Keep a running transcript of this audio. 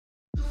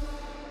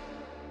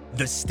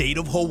The state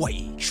of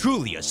Hawaii,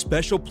 truly a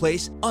special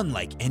place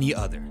unlike any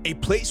other. A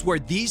place where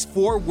these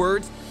 4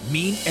 words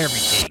mean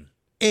everything.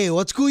 Hey,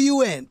 what school you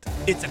went?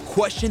 It's a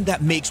question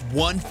that makes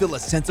one feel a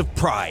sense of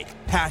pride,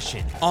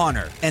 passion,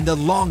 honor, and a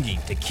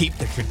longing to keep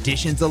the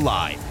traditions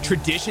alive.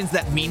 Traditions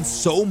that mean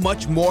so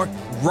much more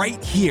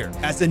right here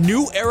as a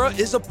new era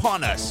is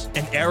upon us.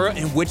 An era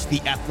in which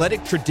the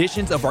athletic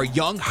traditions of our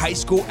young high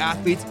school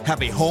athletes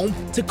have a home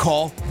to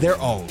call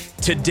their own.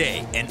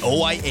 Today, an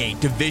OIA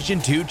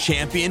Division II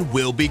champion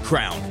will be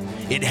crowned.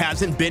 It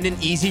hasn't been an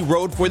easy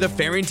road for the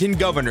Farrington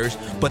Governors,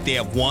 but they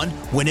have won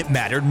when it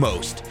mattered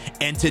most.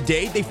 And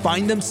today they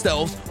find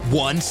themselves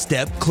one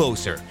step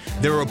closer.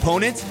 Their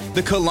opponents,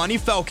 the Kalani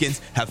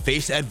Falcons, have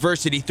faced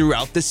adversity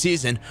throughout the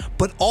season,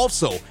 but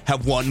also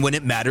have won when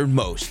it mattered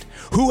most.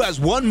 Who has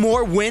one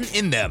more win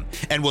in them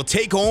and will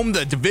take home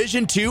the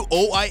Division II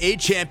OIA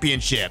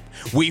Championship?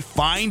 We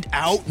find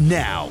out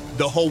now.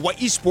 The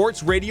Hawaii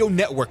Sports Radio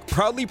Network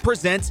proudly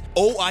presents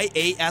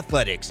OIA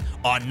Athletics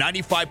on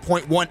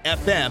 95.1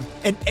 FM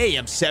and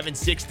AM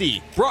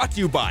 760. Brought to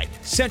you by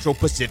Central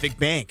Pacific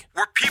Bank,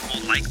 where people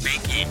like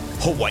banking.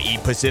 Hawaii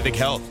Pacific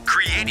Health,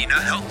 creating a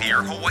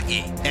healthier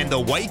Hawaii. And the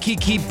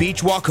Waikiki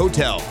Beach Walk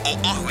Hotel,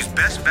 Oahu's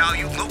best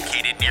value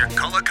located near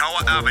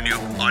Kalakaua Avenue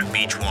on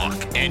Beach Walk.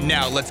 And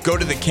now let's go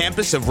to the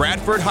campus of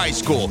Radford High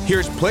School.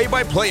 Here's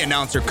play-by-play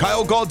announcer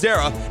Kyle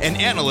Galdera and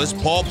analyst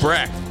Paul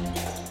Brecht.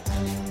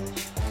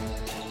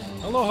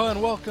 Aloha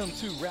and welcome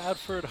to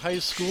Radford High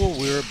School.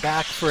 We're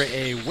back for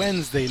a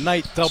Wednesday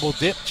night double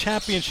dip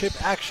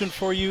championship action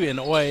for you in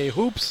OIA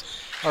Hoops.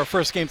 Our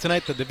first game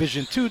tonight, the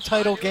Division II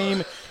title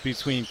game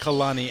between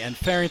Kalani and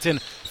Farrington,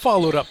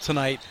 followed up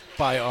tonight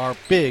by our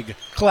big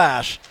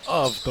clash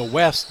of the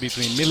West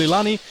between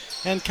Mililani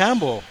and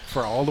Campbell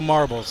for all the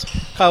marbles.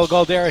 Kyle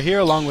Galdera here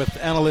along with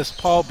analyst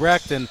Paul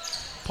Brecht. And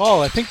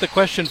Paul, I think the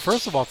question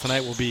first of all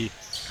tonight will be,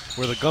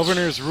 will the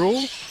Governors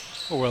rule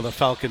or will the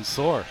Falcons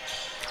soar?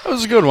 That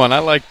was a good one. I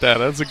like that.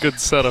 That's a good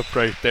setup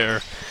right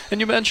there.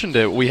 And you mentioned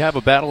it. We have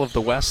a Battle of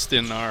the West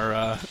in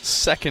our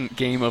second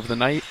game of the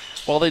night.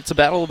 While it's a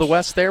Battle of the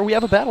West there, we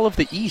have a Battle of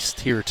the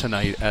East here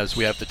tonight as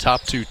we have the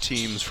top 2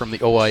 teams from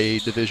the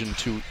OIA Division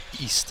II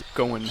East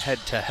going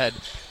head-to-head.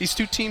 These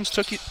 2 teams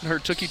took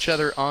each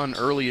other on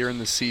earlier in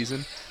the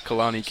season.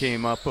 Kalani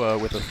came up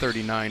with a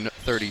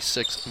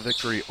 39-36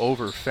 victory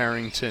over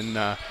Farrington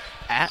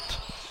at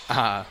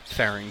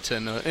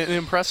Farrington. An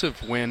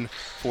impressive win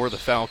for the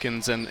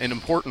Falcons, and an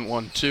important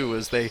one too,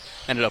 as they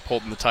ended up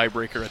holding the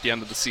tiebreaker at the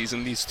end of the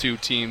season. These 2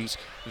 teams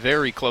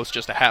very close,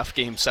 just a half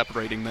game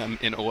separating them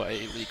in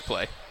OIA league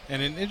play.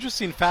 And an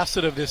interesting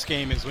facet of this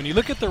game is when you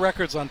look at the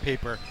records on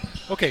paper,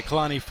 okay,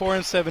 Kalani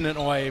 4-7 in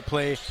OIA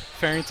play,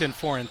 Farrington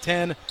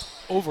 4-10.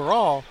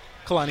 Overall,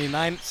 Kalani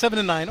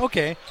 7-9,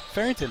 okay,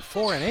 Farrington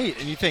 4-8,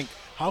 and you think,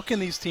 how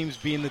can these teams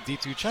be in the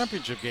D2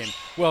 championship game?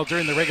 Well,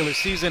 during the regular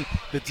season,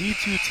 the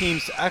D2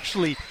 teams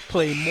actually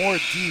play more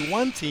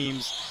D1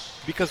 teams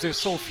because there's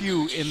so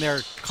few in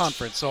their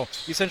conference. So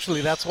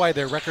essentially that's why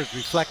their records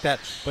reflect that.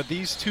 But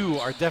these 2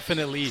 are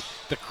definitely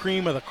the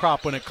cream of the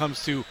crop when it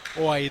comes to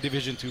OIA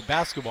Division II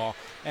basketball.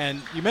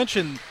 And you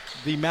mentioned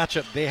the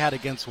matchup they had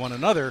against one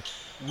another.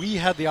 We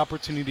had the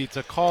opportunity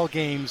to call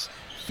games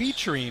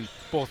featuring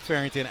both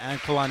Farrington and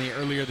Kalani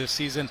earlier this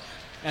season.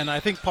 And I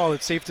think, Paul,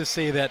 it's safe to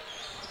say that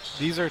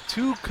these are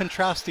 2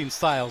 contrasting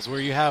styles where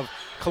you have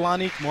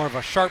Kalani, more of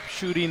a sharp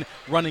shooting,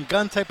 run and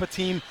gun type of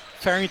team.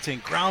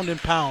 Farrington, ground and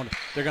pound.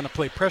 They're going to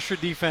play pressure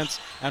defense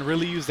and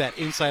really use that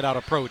inside-out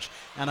approach.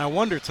 And I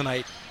wonder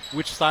tonight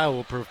which style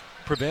will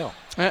prevail.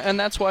 And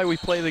that's why we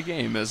play the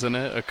game, isn't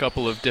it? A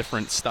couple of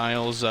different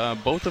styles,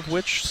 both of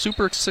which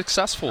super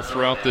successful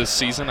throughout this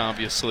season,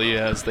 obviously,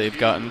 as they've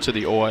gotten to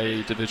the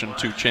OIA Division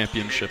II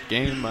championship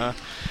game.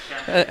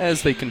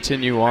 As they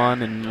continue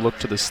on and look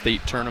to the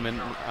state tournament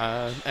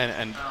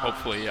and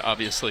hopefully,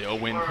 obviously, a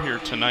win here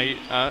tonight.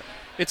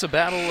 It's a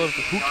battle of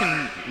who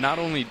can not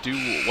only do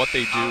what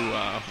they do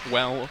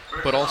well,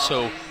 but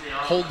also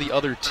hold the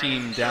other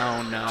team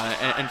down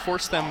and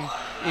force them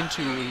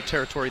into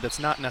territory that's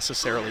not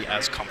necessarily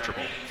as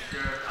comfortable.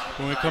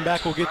 When we come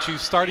back, we'll get you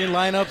starting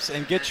lineups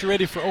and get you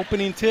ready for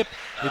opening tip.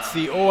 It's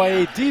the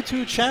OIA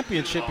D2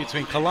 Championship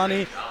between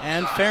Kalani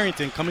and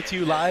Farrington, coming to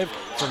you live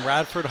from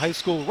Radford High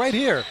School right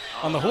here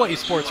on the Hawaii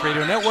Sports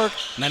Radio Network,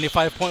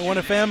 95.1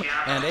 FM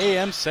and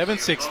AM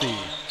 760.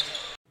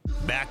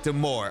 Back to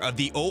more of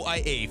the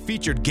OIA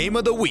featured Game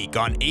of the Week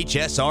on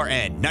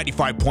HSRN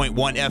 95.1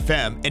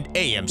 FM and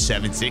AM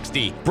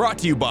 760. Brought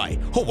to you by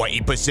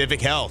Hawaii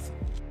Pacific Health.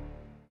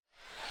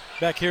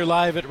 Back here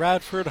live at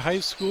Radford High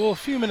School, a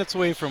few minutes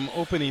away from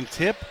opening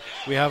tip.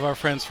 We have our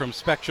friends from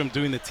Spectrum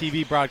doing the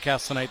TV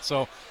broadcast tonight.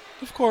 So,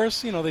 of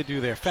course, you know, they do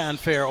their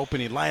fanfare,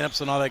 opening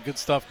lineups and all that good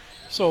stuff.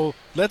 So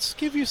let's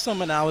give you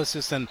some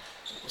analysis and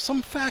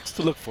some facts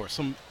to look for,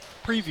 some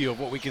preview of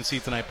what we can see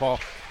tonight, Paul.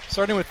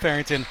 Starting with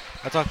Farrington,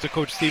 I talked to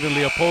Coach Stephen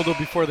Leopoldo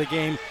before the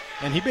game,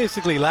 and he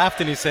basically laughed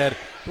and he said,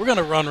 we're going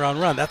to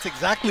run. That's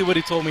exactly what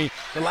he told me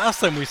the last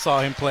time we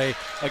saw him play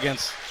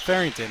against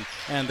Farrington.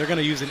 And they're going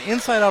to use an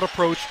inside-out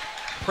approach,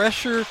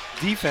 pressure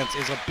defense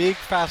is a big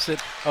facet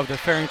of the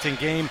Farrington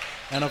game.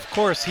 And of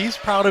course, he's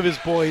proud of his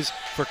boys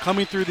for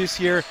coming through this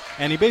year.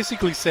 And he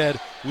basically said,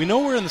 we know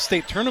we're in the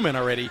state tournament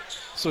already.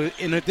 So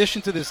in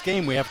addition to this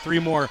game, we have 3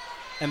 more.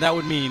 And that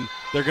would mean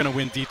they're going to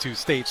win D2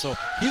 state. So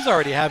he's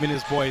already having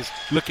his boys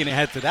looking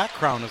ahead to that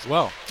crown as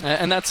well.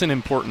 And that's an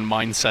important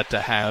mindset to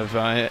have,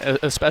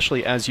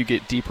 especially as you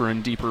get deeper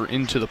and deeper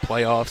into the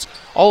playoffs.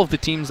 All of the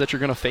teams that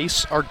you're going to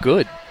face are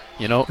good,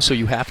 so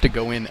you have to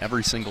go in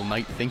every single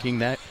night thinking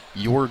that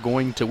you're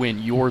going to win.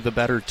 You're the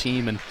better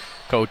team. And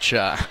Coach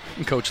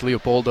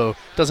Leopoldo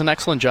does an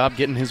excellent job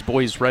getting his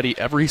boys ready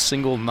every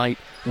single night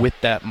with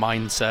that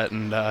mindset.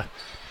 And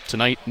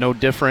tonight, no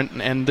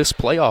different, and this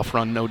playoff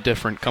run, no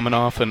different, coming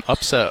off an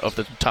upset of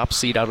the top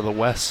seed out of the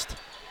West.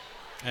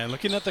 And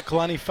looking at the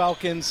Kalani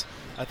Falcons,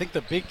 I think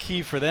the big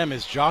key for them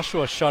is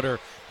Joshua Shutter.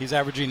 He's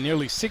averaging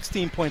nearly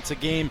 16 points a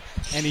game,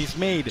 and he's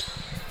made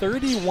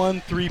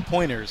 31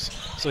 three-pointers.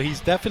 So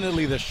he's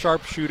definitely the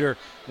sharpshooter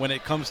when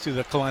it comes to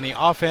the Kalani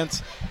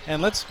offense.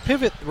 And let's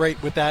pivot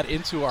right with that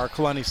into our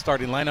Kalani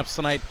starting lineups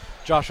tonight.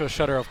 Joshua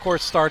Shutter, of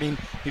course, starting.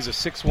 He's a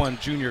 6'1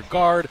 junior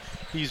guard.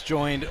 He's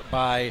joined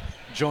by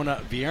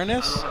Jonah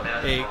Viernes,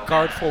 a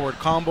guard-forward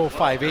combo,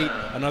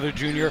 5'8", another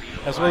junior,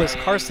 as well as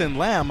Carson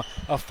Lamb,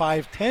 a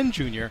 5'10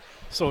 junior.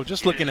 So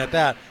just looking at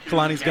that,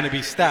 Kalani's going to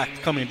be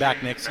stacked coming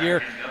back next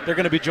year. They're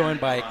going to be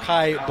joined by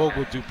Kai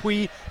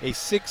Bogle-Dupuis, a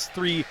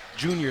 6'3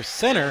 junior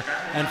center,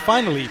 and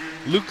finally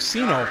Luke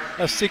Sino,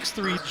 a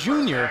 6'3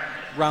 junior,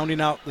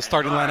 rounding out the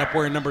starting lineup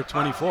wearing number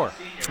 24.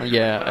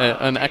 Yeah,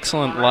 an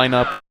excellent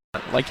lineup.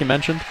 Like you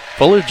mentioned,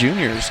 full of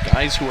juniors,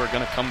 guys who are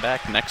going to come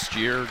back next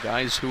year,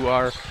 guys who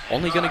are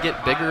only going to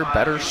get bigger,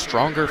 better,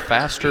 stronger,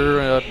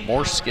 faster,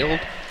 more skilled,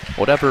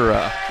 whatever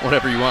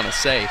you want to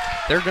say.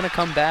 They're going to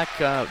come back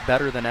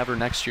better than ever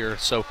next year.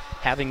 So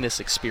having this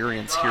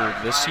experience here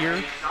this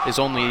year is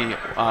only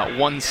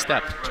one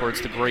step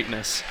towards the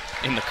greatness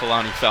in the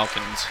Kalani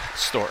Falcons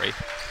story.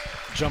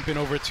 Jumping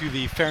over to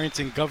the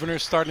Farrington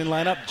Governors starting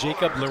lineup,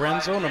 Jacob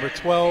Lorenzo, number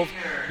 12,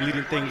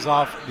 leading things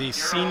off, the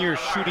senior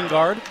shooting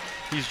guard.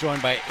 He's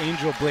joined by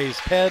Angel Blaze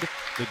Ped,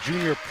 the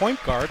junior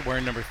point guard,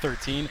 wearing number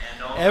 13.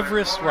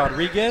 Everest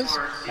Rodriguez,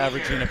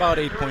 averaging about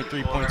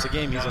 8.3 points a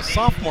game. He's a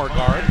sophomore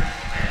guard.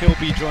 He'll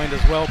be joined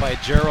as well by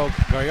Gerald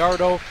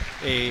Gallardo,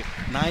 a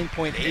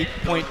 9.8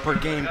 point per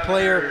game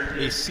player,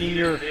 a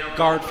senior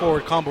guard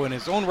forward combo in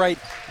his own right.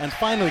 And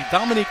finally,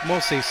 Dominique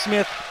Mose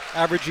Smith,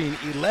 averaging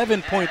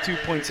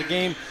 11.2 points a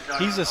game.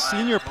 He's a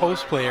senior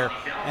post player,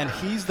 and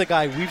he's the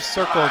guy we've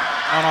circled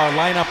on our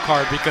lineup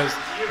card because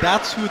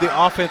that's who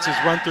the offense is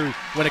run through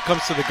when it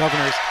comes to the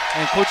Governors.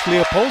 And Coach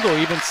Leopoldo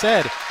even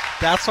said,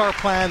 that's our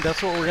plan,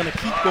 that's what we're going to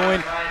keep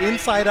going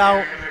inside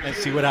out and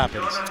see what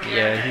happens.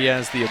 Yeah, he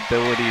has the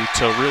ability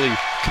to really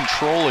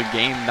control a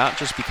game, not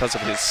just because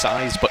of his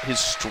size, but his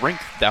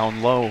strength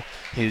down low.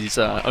 He's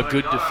a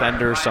good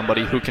defender,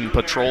 somebody who can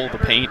patrol the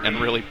paint and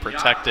really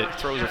protect it,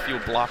 throws a few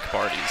block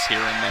parties here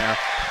and there.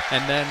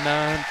 And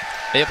then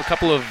they have a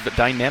couple of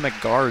dynamic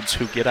guards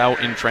who get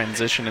out in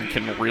transition and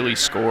can really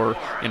score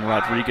in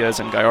Rodriguez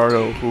and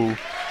Gallardo, who,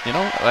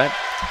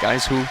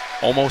 guys who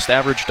almost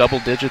average double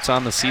digits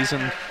on the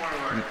season.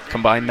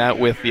 Combine that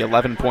with the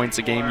 11 points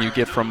a game you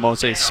get from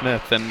Mose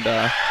Smith, and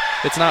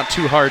it's not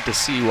too hard to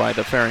see why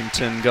the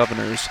Farrington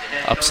Governors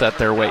upset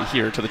their way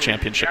here to the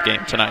championship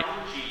game tonight.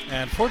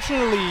 And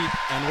fortunately,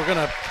 and we're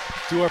going to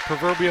do our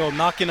proverbial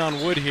knocking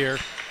on wood here,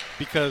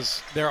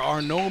 because there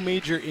are no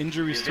major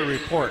injuries to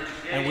report.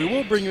 And we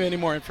will bring you any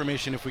more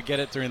information if we get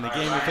it during the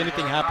game, if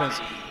anything happens.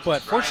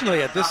 But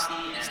fortunately, at this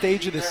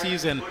stage of the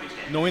season,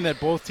 knowing that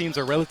both teams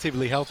are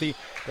relatively healthy,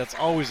 that's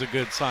always a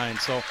good sign.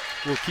 So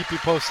we'll keep you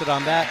posted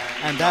on that.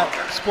 And that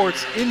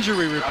sports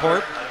injury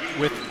report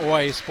with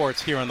OIA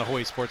Sports here on the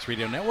Hawaii Sports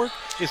Radio Network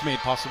is made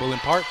possible in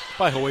part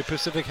by Hawaii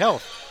Pacific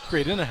Health,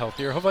 creating a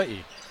healthier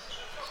Hawaii.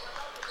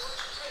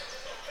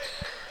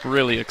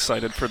 Really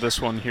excited for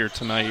this one here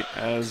tonight,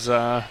 as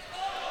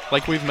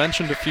like we've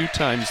mentioned a few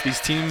times,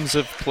 these teams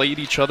have played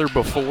each other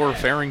before.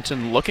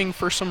 Farrington looking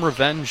for some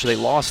revenge. They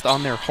lost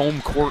on their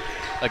home court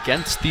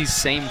against these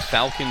same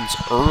Falcons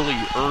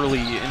early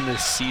in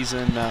this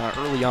season,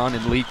 early on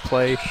in league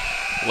play,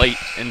 late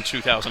in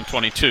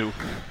 2022.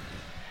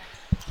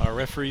 Our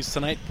referees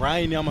tonight,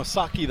 Brian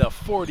Yamasaki, the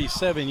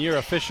 47-year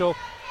official.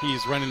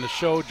 He's running the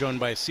show, joined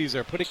by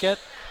Cesar Pudiket,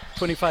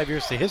 25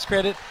 years to his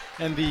credit,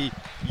 and the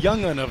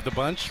young one of the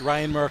bunch,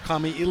 Ryan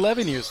Murakami,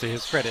 11 years to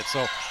his credit.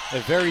 So a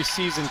very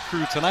seasoned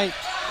crew tonight.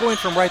 Going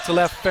from right to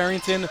left,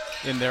 Farrington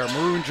in their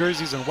maroon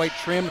jerseys and white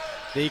trim.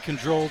 They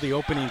control the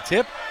opening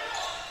tip.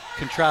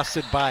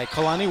 Contrasted by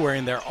Kalani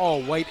wearing their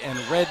all white and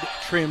red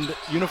trimmed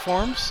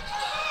uniforms.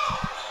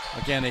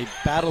 Again, a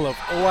battle of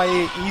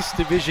OIA East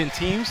Division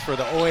teams for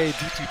the OIA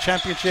D2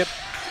 Championship.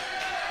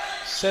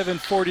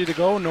 7:40 to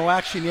go, no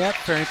action yet.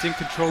 Farrington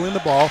controlling the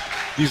ball.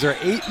 These are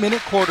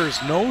 8-minute quarters,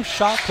 no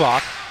shot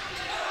clock.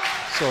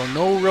 So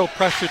no real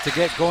pressure to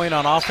get going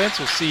on offense.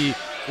 We'll see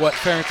what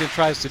Farrington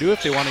tries to do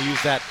if they want to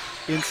use that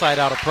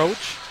inside-out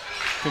approach.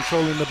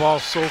 Controlling the ball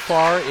so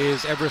far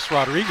is Everest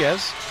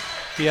Rodriguez.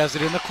 He has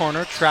it in the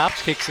corner,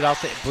 trapped, kicks it out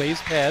to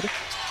Blaise Ped.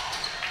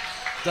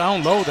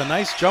 Down low, the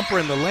nice jumper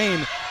in the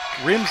lane,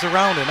 rims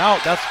around and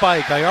out. That's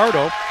by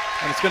Gallardo,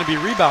 and it's going to be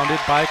rebounded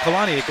by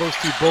Kalani. It goes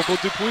to Bogle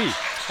Dupuis.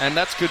 And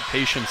that's good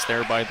patience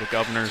there by the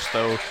Governors,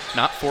 though,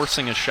 not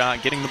forcing a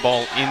shot, getting the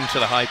ball into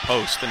the high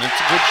post. And it's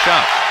a good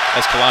shot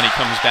as Kalani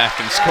comes back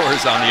and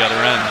scores on the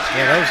other end.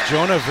 Yeah, that was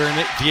Jonah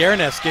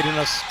Viernes getting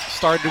us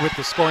started with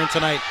the scoring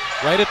tonight.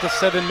 Right at the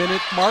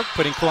 7-minute mark,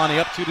 putting Kalani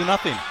up 2-0.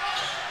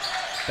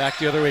 Back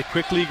the other way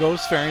quickly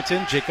goes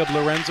Farrington. Jacob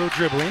Lorenzo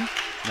dribbling.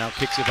 Now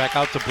kicks it back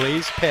out to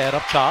Blaise Ped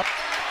up top.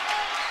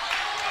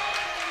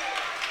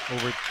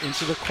 Over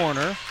into the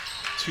corner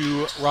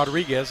to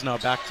Rodriguez. Now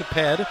back to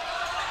Ped.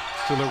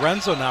 To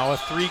Lorenzo now, a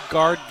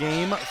 3-guard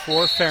game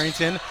for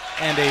Farrington,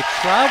 and a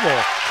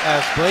travel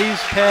as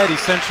Blaise Ped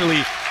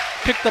essentially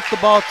picked up the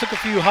ball, took a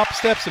few hop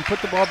steps, and put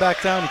the ball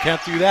back down. You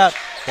can't do that.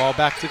 Ball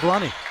back to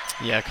Kalani.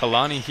 Yeah,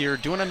 Kalani here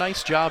doing a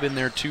nice job in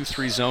their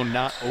 2-3 zone,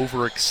 not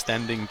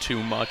overextending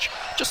too much.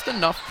 Just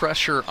enough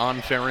pressure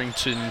on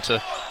Farrington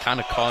to kind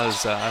of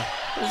cause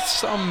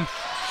some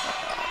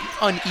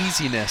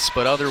uneasiness,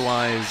 but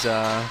otherwise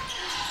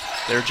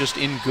they're just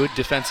in good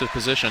defensive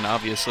position,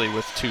 obviously,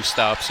 with 2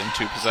 stops and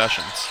 2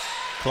 possessions.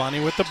 Kalani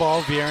with the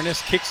ball.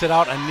 Viernes kicks it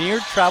out. A near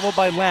travel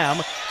by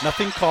Lamb.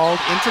 Nothing called.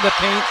 Into the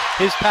paint.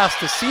 His pass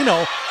to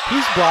Sino.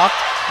 He's blocked.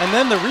 And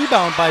then the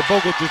rebound by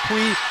Bogle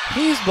Dupuis.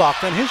 He's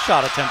blocked on his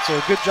shot attempt. So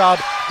a good job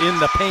in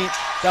the paint.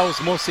 That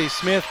was Mose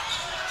Smith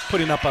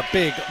putting up a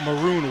big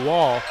maroon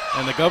wall,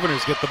 and the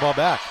Governors get the ball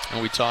back.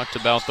 And we talked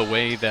about the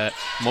way that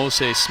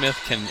Mose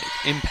Smith can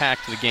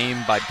impact the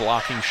game by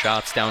blocking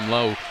shots down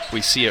low.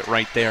 We see it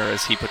right there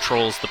as he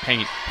patrols the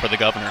paint for the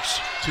Governors.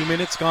 2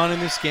 minutes gone in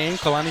this game.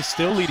 Kalani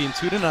still leading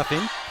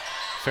 2-0.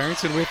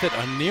 Farrington with it.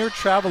 A near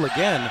travel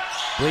again.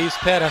 Blaise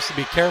Ped has to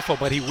be careful,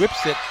 but he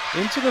whips it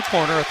into the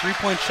corner. A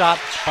 3-point shot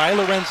by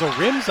Lorenzo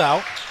rims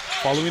out.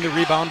 Following the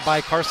rebound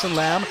by Carson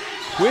Lamb.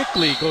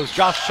 Quickly goes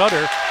Josh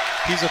Shutter.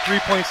 He's a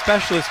 3-point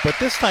specialist, but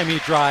this time he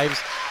drives.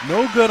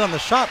 No good on the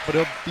shot, but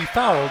he'll be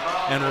fouled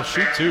and will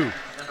shoot 2.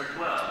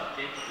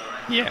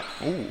 Yeah,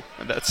 ooh,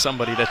 that's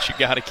somebody that you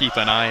got to keep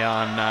an eye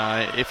on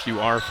if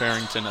you are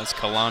Farrington, as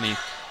Kalani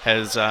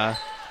has a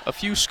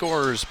few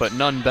scorers, but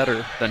none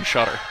better than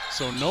Shutter.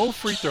 So no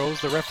free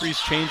throws. The referees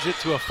changed it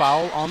to a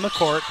foul on the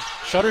court.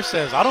 Shutter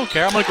says, I don't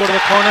care. I'm going to go to the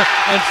corner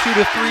and shoot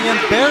a 3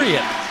 and bury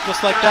it.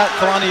 Just like that,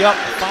 Kalani up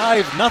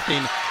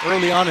 5-0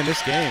 early on in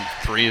this game.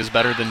 3 is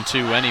better than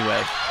 2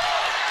 anyway.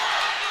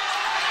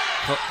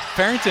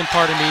 Farrington,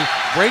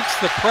 breaks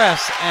the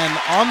press, and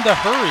on the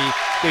hurry,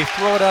 they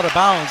throw it out of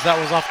bounds. That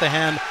was off the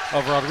hand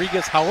of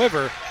Rodriguez.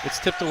 However, it's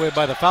tipped away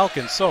by the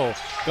Falcons, so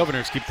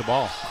Governors keep the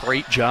ball.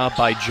 Great job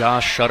by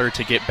Josh Shutter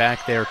to get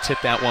back there,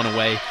 tip that one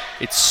away.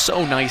 It's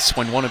so nice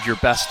when one of your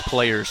best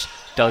players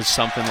does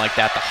something like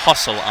that, the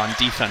hustle on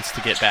defense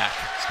to get back.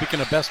 Speaking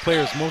of best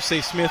players,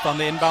 Mose Smith on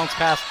the inbounds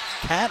pass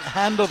can't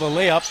handle the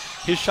layup.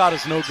 His shot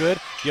is no good.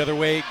 The other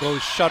way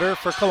goes Shutter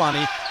for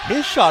Kalani.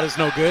 His shot is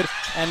no good,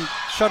 and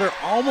Shutter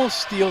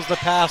almost steals the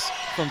pass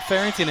from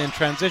Farrington in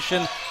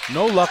transition.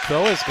 No luck,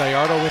 though, as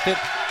Gallardo with it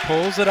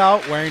pulls it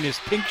out wearing his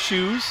pink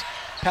shoes.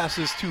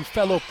 Passes to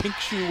fellow pink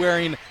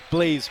shoe-wearing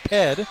Blaise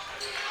Ped.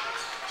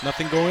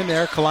 Nothing going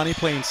there. Kalani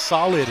playing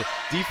solid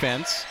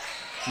defense.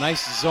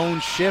 Nice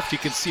zone shift. You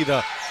can see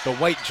the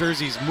white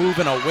jerseys move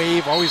in a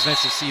wave. Always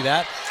nice to see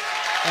that.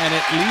 And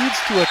it leads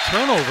to a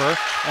turnover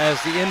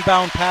as the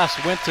inbound pass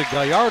went to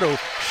Gallardo.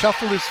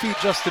 Shuffled his feet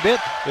just a bit.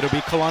 It'll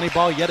be Kalani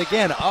ball yet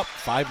again, up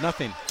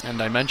 5-0.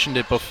 And I mentioned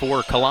it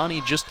before,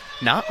 Kalani just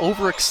not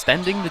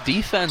overextending the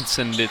defense,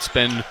 and it's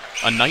been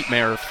a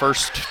nightmare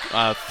first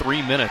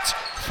 3 minutes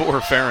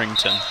for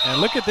Farrington. And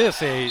look at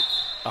this, a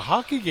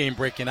hockey game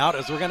breaking out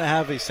as we're going to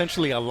have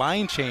essentially a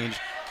line change.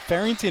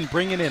 Farrington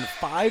bringing in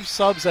 5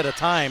 subs at a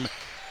time.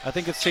 I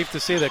think it's safe to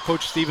say that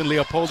Coach Steven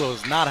Leopoldo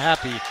is not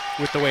happy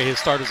with the way his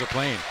starters are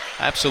playing.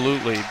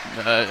 Absolutely.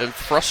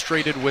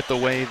 Frustrated with the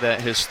way that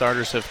his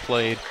starters have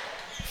played.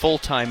 Full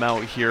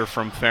timeout here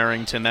from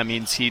Farrington. That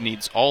means he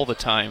needs all the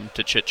time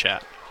to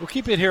chit-chat. We'll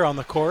keep it here on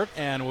the court,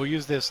 and we'll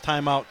use this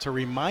timeout to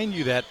remind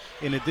you that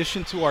in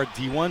addition to our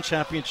D1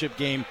 championship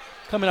game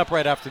coming up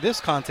right after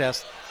this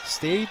contest,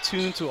 stay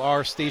tuned to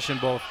our station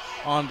both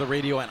on the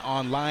radio and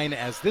online,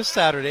 as this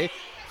Saturday,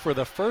 for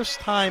the first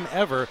time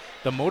ever,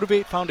 the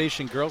Motivate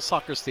Foundation Girls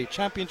Soccer State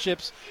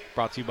Championships,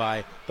 brought to you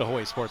by the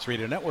Hawaii Sports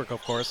Radio Network,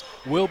 of course,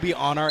 will be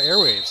on our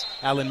airwaves.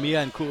 Alan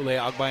Mia and Ku'ule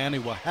Agbayani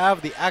will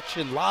have the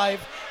action live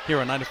here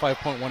on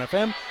 95.1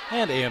 FM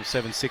and AM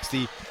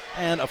 760,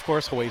 and, of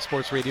course,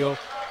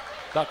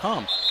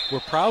 HawaiiSportsRadio.com. We're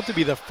proud to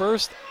be the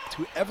first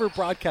to ever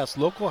broadcast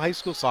local high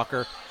school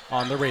soccer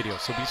on the radio,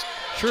 so be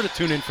sure to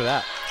tune in for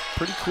that.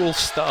 Pretty cool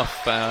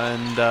stuff,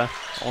 and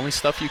only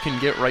stuff you can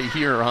get right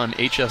here on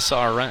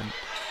HSRN.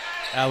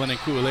 Allen and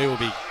Ku'ule will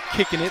be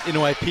kicking it in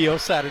Waipio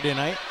Saturday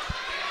night.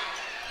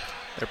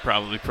 They're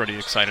probably pretty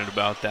excited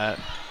about that.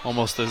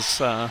 Almost as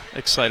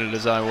excited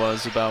as I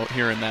was about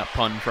hearing that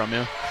pun from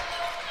you.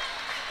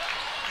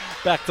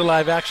 Back to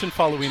live action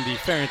following the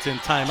Farrington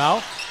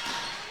timeout.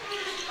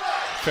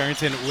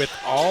 Farrington with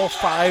all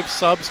 5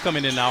 subs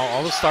coming in now,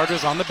 all the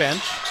starters on the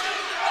bench.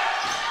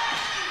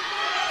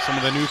 Some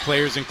of the new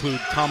players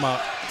include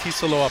Tama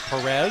Tisaloa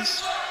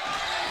Perez.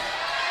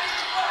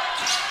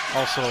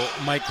 Also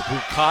Mike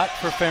Bucat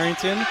for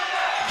Farrington,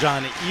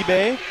 John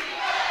Ibe,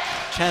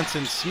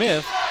 Chanson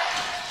Smith,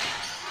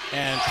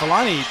 and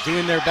Kalani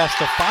doing their best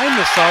to find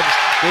the subs.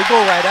 They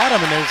go right at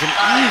him, and there's an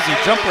easy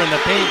jumper in the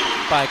paint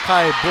by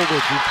Kai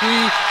Bogo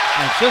Dupuis.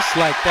 And just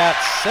like that,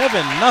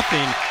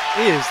 7-0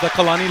 is the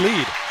Kalani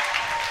lead.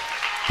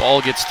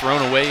 Ball gets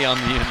thrown away on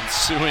the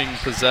ensuing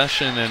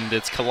possession, and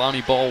it's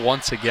Kalani ball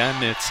once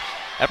again. It's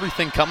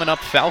everything coming up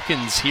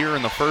Falcons here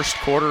in the first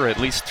quarter, at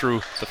least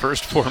through the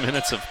first 4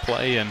 minutes of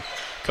play. And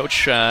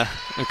the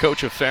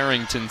coach of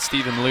Farrington,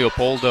 Stephen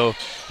Leopoldo,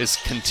 is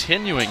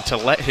continuing to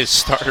let his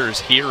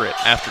starters hear it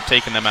after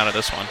taking them out of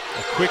this one.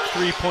 A quick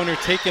three-pointer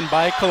taken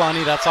by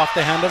Kalani. That's off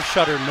the hand of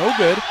Shutter. No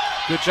good.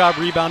 Good job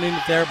rebounding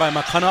it there by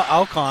Makana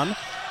Alcon.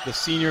 The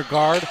senior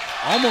guard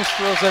almost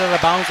throws it out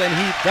of bounds, and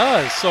he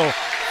does. So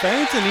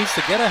Farrington needs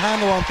to get a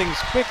handle on things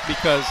quick,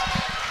 because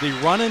the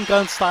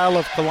run-and-gun style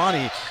of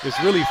Kalani is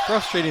really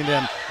frustrating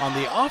them on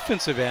the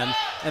offensive end,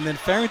 and then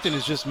Farrington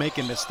is just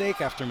making mistake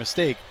after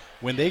mistake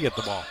when they get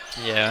the ball.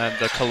 Yeah,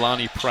 the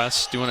Kalani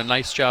press doing a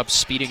nice job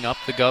speeding up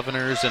the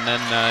Governors, and then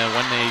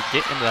when they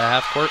get into the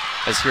half court,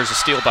 as here's a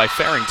steal by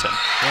Farrington.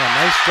 Yeah,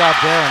 nice job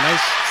there, a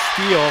nice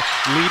steal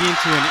leading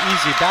to an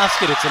easy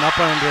basket. It's an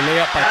up-and-under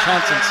layup by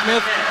Chanson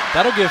Smith.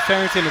 That'll give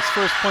Farrington its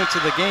first points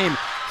of the game.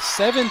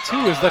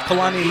 7-2 is the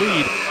Kalani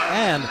lead,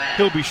 and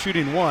he'll be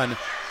shooting one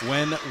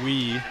when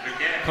we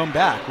come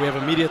back. We have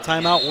a media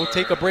timeout. We'll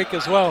take a break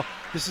as well.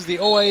 This is the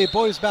OIA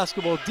Boys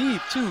Basketball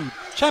D2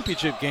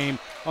 Championship game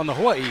on the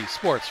Hawaii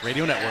Sports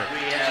Radio Network.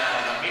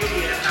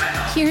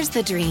 Here's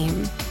the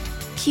dream.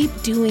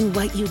 Keep doing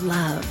what you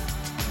love.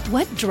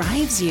 What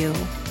drives you?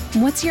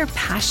 What's your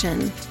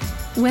passion?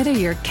 Whether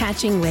you're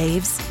catching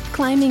waves,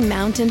 climbing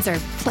mountains, or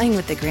playing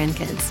with the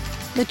grandkids,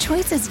 the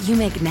choices you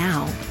make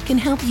now can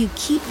help you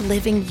keep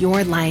living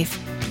your life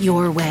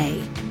your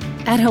way.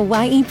 At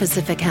Hawaii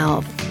Pacific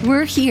Health,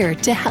 we're here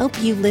to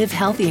help you live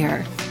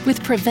healthier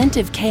with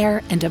preventive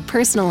care and a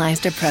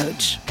personalized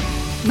approach.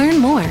 Learn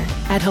more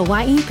at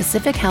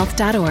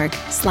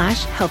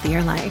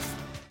hawaiipacifichealth.org/healthierlife.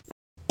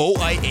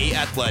 OIA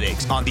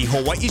Athletics on the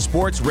Hawaii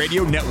Sports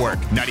Radio Network,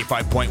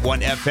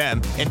 95.1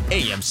 FM and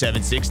AM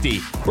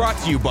 760. Brought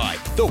to you by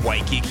the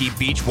Waikiki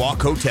Beach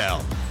Walk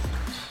Hotel.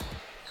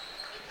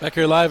 Back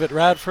here live at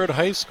Radford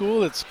High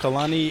School, it's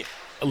Kalani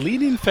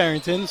leading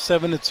Farrington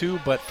 7-2,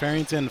 but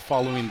Farrington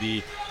following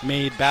the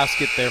made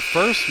basket, their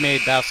first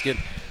made basket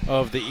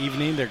of the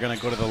evening. They're going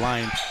to go to the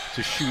line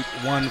to shoot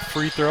one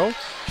free throw,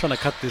 trying to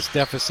cut this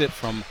deficit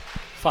from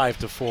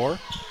 5-4.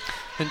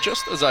 And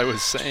just as I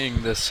was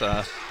saying, this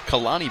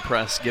Kalani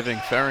press giving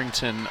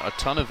Farrington a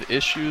ton of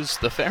issues,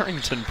 the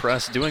Farrington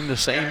press doing the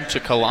same to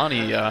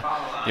Kalani.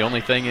 The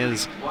only thing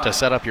is, to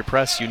set up your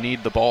press, you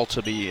need the ball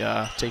to be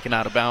taken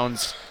out of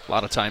bounds. A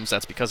lot of times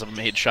that's because of a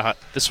made shot.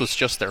 This was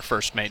just their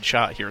first made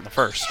shot here in the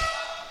first.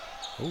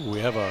 Oh, we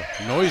have a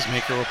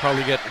noisemaker. We'll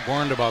probably get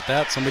warned about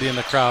that. Somebody in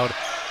the crowd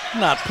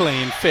not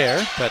playing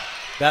fair, but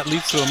that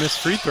leads to a missed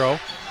free throw.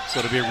 So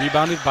it'll be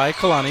rebounded by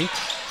Kalani.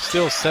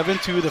 Still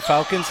 7-2, the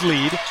Falcons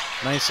lead.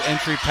 Nice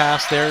entry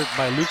pass there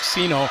by Luke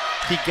Sino.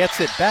 He gets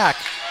it back,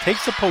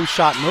 takes a post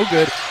shot, no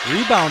good.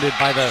 Rebounded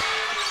by the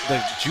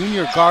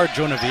junior guard,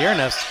 Jonah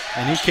Viernes,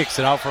 and he kicks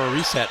it out for a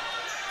reset.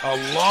 A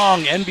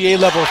long NBA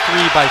level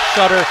three by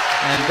Shutter,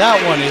 and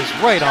that one is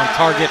right on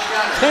target.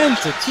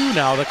 10-2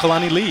 now, the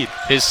Kalani lead.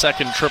 His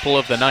second triple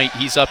of the night.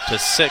 He's up to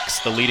 6,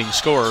 the leading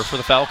scorer for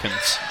the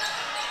Falcons.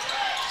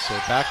 So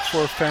back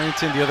for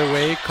Farrington the other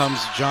way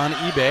comes John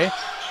Ibe.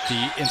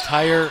 The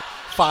entire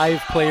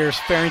 5 players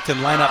Farrington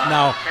lineup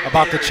now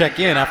about to check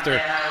in after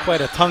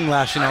quite a tongue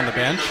lashing on the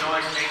bench.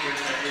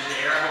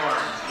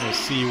 We'll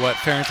see what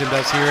Farrington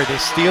does here. They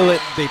steal it.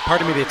 They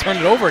turn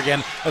it over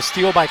again. A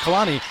steal by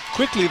Kalani.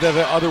 Quickly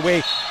the other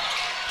way.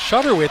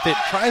 Shutter with it.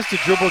 Tries to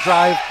dribble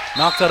drive.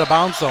 Knocked out of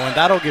bounds though, and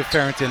that'll give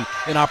Farrington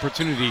an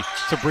opportunity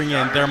to bring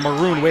in their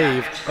maroon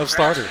wave of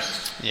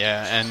starters.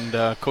 Yeah, and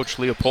Coach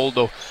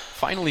Leopoldo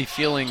finally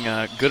feeling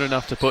good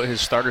enough to put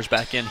his starters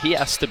back in. He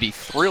has to be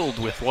thrilled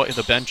with what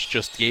the bench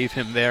just gave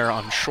him there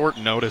on short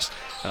notice.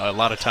 A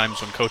lot of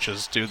times when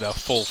coaches do the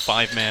full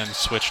 5-man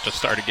switch to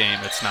start a game,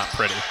 it's not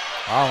pretty.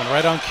 Wow, and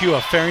right on cue,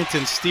 a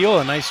Farrington steal.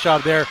 A nice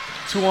job there.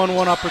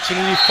 2-on-1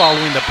 opportunity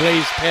following the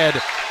Blaze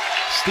Ped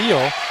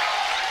steal.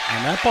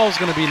 And that ball is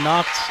going to be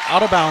knocked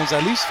out of bounds.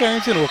 At least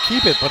Farrington will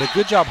keep it, but a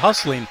good job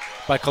hustling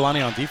by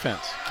Kalani on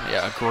defense.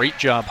 Yeah, great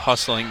job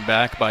hustling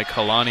back by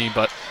Kalani,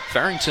 but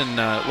Farrington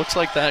looks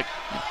like that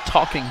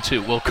talking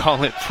to, we'll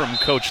call it, from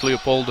Coach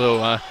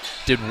Leopoldo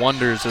did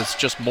wonders. It's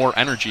just more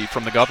energy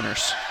from the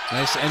Governors.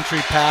 Nice entry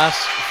pass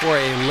for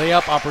a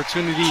layup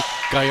opportunity.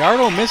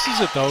 Gallardo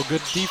misses it though.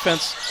 Good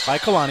defense by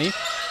Kalani.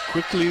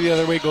 Quickly the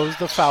other way goes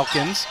the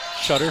Falcons.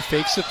 Shutter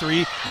fakes a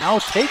three. Now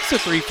takes a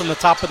three from the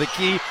top of the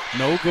key.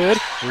 No good.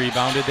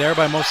 Rebounded there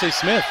by Mose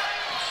Smith.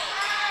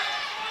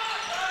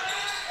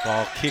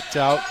 Ball kicked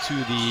out to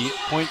the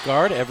point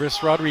guard,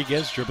 Everest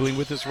Rodriguez, dribbling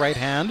with his right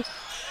hand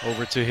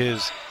over to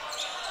his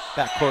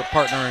backcourt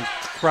partner in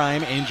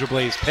crime, Angel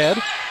Blaze Ped.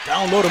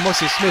 Down low to Mose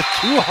Smith.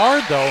 Too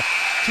hard, though.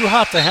 Too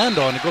hot to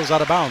handle, and it goes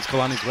out of bounds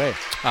Kalani's way.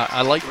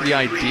 I like the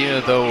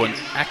idea, though. An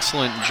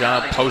excellent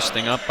job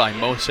posting up by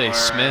Mose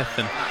Smith,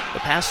 and the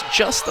pass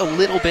just a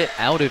little bit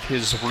out of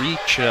his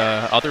reach.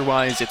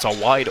 Otherwise, it's a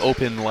wide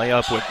open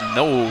layup with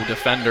no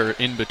defender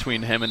in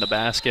between him and the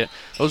basket.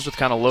 Those are the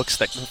kind of looks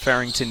that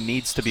Farrington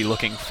needs to be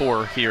looking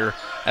for here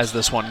as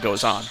this one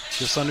goes on.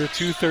 Just under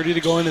 2:30 to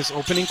go in this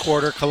opening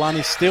quarter.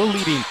 Kalani still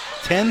leading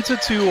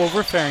 10-2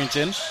 over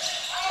Farrington.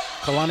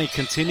 Kalani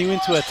continuing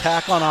to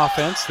attack on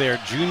offense. Their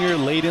junior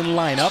laden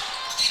lineup.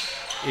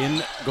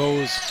 In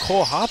goes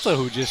Kohata,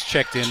 who just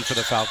checked in for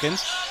the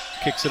Falcons.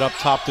 Kicks it up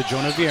top to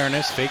Jonah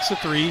Viernes. Fakes a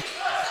three.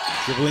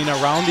 Dribbling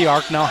around the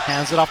arc now.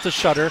 Hands it off to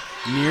Shutter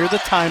near the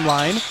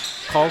timeline.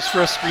 Calls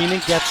for a screen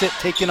and gets it.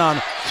 Taking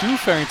on two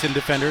Farrington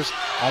defenders.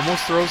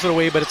 Almost throws it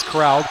away, but it's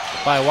corralled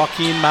by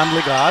Joaquin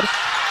Mandligad.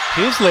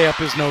 His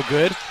layup is no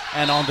good.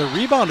 And on the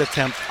rebound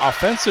attempt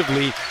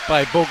offensively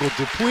by Bogle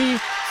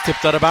Dupuis,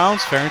 tipped out of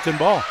bounds. Farrington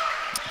ball.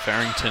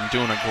 Farrington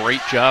doing a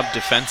great job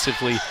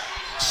defensively,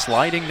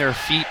 sliding their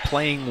feet,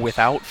 playing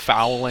without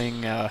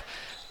fouling.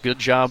 Good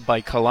job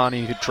by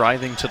Kalani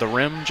driving to the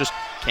rim, just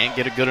can't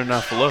get a good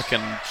enough look,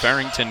 and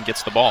Farrington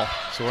gets the ball.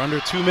 So we're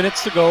under 2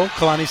 minutes to go.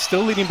 Kalani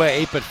still leading by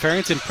 8, but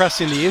Farrington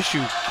pressing the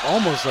issue.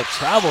 Almost a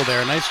travel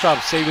there. Nice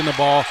job saving the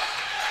ball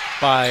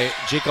by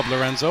Jacob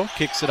Lorenzo.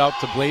 Kicks it out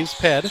to Blaze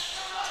Ped.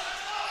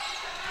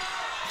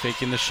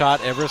 Taking the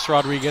shot, Everest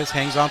Rodriguez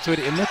hangs onto it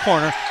in the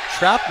corner.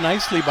 Trapped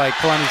nicely by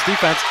Kalani's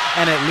defense,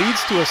 and it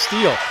leads to a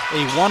steal.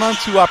 A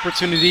one-on-two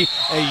opportunity,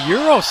 a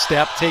Euro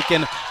step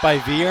taken by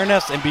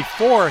Viernes, and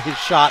before his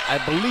shot, I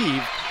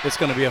believe it's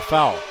going to be a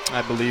foul.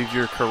 I believe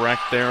you're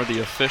correct there. The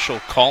official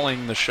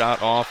calling the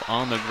shot off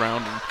on the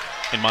ground,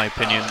 in my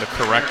opinion, the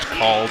correct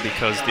call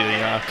because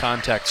the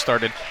contact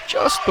started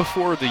just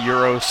before the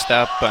Euro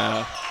step.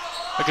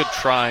 A good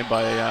try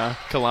by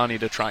Kalani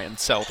to try and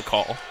sell the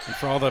call. And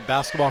for all the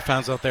basketball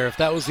fans out there, if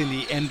that was in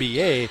the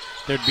NBA,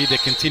 there'd be the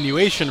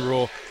continuation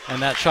rule,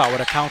 and that shot would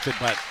have counted,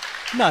 but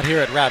not here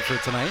at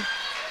Radford tonight.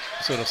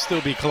 So it'll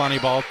still be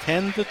Kalani ball,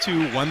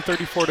 10-2,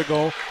 1:34 to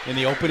go in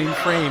the opening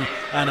frame.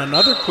 And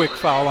another quick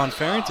foul on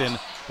Farrington.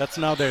 That's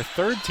now their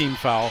third team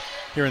foul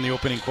here in the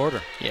opening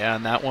quarter. Yeah,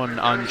 and that one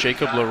on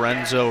Jacob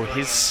Lorenzo,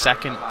 his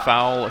second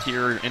foul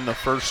here in the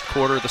first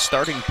quarter. The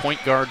starting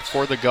point guard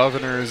for the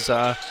Governors,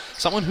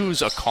 someone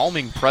who's a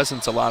calming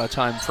presence a lot of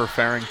time for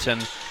Farrington.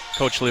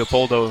 Coach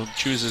Leopoldo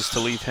chooses to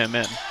leave him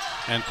in.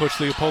 And Coach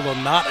Leopoldo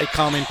not a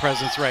calming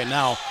presence right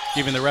now,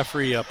 giving the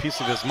referee a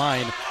piece of his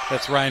mind.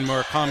 That's Ryan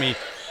Murakami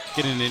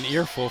getting an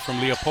earful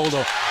from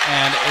Leopoldo.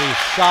 And a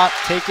shot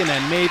taken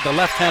and made, the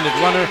left-handed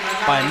runner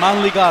by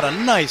Manligad. A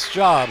nice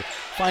job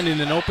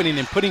finding an opening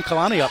and putting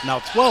Kalani up now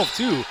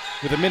 12-2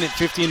 with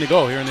 1:15 to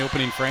go here in the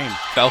opening frame.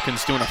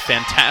 Falcons doing a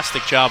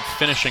fantastic job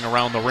finishing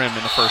around the rim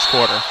in the first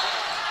quarter.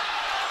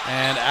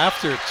 And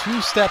after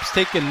 2 steps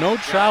taken, no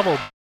travel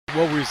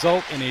will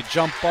result in a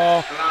jump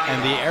ball,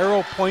 and the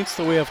arrow points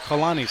the way of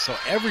Kalani. So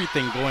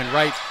everything going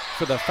right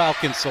for the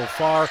Falcons so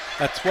far.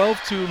 A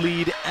 12-2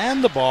 lead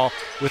and the ball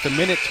with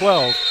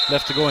 1:12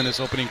 left to go in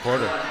this opening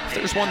quarter. If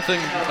there's one thing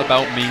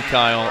about me,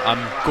 Kyle,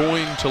 I'm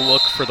going to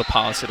look for the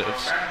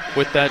positives.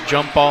 With that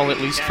jump ball,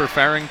 at least for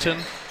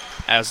Farrington,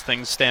 as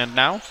things stand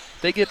now,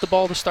 they get the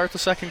ball to start the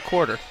second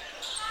quarter.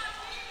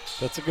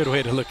 That's a good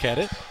way to look at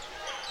it.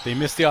 They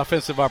missed the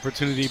offensive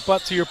opportunity,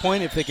 but to your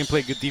point, if they can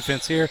play good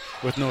defense here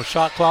with no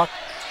shot clock,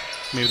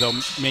 maybe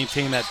they'll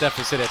maintain that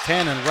deficit at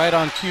 10. And right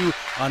on cue,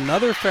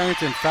 another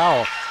Farrington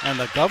foul. And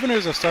the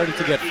Governors are starting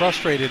to get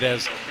frustrated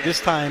as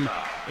this time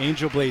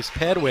Angel Blaze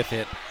Ped with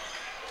it.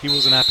 He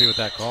wasn't happy with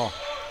that call.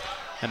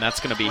 And that's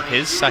going to be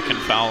his second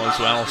foul as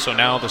well. So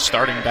now the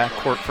starting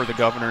backcourt for the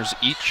Governors,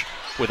 each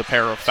with a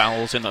pair of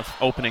fouls in the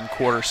opening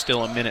quarter,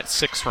 still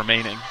 1:06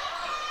 remaining.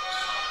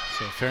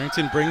 So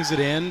Farrington brings it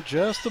in,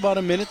 just about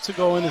a minute to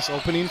go in this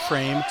opening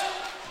frame.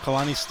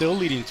 Kalani still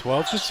leading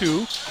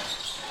 12-2.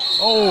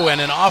 Oh,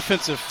 and an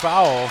offensive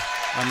foul.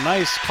 A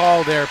nice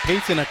call there.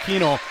 Peyton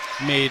Aquino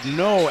made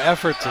no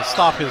effort to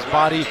stop his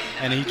body,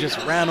 and he just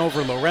ran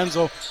over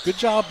Lorenzo. Good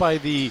job by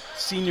the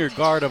senior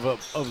guard of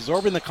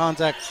absorbing the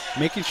contact,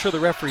 making sure the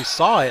referee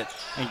saw it,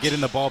 and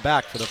getting the ball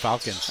back for the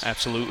Falcons.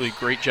 Absolutely.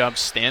 Great job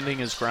standing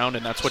his ground,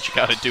 and that's what you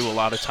got to do a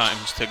lot of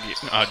times to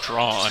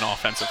draw an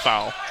offensive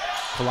foul.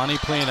 Kalani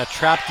playing a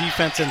trap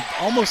defense and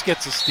almost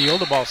gets a steal.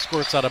 The ball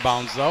squirts out of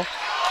bounds, though.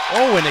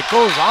 Oh, and it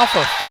goes off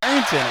of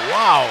Farrington.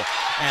 Wow.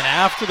 And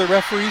after the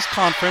referee's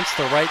conference,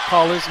 the right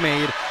call is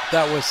made.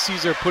 That was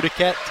Cesar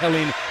Pudiquet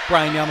telling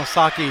Brian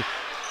Yamasaki,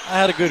 I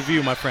had a good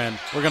view, my friend.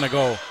 We're going to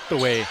go the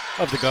way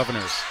of the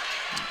Governors.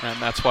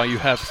 And that's why you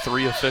have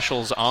 3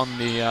 officials on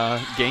the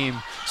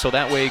game. So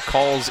that way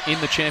calls in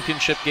the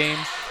championship game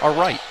are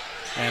right.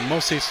 And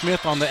Mose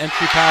Smith on the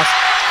entry pass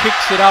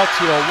kicks it out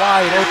to a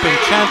wide open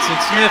Chanson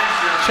Smith.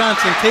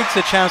 Chanson takes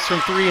a chance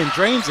from 3 and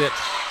drains it,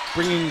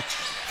 bringing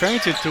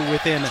Farrington to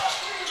within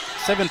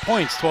 7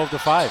 points,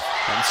 12-5.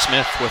 And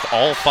Smith with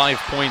all 5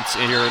 points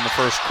here in the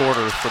first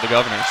quarter for the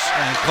Governors.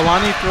 And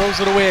Kalani throws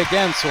it away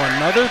again, so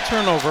another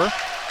turnover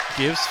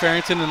gives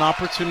Farrington an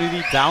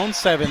opportunity down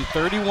 7,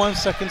 31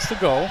 seconds to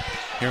go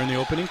here in the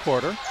opening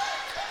quarter.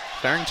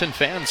 Farrington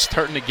fans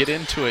starting to get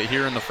into it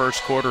here in the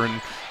first quarter,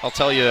 and I'll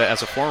tell you,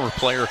 as a former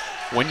player,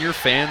 when your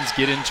fans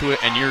get into it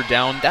and you're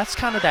down, that's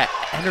kind of that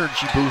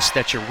energy boost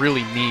that you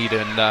really need,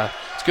 and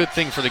it's a good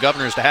thing for the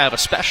Governors to have,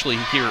 especially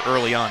here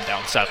early on,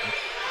 down 7.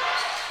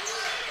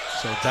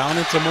 So down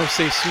into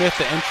Mose Smith,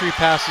 the entry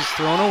pass is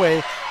thrown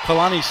away.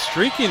 Kalani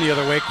streaking the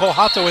other way.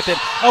 Kohata with it,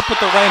 up with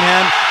the right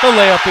hand. The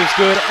layup is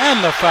good,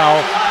 and the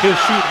foul. He'll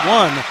shoot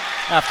 1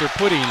 after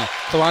putting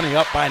Kalani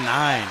up by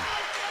 9.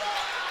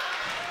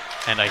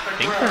 And I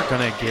think they're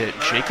going to get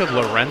Jacob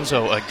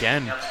Lorenzo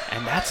again,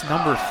 and that's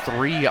number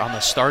 3 on the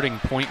starting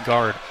point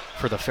guard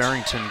for the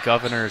Farrington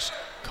Governors.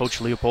 Coach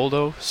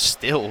Leopoldo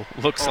still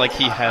looks like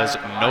he has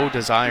no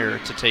desire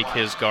to take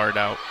his guard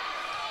out.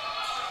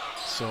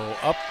 So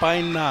up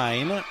by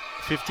 9,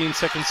 15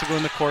 seconds to go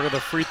in the quarter. The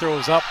free throw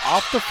is up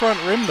off the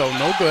front rim, though,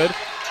 no good.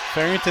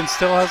 Farrington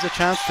still has a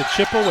chance to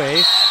chip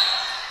away.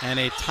 And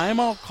a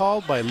timeout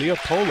called by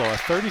Leopoldo, a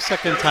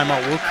 30-second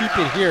timeout. We'll keep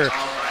it here.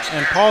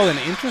 And Paul, an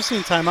interesting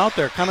timeout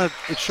there.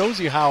 It shows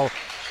you how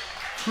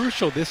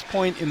crucial this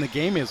point in the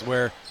game is,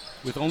 where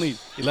with only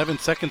 11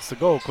 seconds to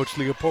go, Coach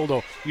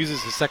Leopoldo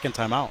uses his second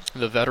timeout.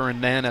 The veteran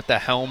man at the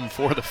helm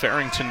for the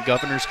Farrington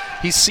Governors.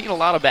 He's seen a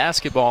lot of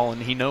basketball,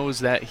 and he knows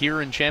that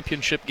here in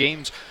championship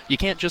games, you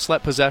can't just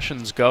let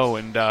possessions go.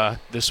 And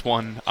this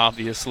one,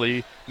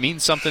 obviously,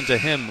 means something to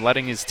him,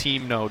 letting his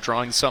team know,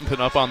 drawing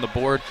something up on the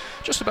board.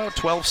 Just about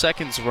 12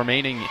 seconds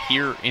remaining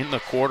here in the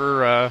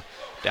quarter.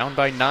 Down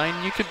by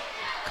 9, you could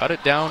cut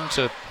it down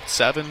to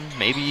 7,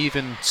 maybe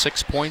even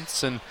 6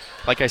 points. And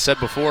like I said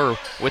before,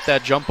 with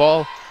that jump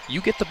ball, you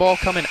get the ball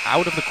coming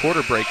out of the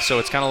quarter break, so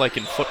it's kind of like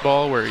in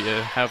football where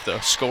you have the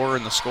scorer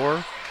and the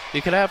scorer.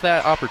 You could have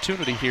that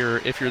opportunity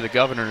here if you're the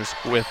Governors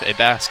with a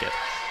basket.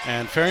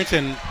 And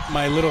Farrington,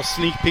 my little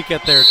sneak peek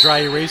at their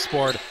dry erase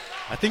board,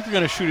 I think they're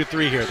going to shoot a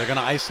 3 here. They're going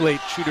to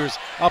isolate shooters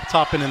up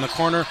top and in the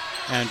corner,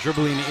 and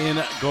dribbling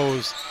in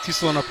goes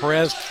Tisalona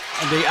Perez.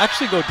 And they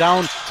actually go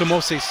down to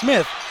Mose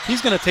Smith.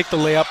 He's going to take the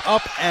layup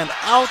up and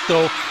out,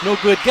 though. No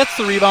good. Gets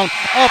the rebound.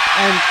 Up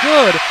and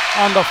good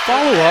on the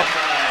follow-up.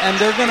 And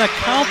they're going to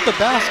count the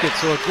basket.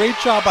 So a great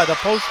job by the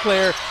post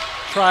player.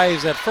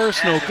 Tries at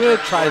first, no good.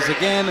 Tries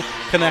again.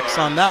 Connects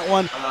on that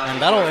one.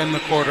 And that'll end the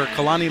quarter.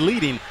 Kalani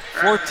leading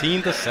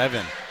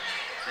 14-7.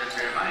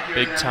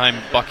 Big time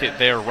bucket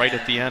there right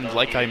at the end.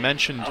 Like I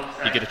mentioned,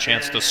 you get a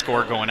chance to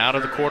score going out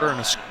of the quarter and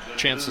a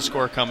chance to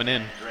score coming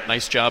in.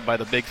 Nice job by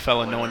the big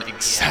fella, knowing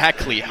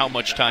exactly how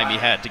much time he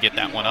had to get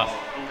that one up.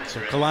 So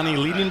Kalani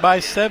leading by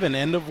 7,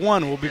 end of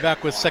 1. We'll be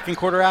back with second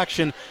quarter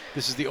action.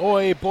 This is the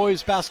OA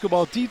Boys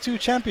Basketball D2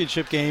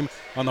 Championship game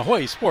on the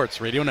Hawaii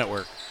Sports Radio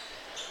Network.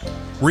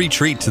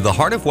 Retreat to the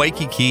heart of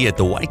Waikiki at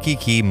the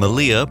Waikiki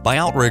Malia by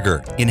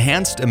Outrigger.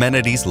 Enhanced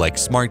amenities like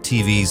smart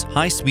TVs,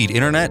 high-speed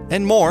internet,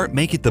 and more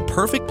make it the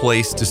perfect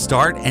place to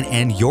start and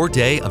end your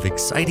day of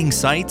exciting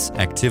sights,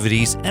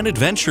 activities, and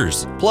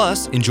adventures.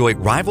 Plus, enjoy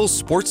Rivals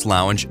Sports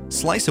Lounge,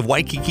 slice of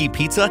Waikiki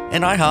pizza,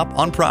 and IHOP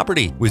on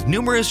property. With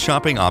numerous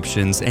shopping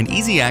options and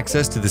easy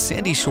access to the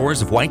sandy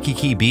shores of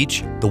Waikiki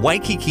Beach, the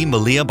Waikiki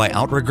Malia by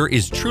Outrigger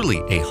is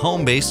truly a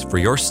home base for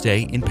your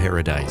stay in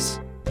paradise.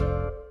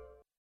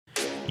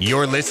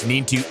 You're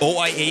listening to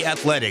OIA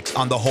Athletics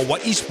on the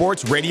Hawaii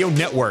Sports Radio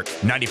Network,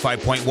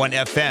 95.1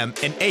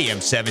 FM and AM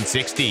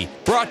 760.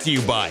 Brought to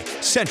you by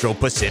Central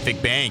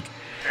Pacific Bank.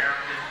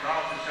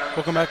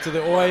 Welcome back to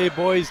the OIA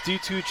Boys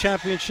D2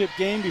 Championship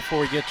game.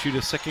 Before we get you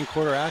to second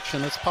quarter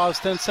action, let's pause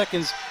 10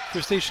 seconds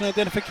for station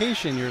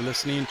identification. You're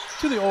listening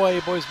to the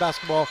OIA Boys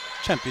Basketball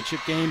Championship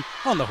game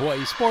on the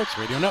Hawaii Sports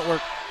Radio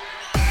Network.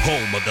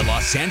 Home of the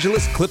Los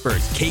Angeles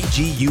Clippers,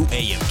 KGU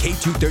AM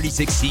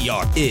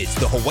K236CR is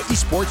the Hawaii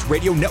Sports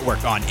Radio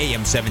Network on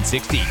AM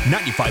 760,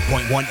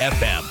 95.1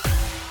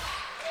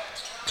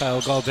 FM.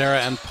 Kyle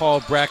Galdera and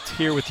Paul Brecht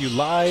here with you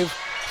live.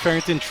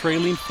 Farrington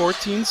trailing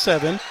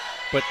 14-7,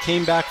 but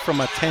came back from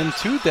a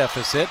 10-2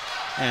 deficit.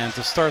 And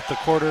to start the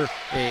quarter,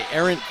 a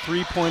errant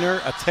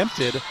three-pointer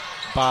attempted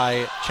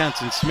by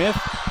Chanson Smith.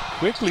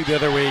 Quickly the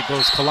other way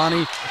goes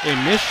Kalani.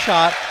 A missed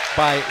shot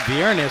by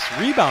Viernes,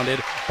 rebounded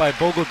by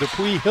Bogle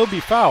Dupuy. He'll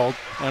be fouled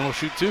and will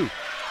shoot 2.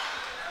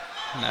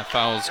 And that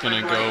foul is going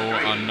to go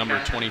on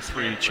number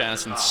 23,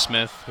 Chanson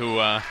Smith, who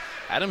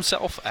had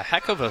himself a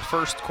heck of a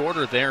first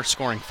quarter there,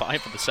 scoring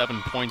 5 of the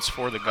 7 points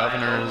for the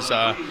Governors.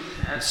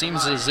 It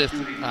seems as if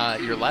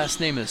your last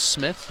name is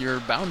Smith.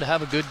 You're bound to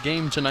have a good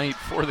game tonight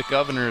for the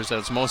Governors,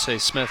 as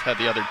Mose Smith had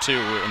the other 2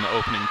 in the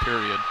opening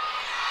period.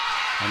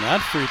 And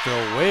that free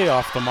throw way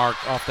off the mark,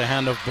 off the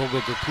hand of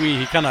Bogle Dupuy.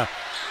 He kind of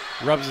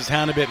rubs his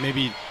hand a bit,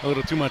 maybe a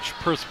little too much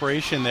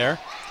perspiration there.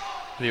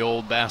 The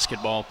old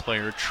basketball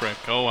player trick.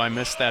 Oh, I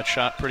missed that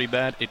shot pretty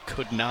bad. It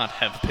could not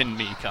have been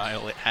me,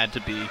 Kyle. It had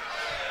to be,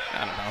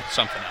 I don't know,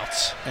 something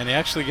else. And he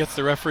actually gets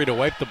the referee to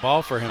wipe the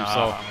ball for him.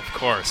 So of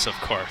course.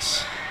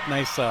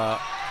 Nice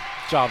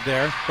job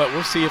there. But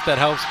we'll see if that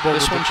helps Bogle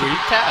This one should Dupuy. be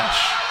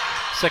cash.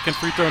 Second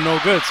free throw, no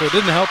good, so it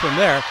didn't help him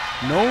there.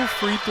 No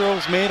free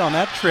throws made on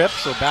that trip,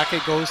 so back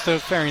it goes to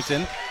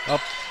Farrington.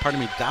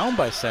 Down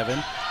by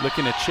 7,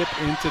 looking to chip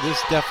into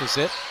this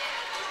deficit.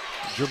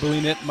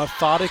 Dribbling it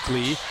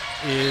methodically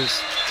is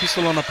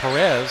Tisolona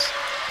Perez,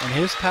 and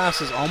his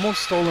pass is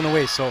almost stolen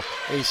away, so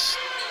a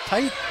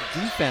tight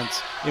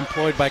defense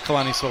employed by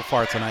Kalani so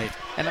far tonight.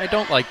 And I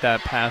don't like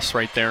that pass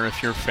right there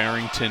if you're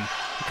Farrington.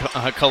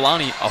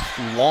 Kalani,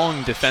 a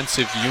long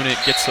defensive unit,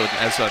 gets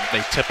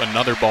they tip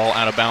another ball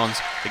out of bounds.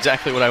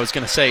 Exactly what I was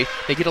going to say.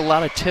 They get a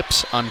lot of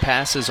tips on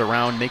passes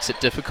around, makes it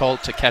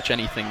difficult to catch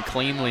anything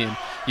cleanly, and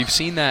you've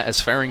seen that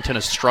as Farrington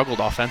has struggled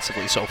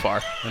offensively so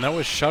far. And that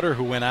was Shutter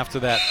who went after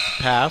that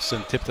pass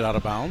and tipped it out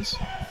of bounds.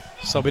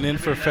 Subbing in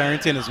for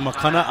Farrington is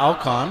Makana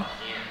Alcon.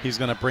 He's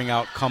going to bring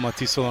out Kama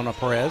Tisolona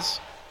Perez.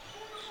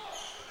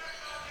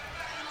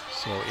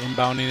 So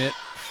inbounding it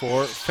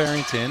for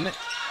Farrington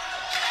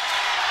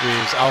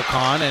is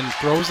Alcon and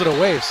throws it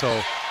away.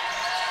 So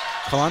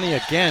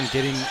Kalani again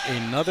getting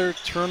another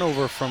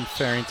turnover from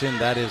Farrington.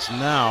 That is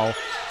now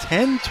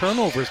 10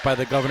 turnovers by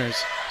the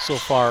Governors so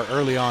far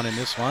early on in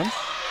this one.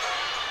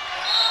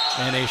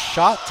 And a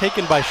shot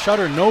taken by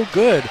Shutter, no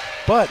good,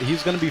 but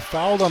he's going to be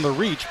fouled on the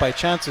reach by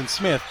Chanson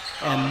Smith,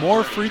 and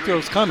more free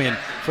throws coming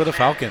for the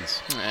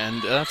Falcons.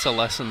 And that's a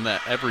lesson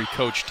that every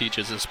coach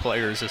teaches his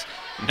players, is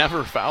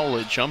never foul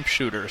a jump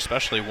shooter,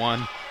 especially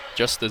one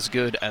just as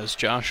good as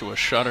Joshua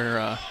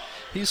Shutter.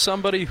 He's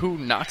somebody who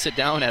knocks it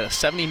down at a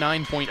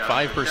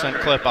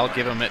 79.5% clip. I'll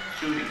give him at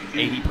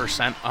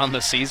 80% on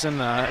the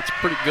season. It's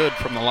pretty good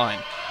from the line.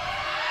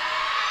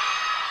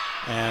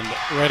 And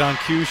right on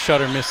cue,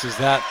 Shutter misses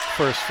that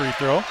first free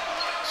throw.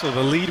 So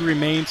the lead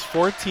remains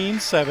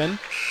 14-7.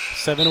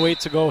 7:08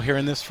 to go here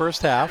in this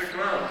first half.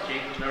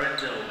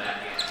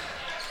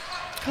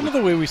 Kind of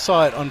the way we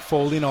saw it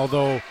unfolding,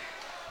 although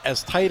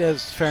as tight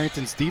as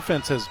Farrington's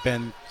defense has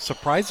been,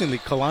 surprisingly,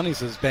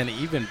 Kalani's has been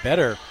even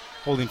better,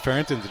 holding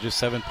Farrington to just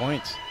 7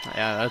 points.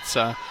 Yeah,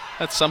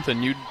 that's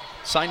something. You'd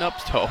sign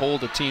up to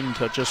hold a team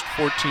to just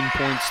 14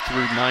 points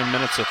through 9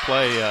 minutes of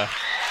play.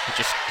 You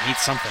just need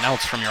something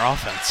else from your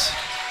offense.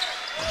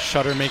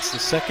 Shutter makes the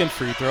second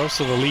free throw,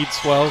 so the lead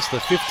swells to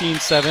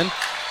 15-7.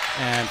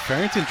 And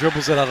Farrington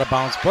dribbles it out of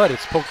bounds, but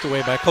it's poked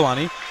away by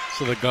Kalani,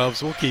 so the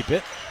Govs will keep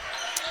it.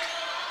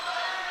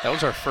 That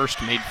was our first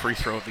made free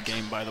throw of the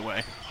game, by the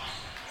way.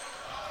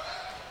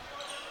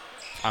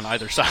 On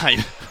either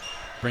side.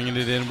 Bringing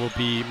it in will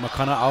be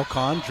Makana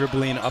Alcon,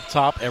 dribbling up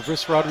top,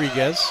 Everest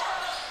Rodriguez.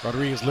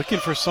 Rodriguez looking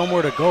for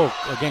somewhere to go.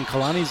 Again,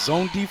 Kalani's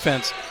zone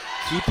defense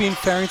keeping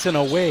Farrington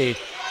away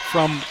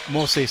from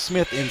Mose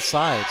Smith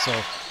inside. So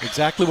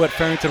exactly what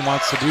Farrington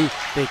wants to do,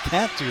 they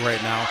can't do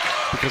right now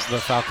because of the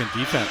Falcon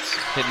defense.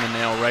 Hitting the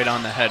nail right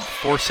on the head,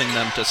 forcing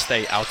them to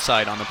stay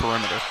outside on the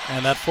perimeter.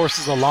 And that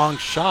forces a long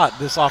shot,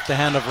 this off the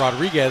hand of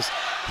Rodriguez.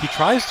 He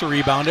tries to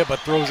rebound it, but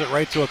throws it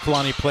right to a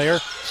Kalani player.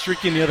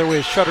 Streaking the other way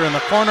is Shutter in the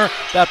corner.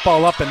 That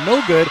ball up and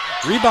no good.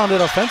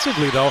 Rebounded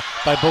offensively, though,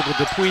 by Bogle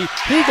Dupuis.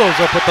 He goes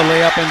up with the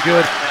layup and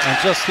good. And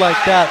just like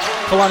that,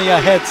 Kalani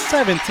ahead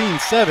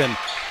 17-7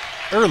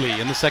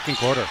 early in the second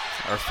quarter.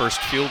 Our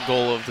first field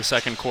goal of the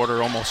second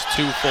quarter, almost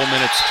 2 full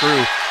minutes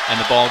through, and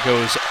the ball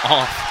goes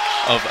off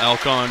of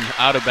Alcon,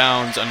 out of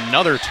bounds.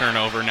 Another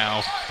turnover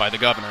now by the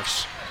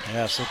Governors.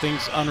 Yeah, so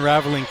things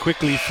unraveling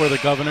quickly for the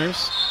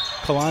Governors.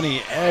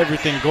 Kalani,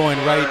 everything going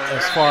right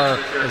as far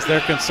as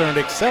they're concerned,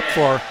 except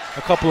for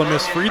a couple of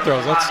missed free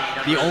throws. That's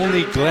the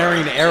only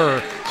glaring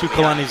error to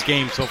Kalani's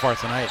game so far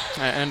tonight.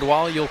 And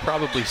while you'll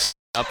probably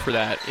up for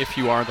that if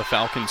you are the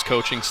Falcons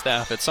coaching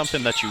staff, it's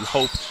something that you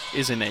hope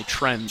isn't a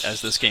trend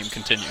as this game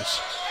continues.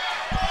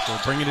 So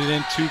bringing it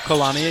in to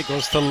Kalani, it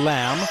goes to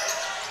Lamb.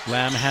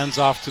 Lamb hands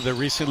off to the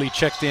recently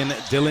checked in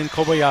Dylan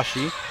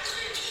Kobayashi.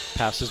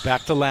 Passes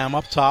back to Lamb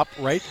up top,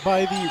 right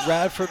by the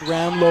Radford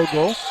Ram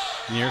logo,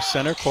 near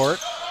center court.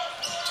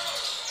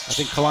 I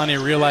think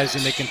Kalani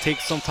realizing they can take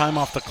some time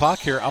off the clock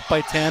here, up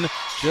by 10,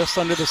 just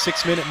under the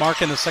 6-minute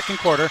mark in the second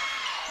quarter.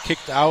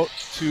 Kicked out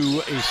to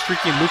a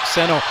streaking Luke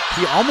Seno.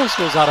 He almost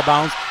goes out of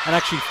bounds and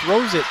actually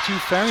throws it to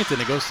Farrington.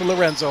 It goes to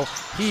Lorenzo.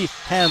 He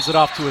hands it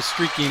off to a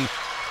streaking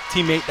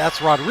teammate.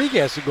 That's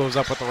Rodriguez who goes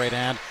up with the right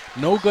hand.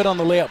 No good on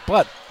the layup,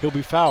 but he'll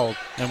be fouled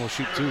and will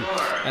shoot 2.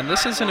 And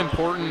this is an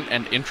important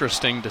and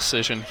interesting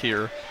decision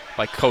here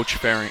by by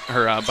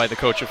the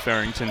coach of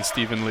Farrington,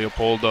 Stephen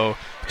Leopoldo,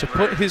 to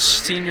put his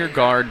senior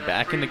guard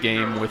back in the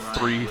game with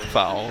 3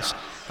 fouls.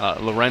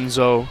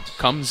 Lorenzo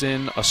comes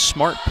in, a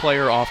smart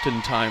player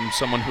oftentimes,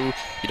 someone who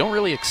you don't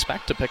really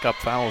expect to pick up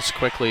fouls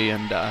quickly,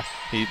 and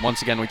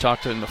once again, we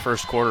talked in the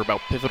first quarter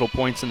about pivotal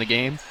points in the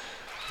game.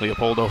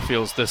 Leopoldo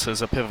feels this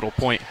is a pivotal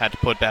point, had to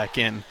put back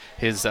in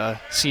his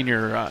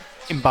senior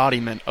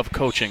embodiment of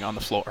coaching on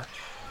the floor.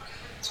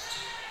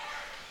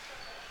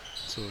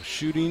 So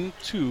shooting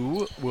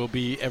 2 will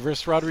be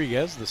Everest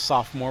Rodriguez, the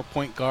sophomore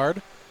point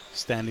guard,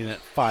 standing at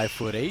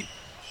 5'8".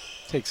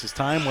 Takes his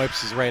time,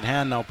 wipes his right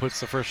hand, now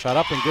puts the first shot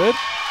up and good.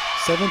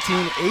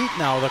 17-8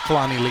 now, the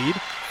Kalani lead.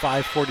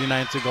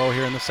 5:49 to go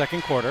here in the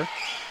second quarter.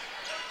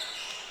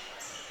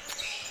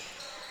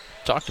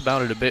 Talked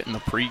about it a bit in the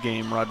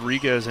pregame.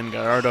 Rodriguez and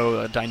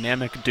Gallardo, a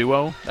dynamic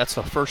duo. That's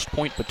the first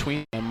point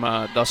between them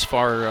thus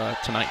far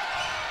tonight.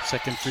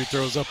 Second free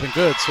throw is up and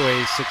good, so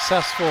a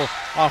successful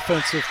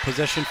offensive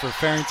possession for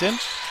Farrington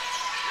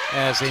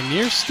as a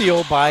near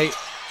steal by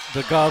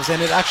the Govs,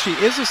 and it actually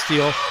is a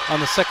steal on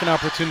the second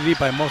opportunity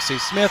by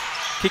Moses Smith,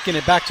 kicking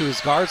it back to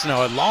his guards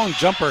now. A long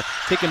jumper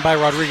taken by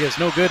Rodriguez,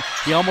 no good.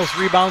 He almost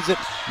rebounds it.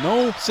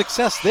 No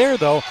success there,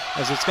 though,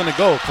 as it's going to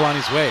go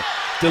Kalani's way.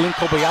 Dylan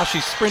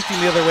Kobayashi sprinting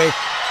the other way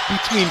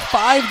between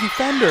 5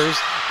 defenders,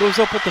 goes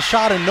up with the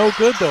shot and no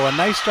good, though. A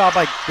nice job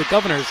by the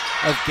Governors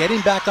of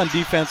getting back on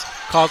defense,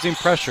 causing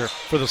pressure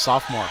for the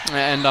sophomore.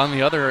 And on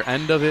the other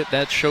end of it,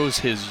 that shows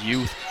his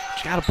youth.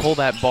 You got to pull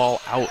that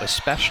ball out,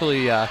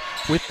 especially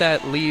with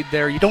that lead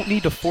there. You don't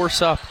need to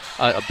force up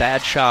a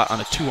bad shot on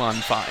a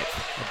 2-on-5.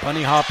 A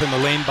bunny hop in the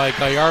lane by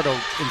Gallardo.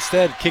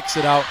 Instead, kicks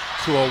it out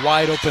to a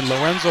wide-open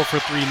Lorenzo for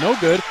 3. No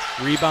good.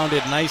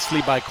 Rebounded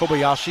nicely by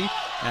Kobayashi.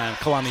 And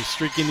Kalani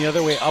streaking the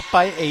other way, up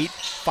by 8.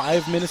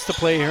 5 minutes to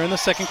play here in the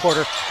second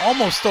quarter.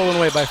 Almost stolen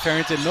away by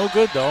Farrington. No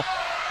good, though.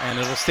 And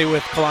it'll stay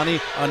with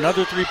Kalani.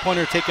 Another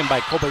three-pointer taken by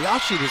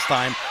Kobayashi this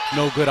time.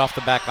 No good off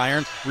the back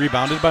iron.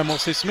 Rebounded by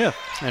Moses Smith.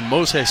 And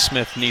Moses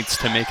Smith needs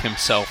to make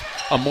himself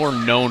a more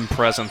known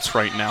presence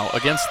right now.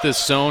 Against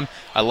this zone,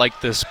 I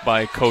like this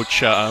by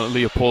Coach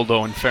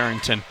Leopoldo and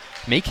Farrington.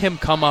 Make him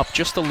come up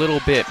just a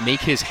little bit.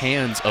 Make his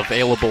hands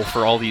available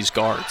for all these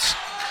guards.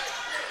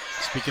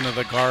 Speaking of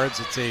the guards,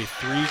 it's a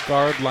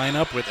 3-guard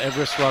lineup with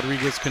Everest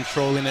Rodriguez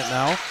controlling it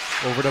now.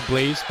 Over to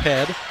Blaze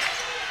Ped.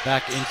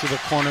 Back into the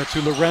corner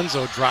to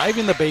Lorenzo,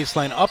 driving the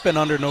baseline, up and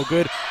under, no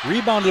good.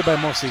 Rebounded by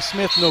Moses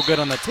Smith, no good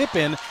on the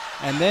tip-in.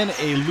 And then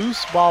a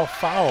loose ball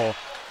foul.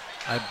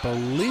 I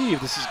believe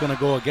this is going to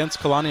go against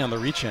Kalani on the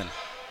reach-in.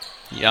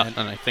 Yeah,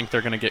 and I think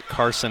they're going to get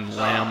Carson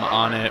Lamb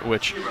on it,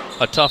 which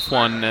a tough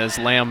one as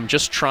Lamb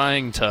just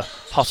trying to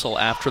hustle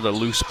after the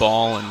loose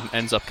ball and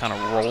ends up kind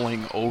of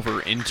rolling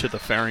over into the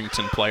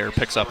Farrington player,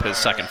 picks up his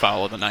second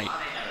foul of the night.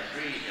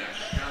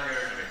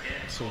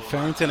 So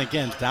Farrington,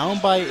 again,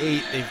 down by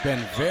 8. They've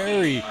been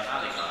very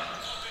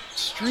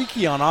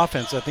streaky on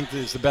offense, I think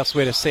is the best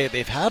way to say it.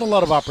 They've had a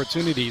lot of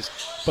opportunities,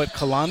 but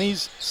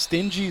Kalani's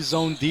stingy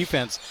zone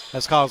defense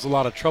has caused a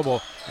lot of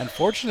trouble. And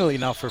fortunately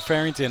now for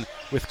Farrington,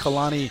 with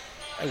Kalani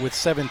with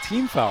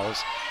 17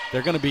 fouls,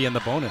 they're going to be in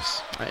the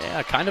bonus.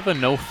 Yeah, kind of a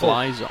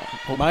no-fly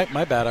zone.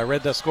 My bad. I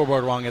read that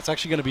scoreboard wrong. It's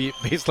actually going to be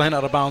baseline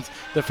out of bounds.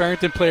 The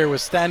Farrington player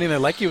was standing there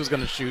like he was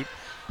going to shoot,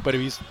 but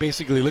he's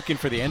basically looking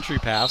for the entry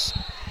pass.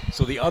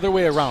 So the other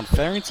way around,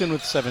 Farrington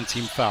with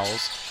 17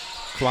 fouls,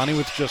 Kalani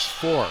with just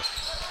 4.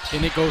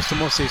 In it goes to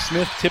Moses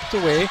Smith, tipped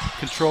away,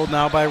 controlled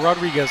now by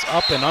Rodriguez,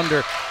 up and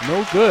under,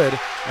 no good,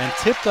 and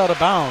tipped out of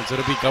bounds.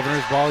 It'll be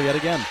Governor's ball yet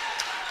again.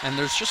 And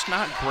there's just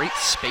not great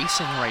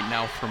spacing right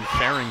now from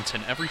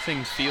Farrington.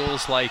 Everything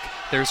feels like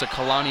there's a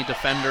Kalani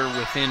defender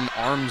within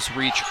arm's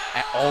reach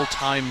at all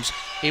times,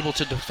 able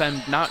to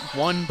defend not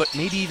one, but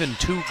maybe even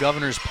 2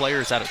 Governors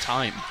players at a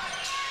time.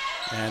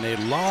 And a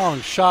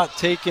long shot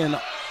taken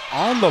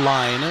on the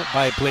line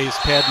by Blaze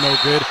Ped, no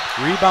good.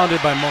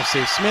 Rebounded by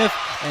Moses Smith,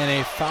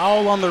 and a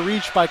foul on the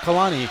reach by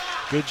Kalani.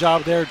 Good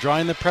job there,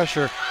 drawing the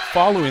pressure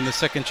following the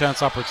second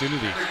chance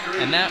opportunity.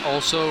 And that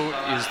also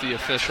is the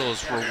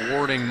officials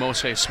rewarding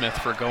Moses Smith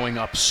for going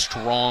up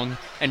strong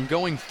and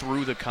going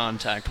through the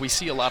contact. We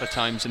see a lot of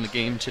times in the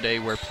game today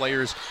where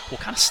players will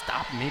kind of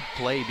stop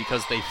mid-play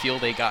because they feel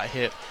they got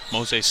hit.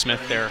 Moses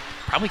Smith there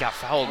probably got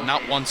fouled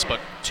not once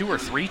but 2 or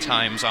 3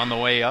 times on the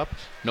way up.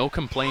 No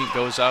complaint,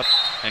 goes up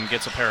and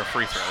gets a pair of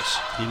free throws.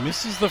 He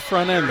misses the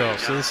front end, though,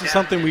 so this is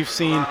something we've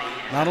seen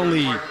not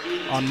only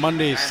on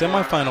Monday's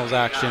semifinals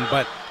action,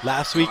 but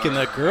last week in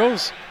the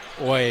girls'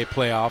 OIA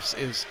playoffs,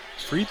 is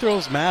free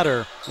throws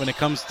matter when it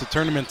comes to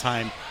tournament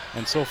time.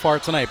 And so far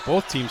tonight,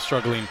 both teams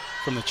struggling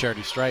from the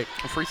charity stripe.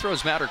 Free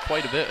throws matter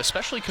quite a bit,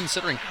 especially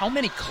considering how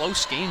many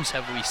close games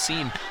have we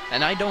seen.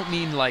 And I don't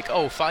mean like,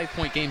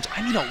 5-point games.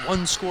 I mean a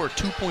 1-score,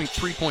 2-point,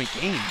 3-point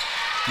game.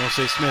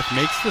 Moses Smith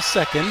makes the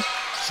second.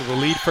 So the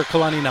lead for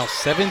Kalani now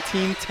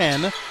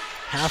 17-10,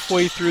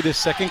 halfway through this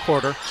second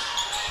quarter.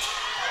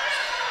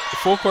 The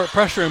full court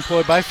pressure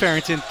employed by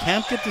Farrington.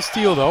 Can't get the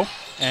steal, though.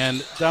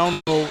 And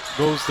down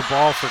goes the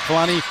ball for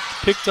Kalani.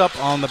 Picked up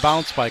on the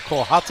bounce by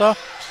Cole Hata.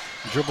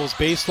 Dribbles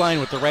baseline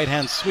with the right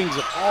hand, swings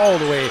it all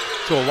the way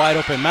to a wide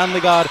open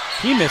Manligod.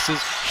 He misses.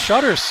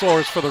 Shutter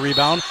soars for the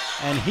rebound,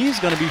 and he's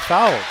going to be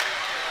fouled.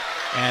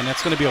 And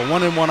that's going to be a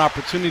 1-and-1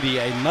 opportunity.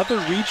 Another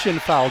reach-in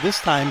foul, this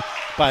time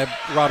by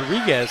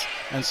Rodriguez.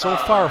 And so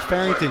far,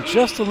 Farrington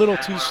just a little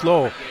too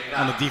slow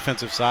on the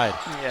defensive side.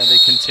 Yeah, they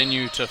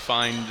continue to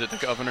find the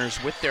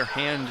Governors with their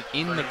hand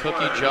in the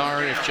cookie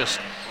jar.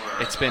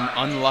 It's been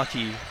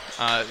unlucky,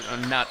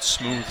 not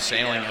smooth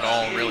sailing at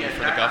all, really, for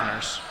the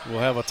Governors. We'll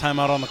have a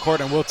timeout on the court,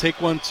 and we'll take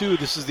one, too.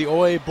 This is the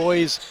OA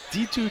Boys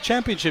D2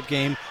 Championship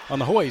game on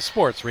the Hawaii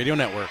Sports Radio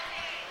Network.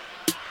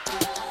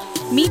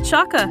 Meet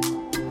Shaka,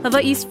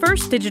 Hawaii's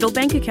first digital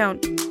bank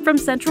account from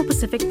Central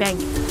Pacific Bank.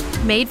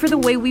 Made for the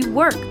way we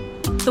work,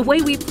 the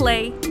way we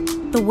play,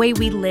 the way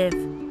we live.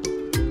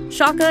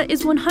 Shaka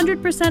is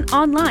 100%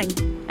 online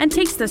and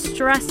takes the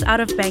stress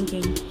out of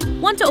banking.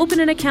 Want to open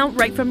an account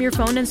right from your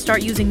phone and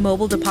start using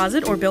mobile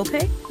deposit or bill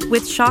pay?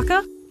 With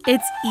Shaka,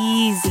 it's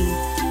easy.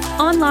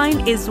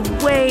 Online is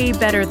way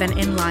better than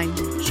inline.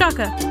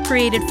 Shaka,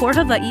 created for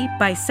Hawaii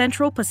by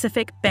Central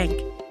Pacific Bank.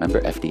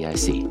 Member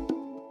FDIC.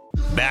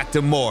 Back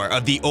to more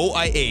of the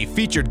OIA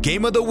featured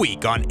Game of the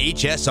Week on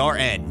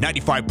HSRN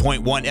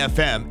 95.1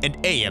 FM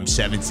and AM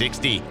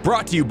 760.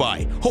 Brought to you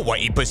by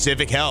Hawaii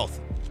Pacific Health.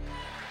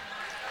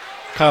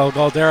 Kyle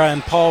Galdera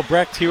and Paul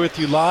Brecht here with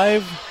you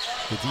live.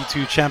 The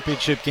D2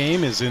 championship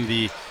game is in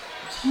the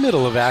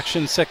middle of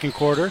action, second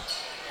quarter.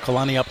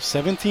 Kalani up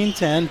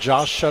 17-10.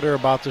 Josh Shutter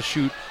about to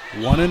shoot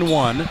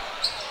 1-1.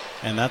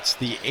 And that's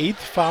the 8th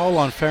foul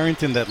on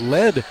Farrington that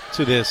led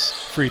to this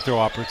free throw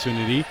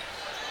opportunity.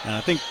 And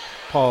I think,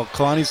 Paul,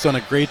 Kalani's done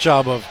a great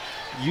job of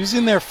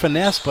using their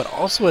finesse but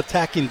also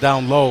attacking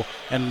down low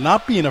and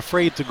not being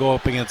afraid to go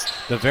up against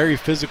the very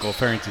physical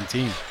Farrington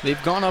team.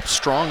 They've gone up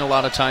strong a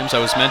lot of times. I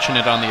was mentioning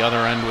it on the other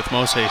end with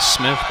Mose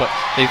Smith, but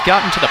they've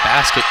gotten to the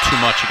basket too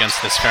much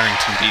against this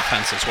Farrington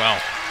defense as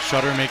well.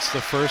 Shutter makes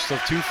the first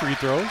of 2 free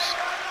throws.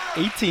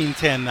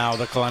 18-10 now,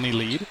 the Kalani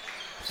lead.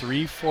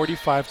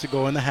 3:45 to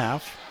go in the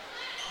half.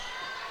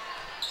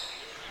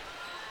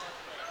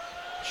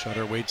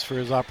 Shutter waits for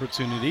his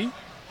opportunity.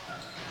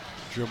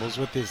 Dribbles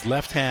with his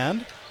left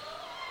hand.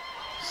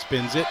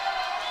 Spins it.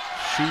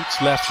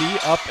 Shoots lefty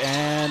up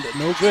and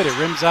no good. It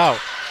rims out.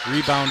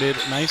 Rebounded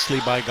nicely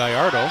by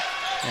Gallardo.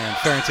 And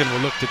Farrington will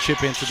look to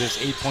chip into this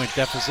 8-point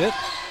deficit.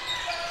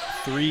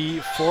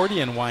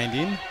 3:40 and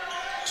winding.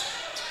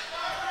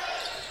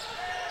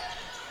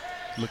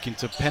 Looking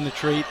to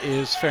penetrate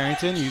is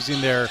Farrington using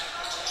their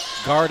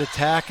guard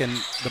attack, and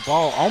the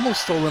ball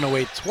almost stolen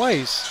away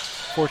twice.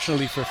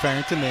 Fortunately for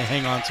Farrington, they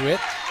hang on to it.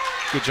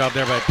 Good job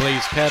there by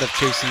Blaze Pett of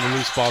chasing the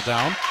loose ball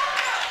down.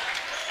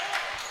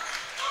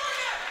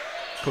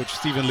 Coach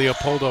Steven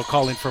Leopoldo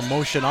calling for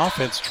motion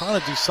offense, trying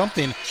to do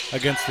something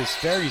against this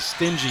very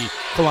stingy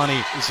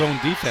Kalani zone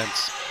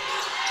defense.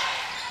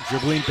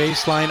 Dribbling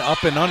baseline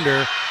up and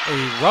under.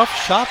 A rough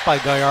shot by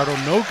Gallardo,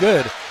 no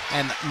good.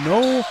 And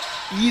no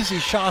easy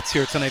shots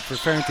here tonight for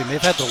Farrington.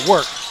 They've had to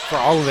work for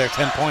all of their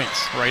 10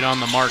 points. Right on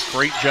the mark.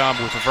 Great job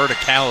with the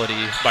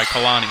verticality by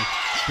Kalani.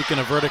 Speaking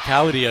of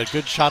verticality, a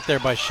good shot there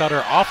by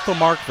Shutter. Off the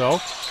mark, though.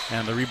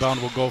 And the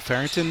rebound will go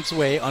Farrington's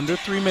way. Under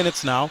 3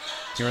 minutes now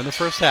here in the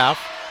first half.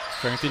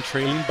 Farrington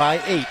trailing by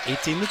 8,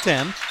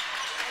 18-10.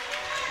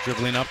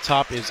 Dribbling up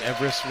top is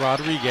Everest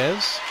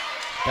Rodriguez.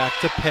 Back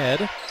to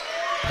Ped.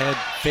 Ped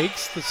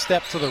fakes the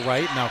step to the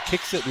right, now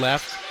kicks it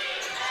left.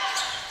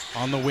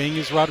 On the wing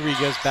is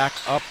Rodriguez, back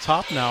up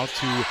top now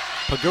to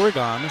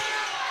Paguragan.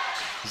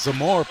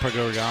 Zamor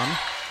Paguragan.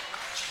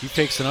 He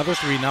fakes another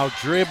 3, now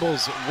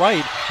dribbles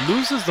right,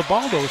 loses the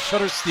ball though,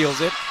 Shutter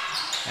steals it,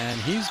 and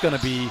he's going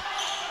to be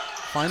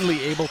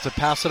finally able to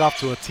pass it off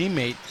to a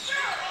teammate,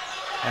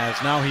 as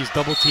now he's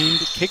double teamed,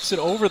 kicks it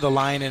over the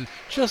line, and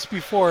just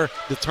before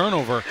the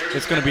turnover,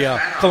 it's going to be a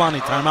Kalani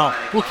timeout.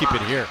 We'll keep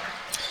it here.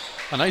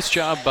 A nice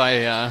job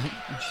by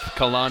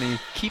Kalani,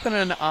 keeping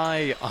an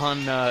eye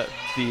on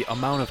the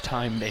amount of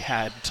time they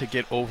had to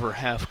get over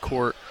half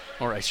court,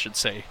 or I should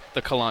say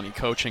the Kalani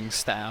coaching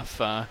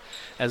staff,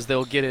 as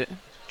they'll get it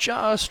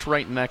just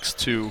right next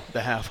to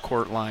the half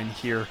court line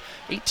here.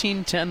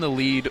 18-10 the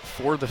lead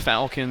for the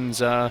Falcons.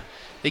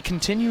 They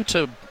continue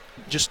to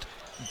just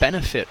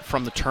benefit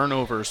from the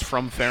turnovers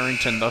from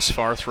Farrington thus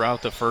far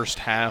throughout the first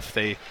half.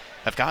 They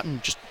have gotten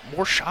just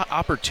more shot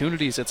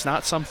opportunities. It's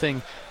not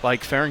something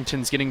like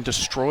Farrington's getting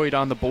destroyed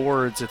on the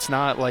boards. It's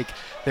not like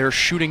they're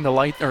shooting the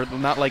light, or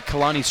not like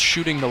Kalani's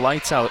shooting the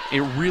lights out.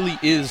 It really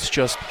is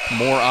just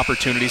more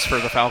opportunities for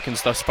the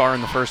Falcons thus far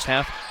in the first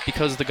half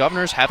because the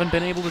Governors haven't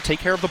been able to take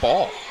care of the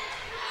ball.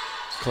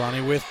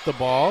 Kalani with the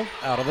ball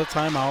out of the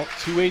timeout.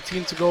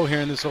 2:18 to go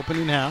here in this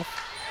opening half.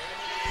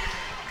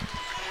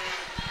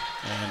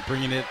 And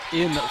bringing it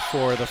in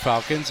for the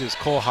Falcons is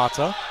Cole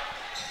Hata.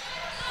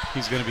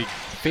 He's going to be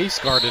face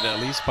guarded at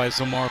least by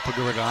Zamor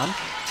Paguragan.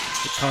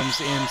 It comes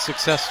in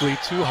successfully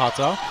to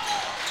Hata.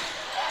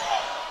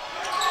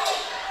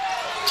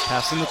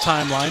 Passing the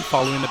timeline,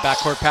 following the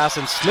backcourt pass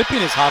and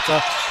slipping is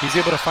Hata. He's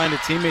able to find a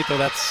teammate though,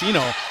 that's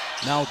Sino.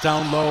 Now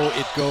down low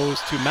it goes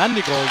to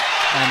Mandigold,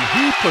 and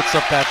he puts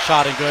up that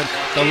shot and good.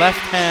 The left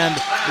hand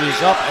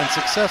is up and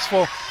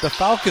successful. The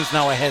Falcons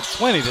now ahead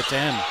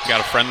 20-10.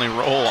 Got a friendly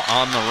roll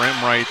on the rim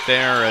right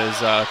there as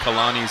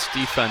Kalani's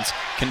defense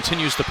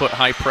continues to put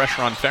high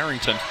pressure on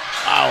Farrington.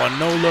 Wow, a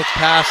no-look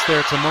pass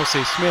there to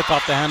Mose Smith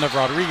off the hand of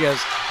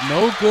Rodriguez.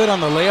 No good on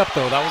the layup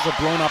though. That was a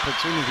blown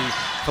opportunity.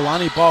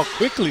 Kalani ball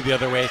quickly the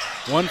other way.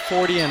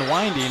 1:40 and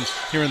winding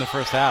here in the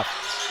first half.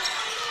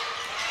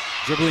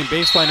 Dribbling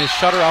baseline is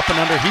Shutter up and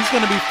under. He's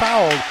going to be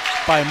fouled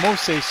by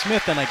Mose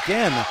Smith. And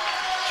again,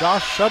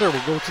 Josh Shutter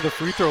will go to the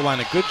free throw line.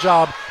 A good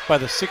job by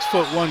the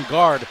 6'1"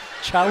 guard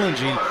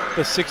challenging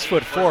the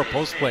 6'4"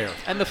 post player.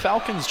 And the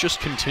Falcons just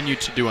continue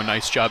to do a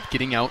nice job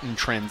getting out in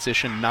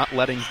transition, not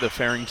letting the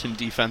Farrington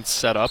defense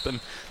set up. And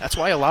that's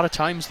why a lot of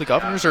times the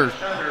Governors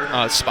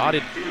are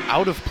spotted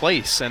out of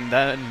place. And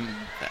then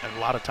a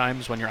lot of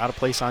times when you're out of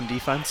place on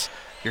defense,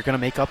 you're going to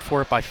make up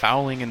for it by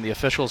fouling, and the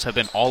officials have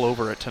been all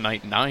over it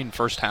tonight. 9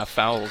 first-half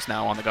fouls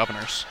now on the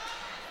Governors.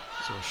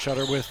 So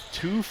Shutter with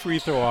 2 free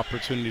throw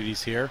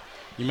opportunities here.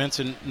 You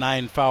mentioned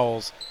 9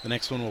 fouls. The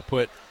next one will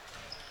put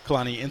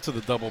Kalani into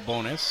the double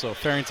bonus. So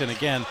Farrington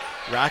again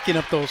racking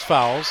up those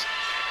fouls.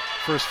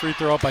 First free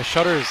throw up by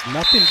Shutter is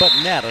nothing but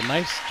net. A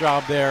nice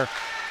job there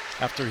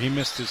after he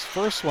missed his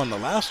first one the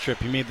last trip.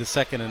 He made the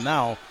second and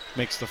now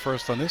makes the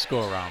first on this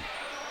go-around.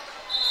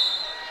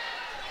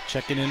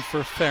 Checking in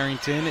for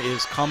Farrington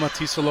is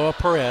Kamatisaloa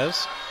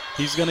Perez.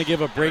 He's going to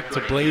give a break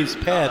to Blaze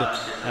Ped,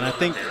 and I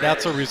think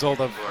that's a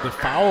result of the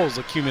fouls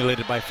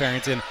accumulated by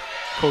Farrington.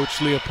 Coach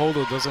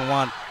Leopoldo doesn't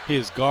want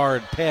his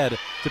guard, Ped,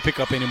 to pick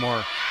up any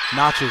more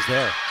notches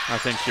there. I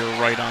think you're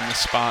right on the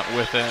spot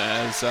with it,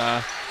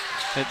 as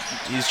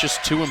he's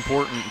just too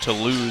important to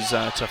lose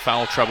to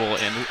foul trouble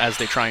as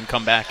they try and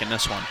come back in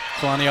this one.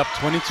 Kalani up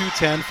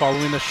 22-10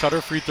 following the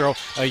Shutter free throw.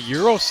 A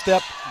Euro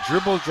step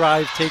dribble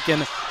drive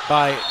taken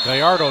by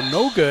Gallardo,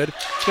 no good.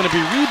 It's going to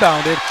be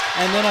rebounded,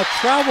 and then a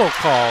travel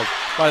called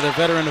by the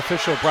veteran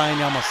official Brian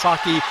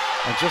Yamasaki.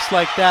 And just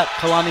like that,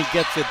 Kalani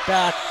gets it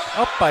back,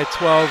 up by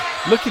 12,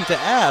 looking to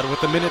add with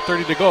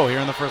 1:30 to go here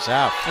in the first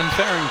half. And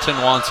Farrington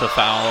wants a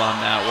foul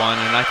on that one,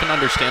 and I can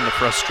understand the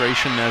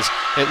frustration as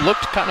it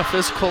looked kind of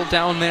physical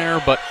down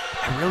there, but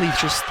I really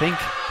just think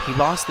he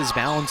lost his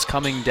balance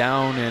coming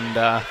down,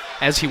 and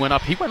as he went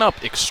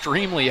up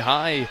extremely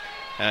high.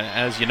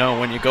 As you know,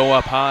 when you go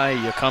up high,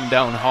 you come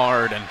down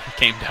hard, and he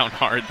came down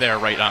hard there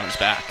right on his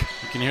back.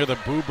 You can hear the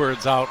Boo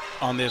Birds out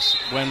on this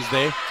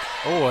Wednesday.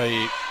 Oh,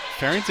 a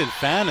Farrington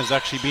fan is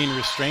actually being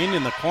restrained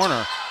in the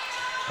corner.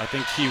 I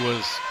think he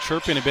was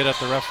chirping a bit at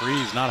the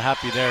referees, not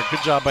happy there.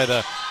 Good job by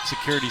the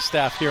security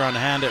staff here on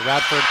hand at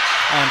Radford.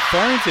 And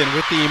Farrington,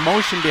 with the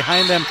emotion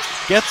behind them,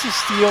 gets a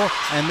steal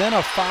and then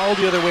a foul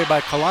the other way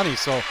by Kalani.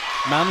 So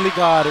Manly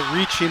God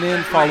reaching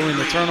in following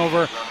the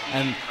turnover.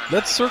 And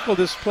let's circle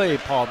this play,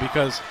 Paul,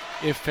 because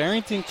if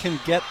Farrington can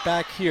get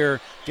back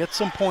here, get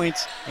some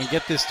points, and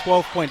get this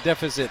 12-point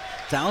deficit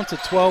down to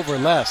 12 or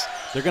less,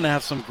 they're going to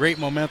have some great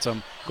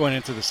momentum going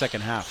into the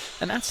second half.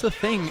 And that's the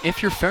thing.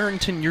 If you're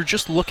Farrington, you're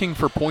just looking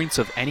for points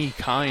of any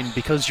kind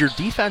because your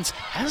defense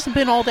hasn't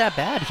been all that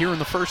bad here in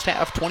the first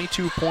half.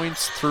 22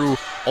 points through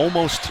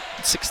almost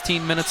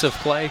 16 minutes of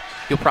play.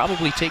 You'll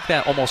probably take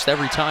that almost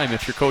every time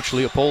if you're Coach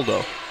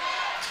Leopoldo.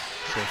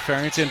 So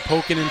Farrington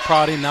poking and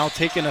prodding, now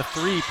taking a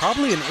 3.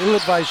 Probably an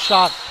ill-advised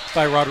shot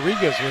by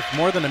Rodriguez with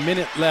more than a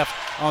minute left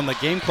on the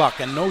game clock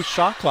and no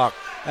shot clock,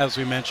 as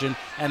we mentioned.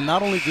 And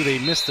not only do they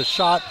miss the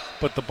shot,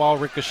 but the ball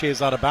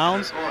ricochets out of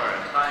bounds.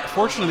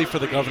 Fortunately for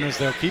the Governors,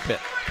 they'll keep it.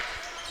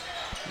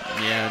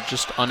 Yeah,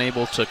 just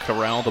unable to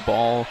corral the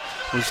ball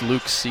was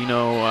Luke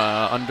Sino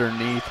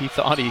underneath. He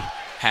thought he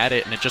had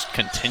it, and it just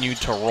continued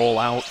to roll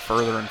out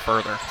further and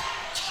further.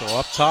 So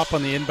up top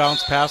on the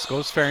inbounds pass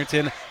goes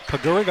Farrington.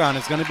 Pagurigan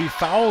is going to be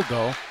fouled,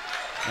 though,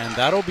 and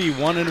that'll be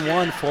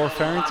 1-1 for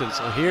Farrington.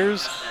 So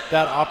here's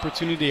that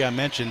opportunity I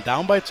mentioned.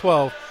 Down by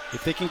 12.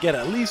 If they can get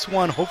at least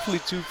one, hopefully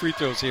 2 free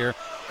throws here,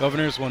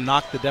 Governors will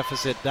knock the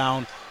deficit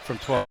down from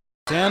 12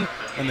 to 10,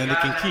 and then they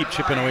can keep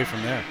chipping away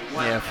from there.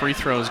 Yeah, free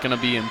throw is going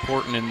to be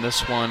important in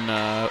this one,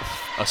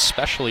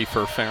 especially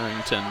for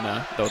Farrington,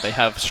 though they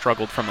have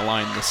struggled from the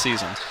line this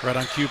season. Right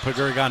on cue,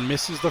 Pagurigan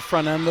misses the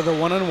front end of the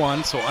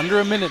 1-1, so under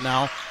a minute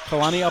now.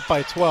 Kalani up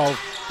by 12.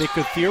 They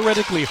could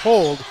theoretically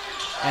hold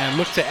and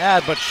look to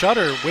add, but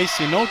Shutter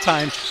wasting no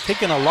time,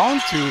 taking a long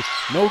 2,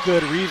 no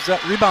good,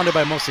 rebounded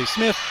by Mose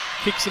Smith,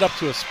 kicks it up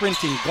to a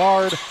sprinting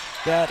guard.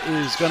 That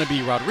is going to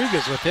be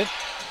Rodriguez with it.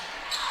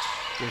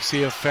 We'll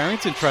see if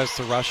Farrington tries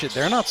to rush it.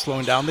 They're not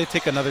slowing down. They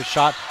take another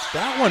shot.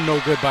 That one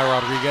no good by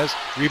Rodriguez,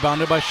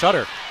 rebounded by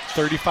Shutter.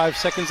 35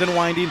 seconds and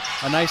winding.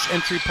 A nice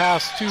entry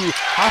pass to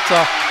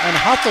Hata, and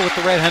Hata with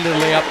the right-handed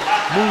layup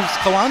moves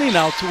Kalani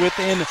now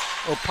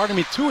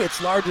to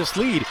its largest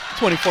lead,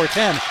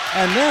 24-10.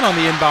 And then on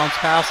the inbounds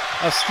pass,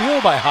 a steal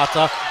by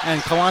Hata,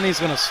 and Kalani's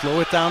going to slow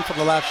it down for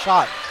the last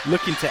shot,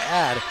 looking to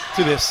add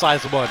to this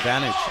sizable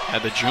advantage.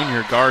 The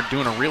junior guard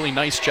doing a really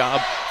nice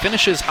job.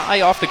 Finishes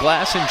high off the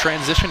glass in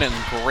transition, and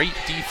great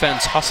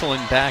defense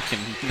hustling back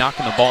and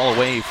knocking the ball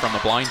away from the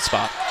blind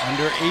spot.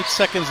 Under 8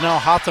 seconds now,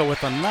 Hata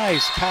with a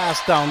nice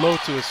pass down low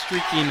to a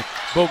streaking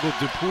Bogle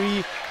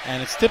Dupuis,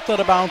 and it's tipped out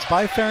of bounds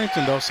by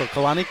Farrington though, so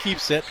Kalani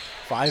keeps it.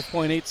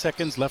 5.8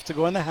 seconds left to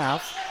go in the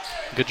half.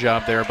 Good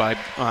job there by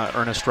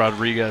Ernest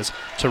Rodriguez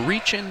to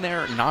reach in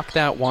there, knock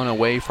that one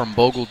away from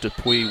Bogle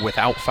Dupuis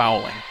without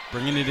fouling.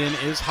 Bringing it in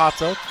is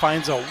Hata,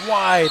 finds a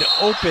wide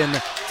open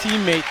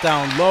teammate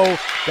down low.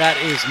 That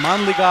is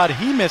Manligod.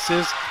 He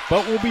misses,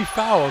 but will be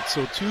fouled.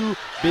 So 2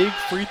 big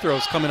free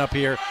throws coming up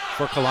here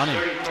for Kalani.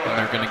 And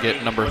they're going to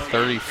get number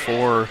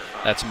 34.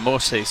 That's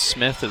Mose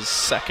Smith's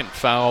second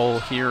foul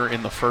here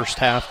in the first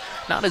half.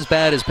 Not as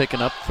bad as picking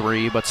up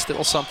 3, but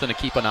still something to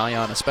keep an eye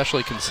on,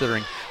 especially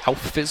considering how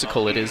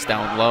physical it is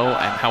down low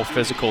and how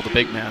physical the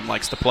big man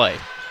likes to play.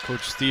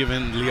 Coach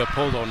Steven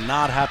Leopoldo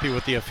not happy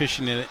with the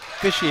officiating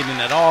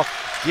at all,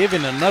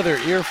 giving another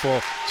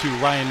earful to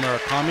Ryan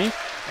Murakami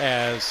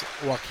as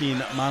Joaquin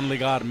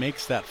Manligod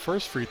makes that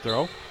first free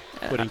throw.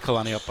 putting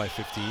Kalani up by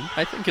 15.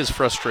 I think his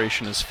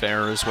frustration is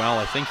fair as well.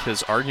 I think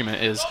his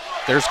argument is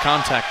there's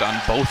contact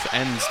on both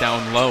ends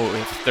down low.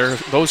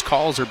 If those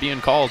calls are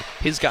being called,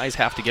 his guys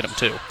have to get them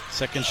too.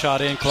 Second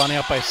shot in, Kalani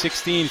up by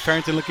 16.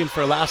 Farrington looking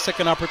for a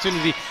last-second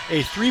opportunity.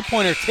 A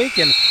three-pointer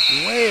taken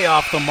way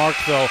off the mark,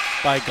 though,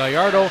 by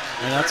Gallardo,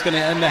 and that's going to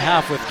end the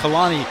half with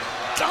Kalani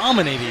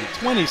dominating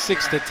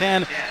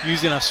 26-10,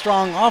 using a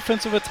strong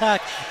offensive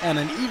attack and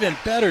an even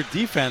better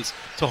defense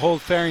to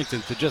hold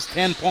Farrington to just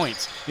 10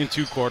 points in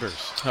 2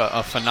 quarters.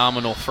 A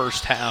phenomenal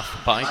first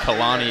half by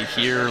Kalani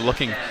here,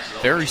 looking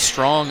very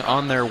strong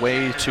on their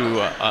way to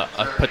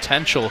a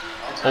potential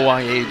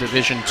OIA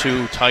Division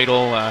II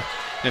title.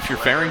 If you're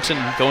Farrington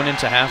going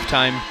into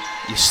halftime,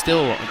 you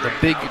still,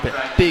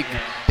 the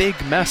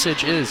big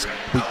message is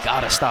we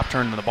got to stop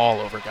turning the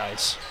ball over,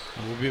 guys.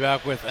 We'll be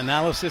back with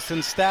analysis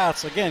and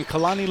stats. Again,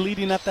 Kalani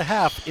leading at the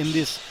half in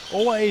this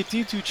OIA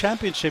D2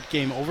 championship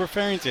game over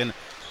Farrington,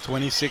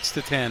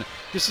 26-10.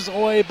 This is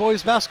OIA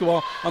Boys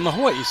Basketball on the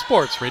Hawaii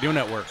Sports Radio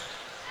Network.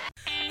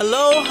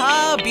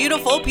 Aloha,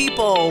 beautiful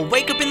people.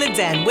 Wake up in the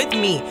den with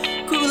me,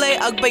 Kule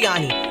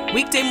Agbayani.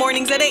 Weekday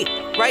mornings at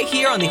 8, right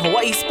here on the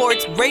Hawaii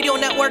Sports Radio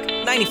Network,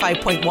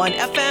 95.1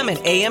 FM and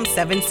AM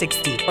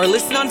 760. Or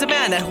listen on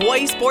demand at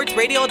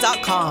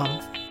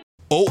hawaiisportsradio.com.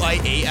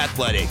 OIA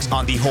Athletics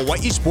on the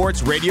Hawaii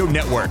Sports Radio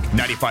Network,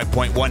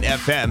 95.1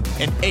 FM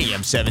and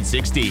AM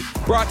 760.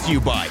 Brought to you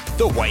by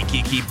the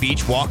Waikiki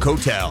Beach Walk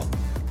Hotel.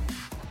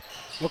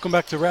 Welcome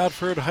back to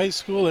Radford High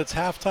School. It's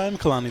halftime.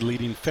 Kalani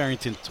leading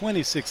Farrington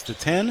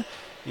 26-10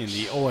 in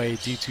the OIA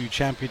D2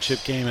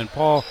 championship game. And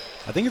Paul,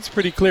 I think it's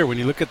pretty clear when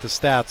you look at the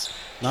stats,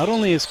 not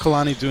only is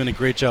Kalani doing a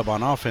great job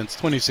on offense,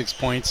 26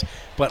 points,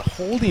 but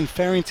holding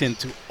Farrington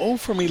to 0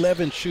 from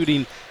 11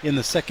 shooting in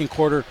the second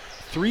quarter,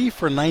 3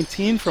 for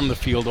 19 from the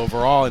field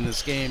overall in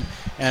this game.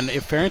 And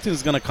if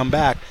Farrington's going to come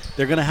back,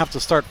 they're going to have to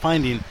start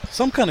finding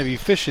some kind of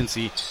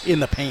efficiency in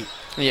the paint.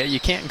 Yeah, you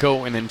can't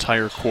go an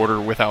entire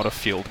quarter without a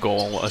field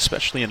goal,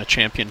 especially in a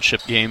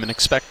championship game, and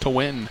expect to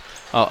win.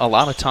 A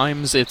lot of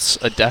times it's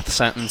a death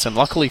sentence, and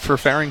luckily for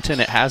Farrington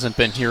it hasn't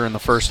been here in the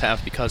first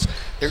half because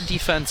their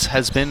defense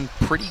has been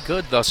pretty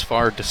good thus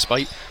far,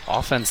 despite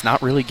offense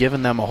not really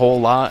giving them a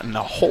whole lot, and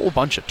a whole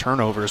bunch of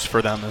turnovers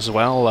for them as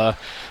well.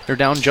 They're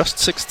down just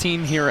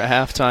 16 here at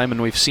halftime,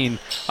 and we've seen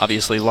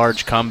obviously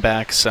large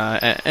comebacks,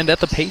 and at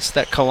the pace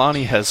that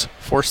Kalani has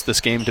forced this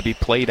game to be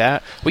played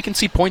at, we can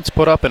see points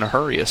put up in a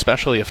hurry,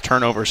 especially if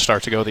turnovers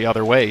start to go the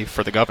other way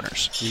for the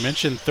Governors. You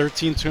mentioned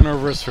 13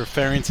 turnovers for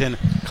Farrington.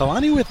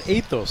 Kalani with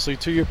 8, though, so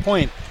to your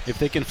point, if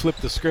they can flip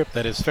the script,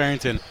 that is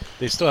Farrington,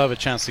 they still have a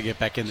chance to get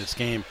back in this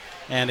game.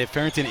 And if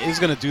Farrington is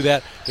going to do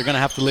that, they're going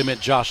to have to limit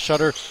Josh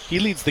Shutter. He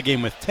leads the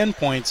game with 10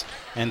 points,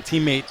 and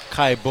teammate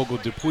Kai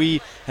Bogo-Dupuy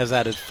has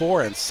added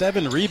 4 and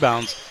 7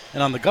 rebounds.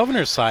 And on the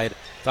Governor's side,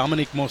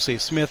 Dominique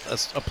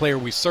Mose-Smith, a player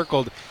we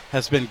circled,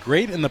 has been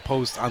great in the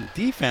post on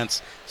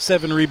defense,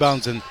 7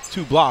 rebounds and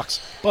 2 blocks,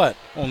 but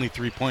only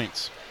 3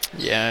 points.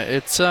 Yeah,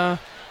 it's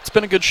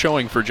been a good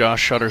showing for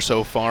Josh Shutter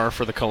so far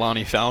for the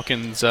Kalani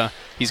Falcons.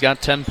 He's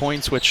got 10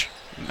 points, which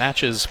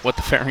matches what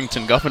the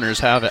Farrington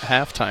Governors have at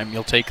halftime.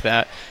 You'll take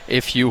that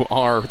if you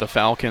are the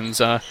Falcons.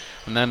 And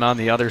then on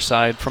the other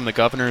side from the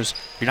Governors,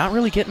 you're not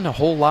really getting a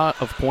whole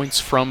lot of points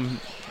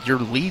from your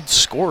lead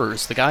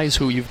scorers, the guys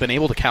who you've been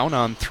able to count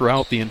on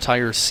throughout the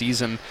entire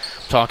season.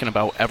 I'm talking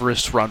about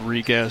Everest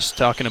Rodriguez,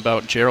 talking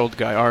about Gerald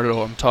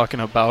Gallardo, I'm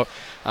talking about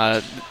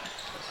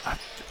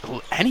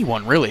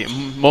anyone really,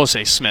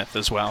 Mose-Smith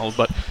as well.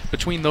 But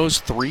between those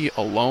 3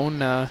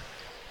 alone,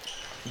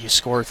 you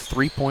score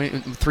 3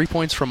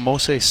 points from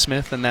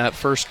Mose-Smith in that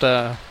first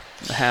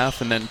half,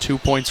 and then 2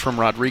 points from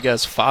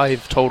Rodriguez.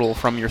 5 total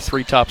from your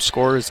 3 top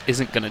scorers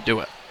isn't going to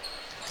do it.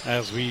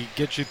 As we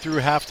get you through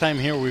halftime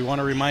here, we want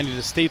to remind you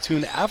to stay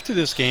tuned after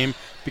this game,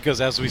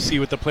 because as we see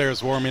with the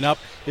players warming up,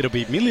 it'll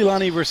be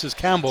Mililani versus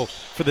Campbell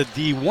for the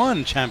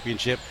D1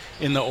 championship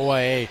in the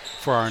OIA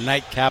for our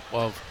nightcap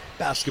of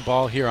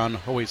basketball here on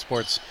Hawaii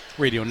Sports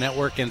Radio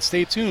Network. And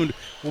stay tuned,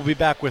 we'll be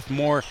back with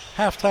more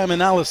halftime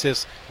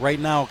analysis. Right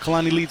now,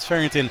 Kalani leads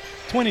Farrington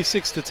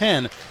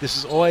 26-10. This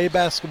is OIA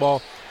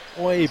basketball,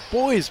 OIA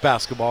boys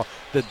basketball,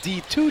 the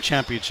D2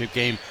 championship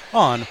game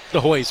on the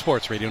Hawaii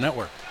Sports Radio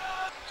Network.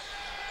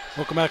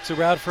 Welcome back to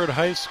Radford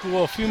High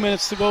School. A few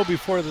minutes to go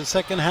before the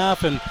second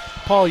half. And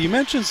Paul, you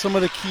mentioned some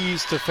of the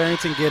keys to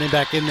Farrington getting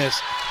back in this.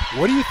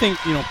 What do you think,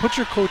 put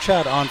your coach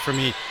hat on for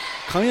me.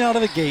 Coming out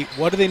of the gate,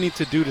 what do they need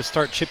to do to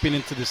start chipping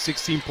into the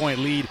 16-point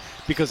lead?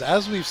 Because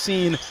as we've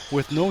seen,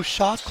 with no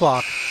shot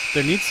clock,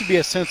 there needs to be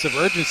a sense of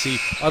urgency.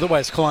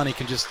 Otherwise, Kalani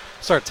can just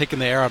start taking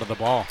the air out of the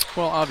ball.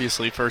 Well,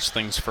 obviously, first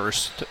things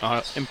first,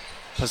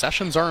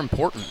 possessions are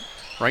important.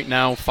 Right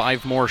now,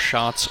 5 more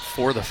shots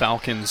for the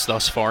Falcons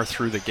thus far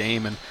through the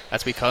game, and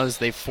that's because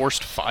they've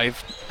forced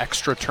 5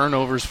 extra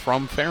turnovers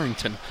from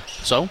Farrington.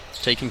 So,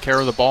 taking care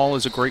of the ball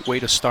is a great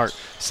way to start.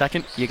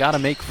 Second, you got to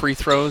make free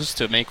throws.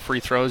 To make free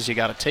throws, you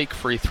got to take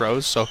free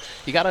throws. So,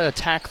 you got to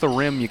attack the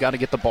rim. You got to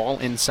get the ball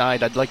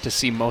inside. I'd like to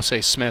see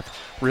Mose-Smith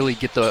really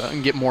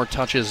get more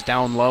touches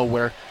down low,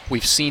 where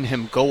we've seen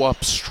him go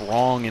up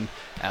strong and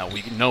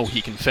We know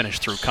he can finish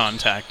through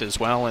contact as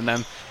well. And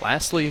then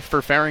lastly,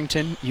 for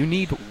Farrington, you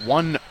need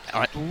one,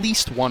 or at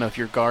least one of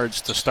your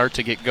guards to start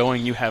to get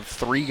going. You have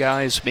 3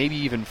 guys, maybe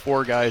even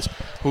 4 guys,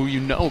 who you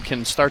know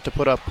can start to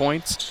put up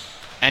points.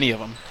 Any of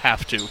them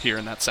have to here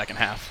in that second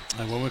half.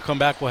 And when we come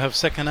back, we'll have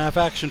second half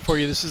action for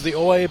you. This is the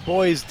OIA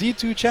Boys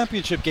D2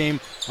 Championship game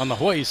on the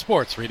Hawaii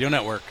Sports Radio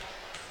Network.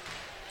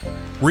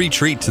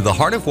 Retreat to the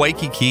heart of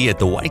Waikiki at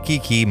the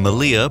Waikiki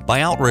Malia by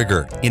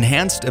Outrigger.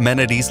 Enhanced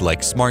amenities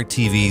like smart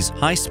TVs,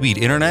 high-speed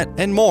internet,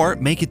 and more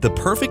make it the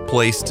perfect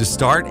place to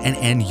start and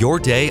end your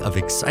day of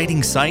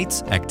exciting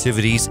sights,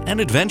 activities,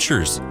 and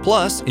adventures.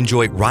 Plus,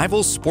 enjoy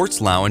Rivals Sports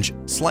Lounge,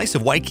 slice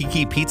of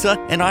Waikiki pizza,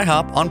 and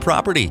IHOP on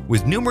property.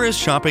 With numerous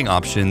shopping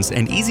options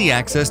and easy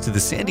access to the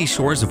sandy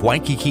shores of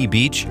Waikiki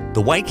Beach,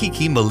 the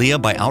Waikiki Malia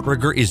by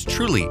Outrigger is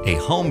truly a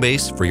home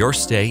base for your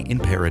stay in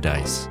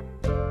paradise.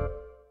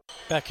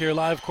 Back here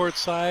live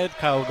courtside,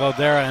 Kyle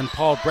Galdera and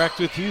Paul Brecht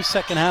with you.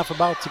 Second half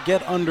about to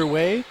get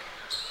underway.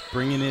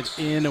 Bringing it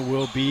in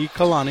will be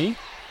Kalani.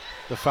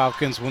 The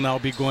Falcons will now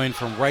be going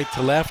from right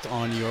to left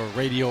on your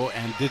radio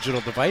and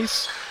digital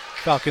device.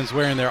 Falcons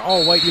wearing their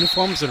all-white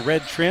uniforms and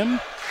red trim,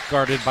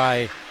 guarded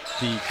by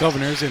the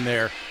Governors in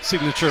their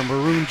signature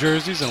maroon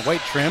jerseys and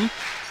white trim.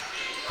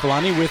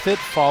 Kalani with it,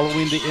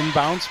 following the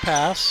inbounds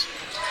pass.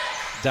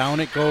 Down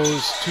it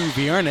goes to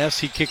Viernes.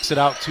 He kicks it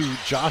out to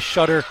Josh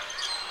Shutter.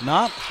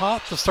 Not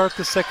hot to start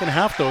the second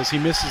half, though, as he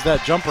misses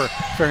that jumper.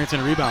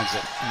 Farrington rebounds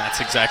it. And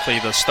that's exactly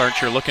the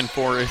start you're looking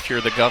for if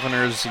you're the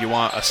Governors. You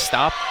want a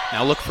stop.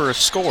 Now look for a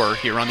score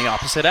here on the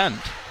opposite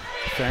end.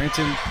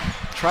 Farrington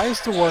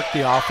tries to work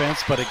the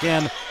offense, but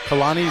again,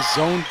 Kalani's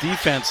zone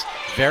defense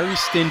very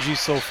stingy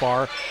so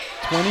far.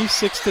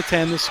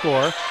 26-10 the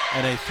score,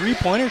 and a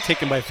three-pointer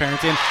taken by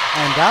Farrington,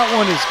 and that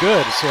one is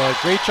good. So a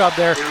great job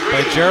there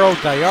by Gerald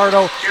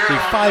Gallardo, the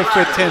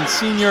 5'10"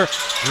 senior,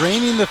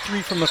 draining the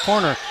three from the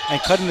corner and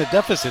cutting the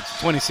deficit to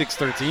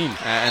 26-13.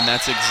 And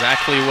that's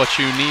exactly what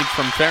you need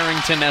from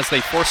Farrington as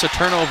they force a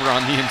turnover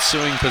on the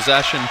ensuing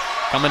possession.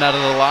 Coming out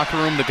of the locker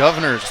room, the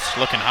Governors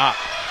looking hot.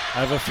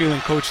 I have a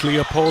feeling Coach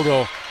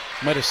Leopoldo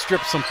might have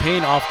stripped some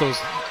paint off those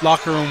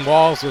locker room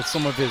walls with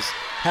some of his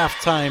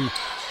halftime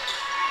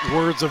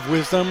words of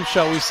wisdom,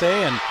 shall we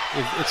say, and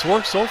it's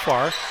worked so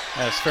far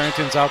as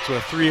Farrington's out to a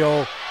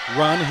 3-0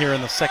 run here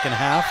in the second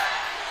half.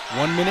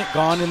 1 minute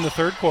gone in the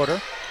third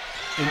quarter.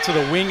 Into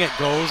the wing it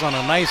goes on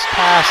a nice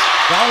pass.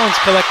 That one's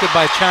collected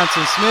by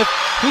Chanson Smith.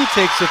 He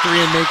takes the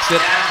three and makes it,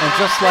 and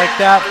just like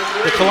that,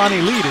 the Kalani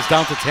lead is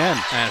down to 10.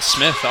 And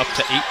Smith up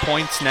to 8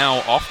 points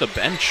now off the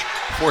bench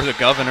for the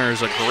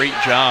Governors. A great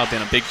job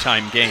in a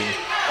big-time game.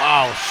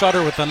 Wow,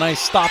 Shutter with a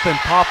nice stop and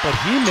pop, but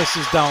he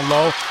misses down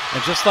low.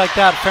 And just like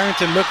that,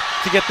 Farrington looked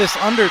to get this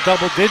under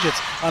double digits.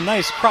 A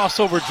nice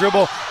crossover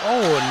dribble.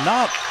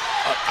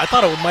 I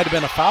thought it might have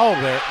been a foul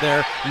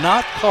there.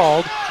 Not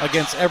called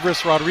against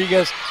Everest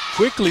Rodriguez.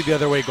 Quickly the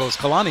other way goes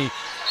Kalani.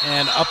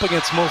 And up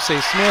against Mose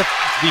Smith,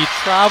 the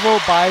travel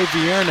by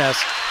Viernes.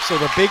 So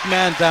the big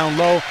man down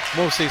low,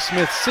 Mose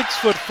Smith,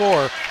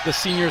 6'4", the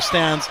senior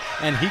stands,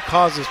 and he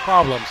causes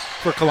problems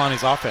for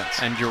Kalani's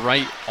offense. And you're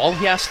right, all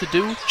he has to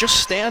do, just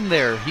stand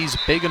there. He's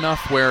big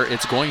enough where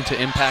it's going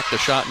to impact the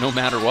shot no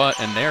matter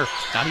what, and there,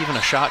 not even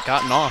a shot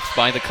gotten off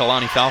by the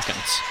Kalani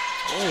Falcons.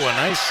 Oh, a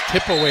nice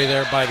tip away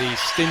there by the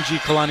stingy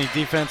Kalani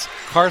defense.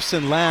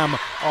 Carson Lamb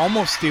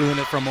almost stealing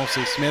it from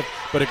Mose Smith,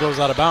 but it goes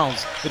out of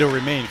bounds. It'll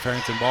remain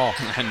Farrington ball.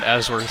 And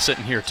as we're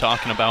sitting here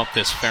talking about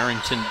this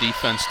Farrington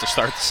defense to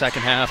start the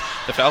second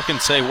half, the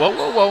Falcons say,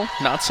 whoa,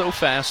 not so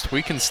fast.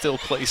 We can still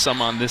play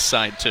some on this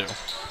side too.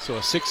 So a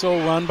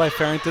 6-0 run by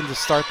Farrington to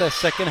start that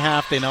second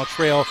half. They now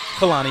trail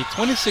Kalani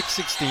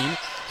 26-16,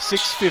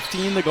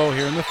 6:15 to go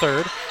here in the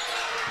third.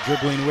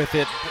 Dribbling with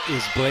it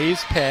is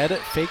Blaze Ped,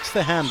 fakes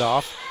the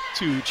handoff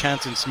to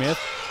Chanson Smith.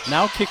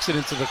 Now kicks it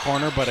into the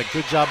corner, but a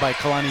good job by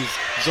Kalani's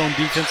zone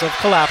defense of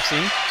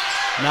collapsing.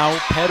 Now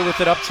Ped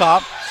with it up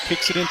top,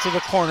 kicks it into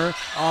the corner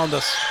on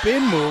the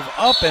spin move,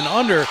 up and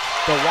under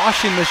the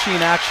washing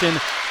machine action.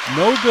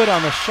 No good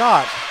on the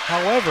shot.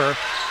 However,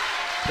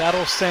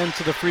 that'll send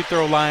to the free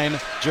throw line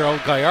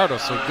Gerald Gallardo.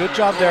 So good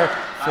job there,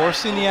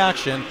 forcing the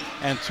action,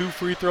 and 2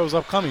 free throws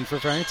upcoming for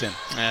Farrington.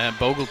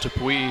 Bogle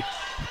Dupuis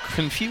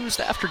confused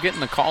after getting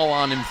the call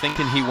on him,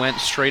 thinking he went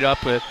straight up.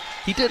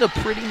 He did a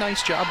pretty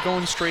nice job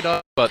going straight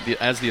up, but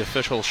as the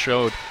official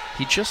showed,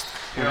 he just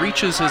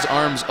reaches his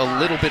arms a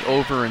little bit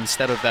over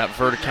instead of that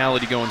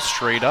verticality going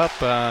straight up.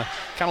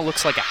 Kind of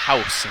looks like a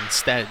house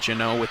instead,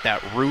 with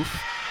that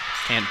roof.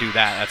 Can't do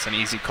that. That's an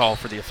easy call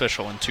for the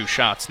official, and 2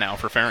 shots now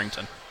for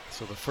Farrington.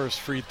 So the first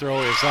free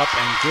throw is up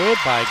and good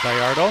by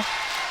Gallardo.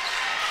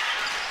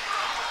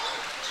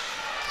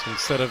 So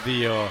instead of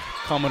the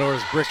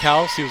Commodore's brick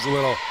house, he was a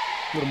little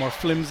more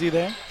flimsy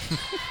there.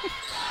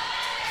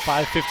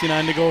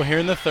 5:59 to go here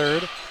in the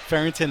third.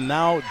 Farrington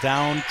now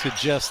down to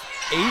just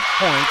 8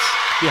 points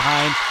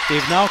behind.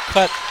 They've now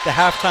cut the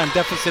halftime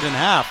deficit in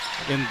half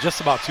in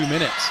just about 2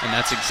 minutes. And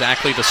that's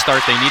exactly the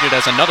start they needed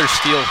as another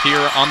steal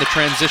here on the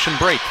transition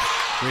break.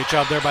 Great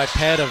job there by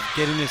Ped of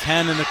getting his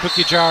hand in the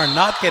cookie jar and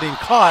not getting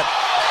caught.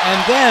 And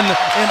then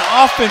an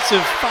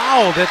offensive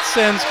foul that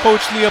sends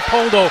Coach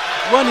Leopoldo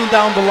running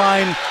down the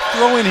line,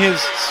 throwing his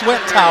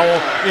sweat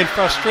towel in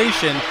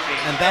frustration.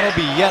 And that'll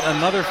be yet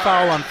another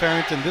foul on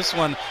Farrington, this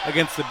one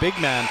against the big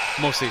man,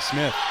 Mose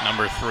Smith.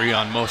 Number 3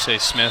 on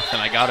Mose Smith,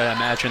 and I got to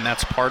imagine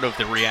that's part of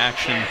the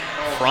reaction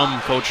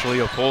from Coach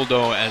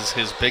Leopoldo, as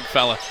his big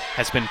fella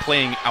has been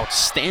playing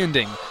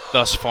outstanding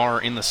thus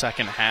far in the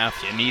second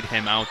half. You need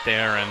him out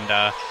there,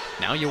 and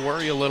now you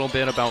worry a little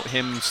bit about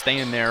him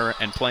staying there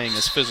and playing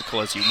as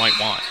physical as you might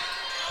want.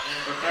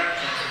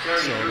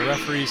 So the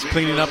referee's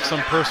cleaning up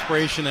some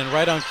perspiration, and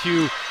right on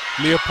cue,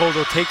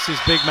 Leopoldo takes his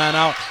big man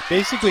out,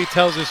 basically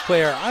tells his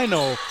player, I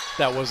know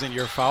that wasn't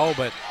your foul,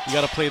 but you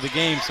got to play the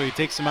game. So he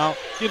takes him out,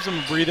 gives him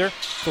a breather.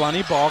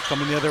 Kalani Ball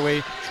coming the other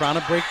way, trying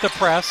to break the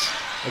press.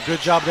 A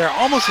good job there.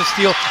 Almost a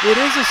steal. It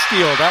is a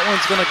steal. That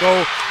one's going to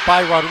go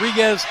by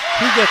Rodriguez.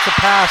 He gets a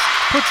pass,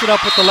 puts it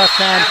up with the left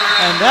hand,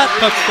 and that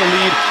cuts the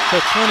lead to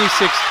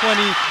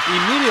 26-20.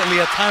 Immediately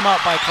a timeout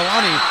by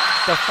Kalani.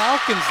 The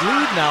Falcons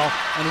lead now,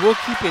 and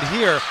we'll keep it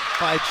here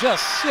by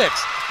just 6.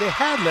 They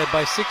had led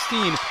by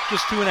 16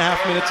 just 2.5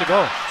 minutes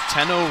ago.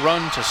 10-0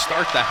 run to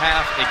start the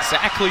half,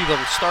 exactly the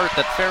start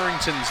that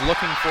Farrington's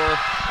looking for.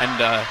 And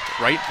the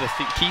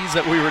keys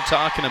that we were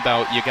talking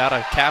about, you got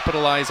to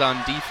capitalize on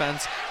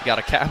defense, you got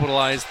to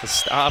capitalize the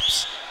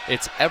stops.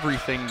 It's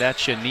everything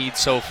that you need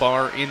so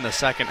far in the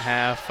second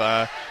half.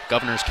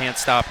 Governors can't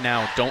stop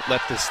now. Don't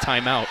let this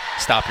timeout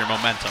stop your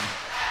momentum.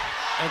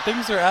 And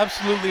things are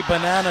absolutely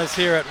bananas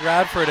here at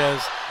Radford,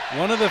 as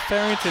one of the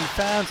Farrington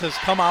fans has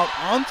come out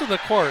onto the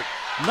court,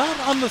 not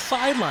on the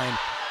sideline,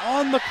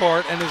 on the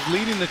court, and is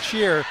leading the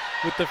cheer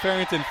with the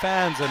Farrington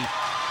fans. And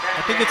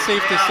I think it's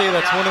safe to say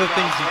that's one of the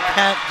things you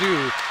can't do,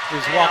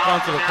 is walk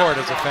onto the court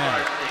as a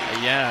fan.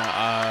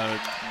 Yeah,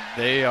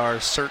 they are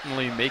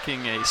certainly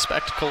making a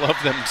spectacle of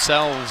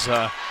themselves.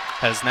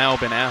 Has now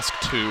been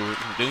asked to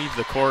leave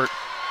the court,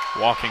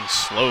 walking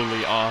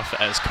slowly off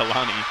as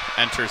Kalani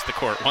enters the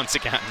court once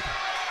again.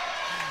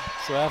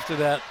 So after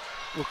that,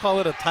 we'll call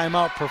it a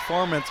timeout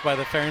performance by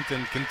the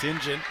Farrington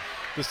contingent.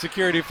 The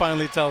security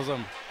finally tells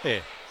them, hey,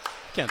 you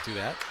can't do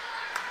that.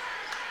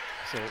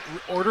 So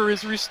order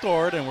is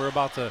restored, and we're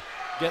about to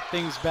get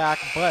things back.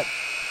 But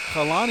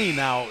Kalani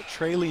now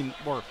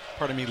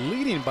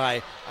leading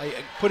by, I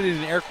put it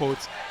in air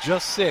quotes,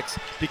 just 6,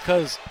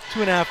 because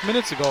 2.5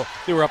 minutes ago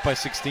they were up by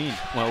 16.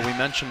 Well, we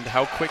mentioned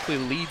how quickly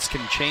leads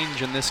can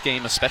change in this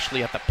game,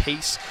 especially at the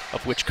pace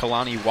of which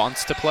Kalani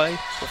wants to play.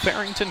 Well,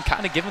 Farrington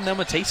kind of giving them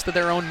a taste of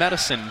their own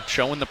medicine,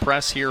 showing the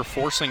press here,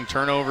 forcing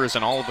turnovers,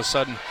 and all of a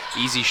sudden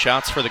easy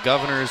shots for the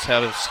Governors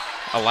has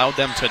allowed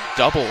them to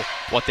double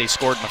what they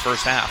scored in the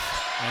first half.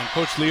 And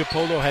Coach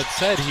Leopoldo had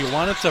said he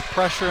wanted to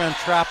pressure and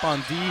trap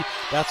on D.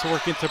 That's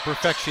working to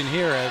perfection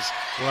here, as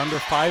we're under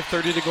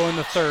 5:30 to go in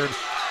the third.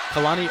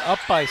 Kalani up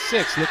by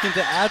 6, looking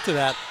to add to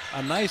that.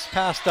 A nice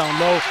pass down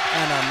low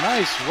and a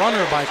nice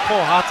runner by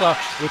Cole Hata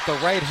with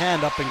the right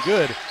hand up and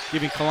good,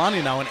 giving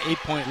Kalani now an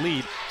 8-point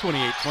lead,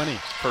 28-20.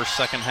 First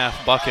second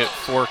half bucket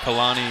for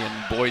Kalani,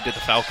 and boy did the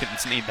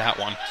Falcons need that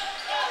one.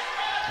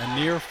 A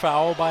near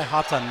foul by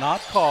Hata,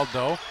 not called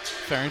though.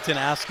 Farrington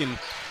asking,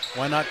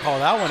 why not call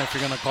that one if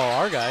you're going to call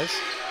our guys?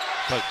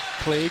 But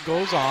play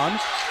goes on.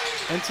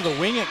 Into the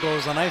wing it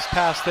goes. A nice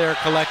pass there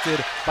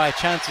collected by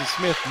Chanson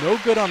Smith. No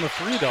good on the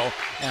 3 though,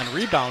 and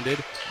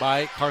rebounded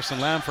by Carson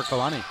Lamb for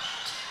Kalani.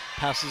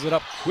 Passes it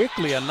up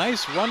quickly. A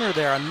nice runner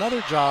there.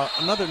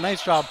 Another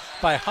nice job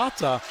by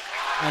Hata.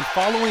 And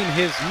following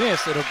his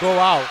miss, it'll go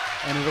out,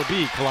 and it'll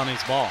be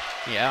Kalani's ball.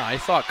 Yeah, I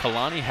thought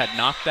Kalani had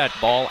knocked that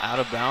ball out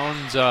of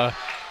bounds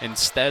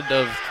instead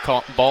of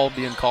ball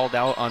being called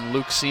out on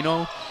Luke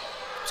Sino.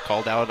 It's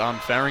called out on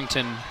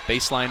Farrington.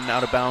 Baseline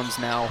out of bounds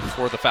now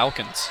for the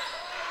Falcons.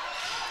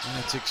 And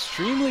it's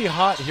extremely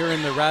hot here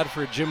in the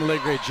Radford Jim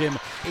Allegre gym.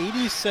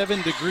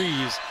 87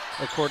 degrees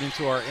according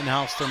to our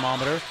in-house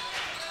thermometer.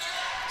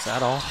 Is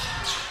that all?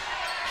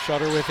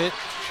 Shutter with it.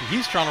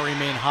 He's trying to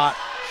remain hot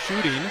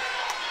shooting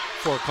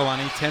for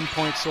Kalani. 10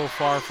 points so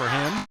far for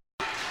him.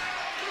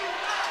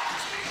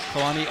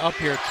 Kalani up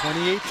here,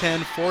 28-10,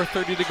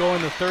 4:30 to go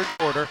in the third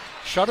quarter.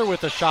 Shutter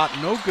with a shot,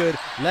 no good,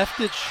 left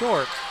it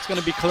short. It's going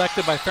to be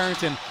collected by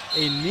Farrington.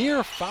 A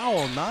near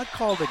foul, not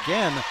called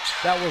again.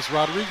 That was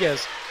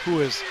Rodriguez, who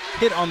is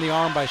hit on the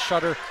arm by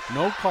Shutter.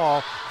 No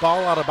call.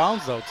 Ball out of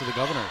bounds, though, to the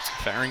Governors.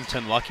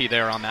 Farrington lucky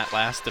there on that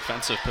last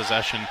defensive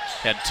possession.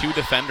 Had 2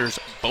 defenders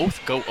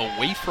both go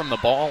away from the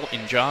ball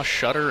in Josh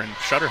Shutter, and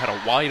Shutter had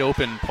a wide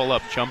open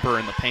pull-up jumper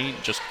in the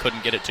paint, just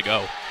couldn't get it to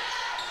go.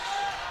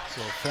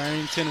 So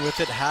Farrington with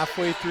it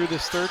halfway through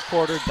this third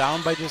quarter,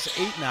 down by just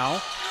 8 now.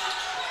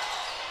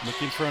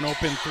 Looking for an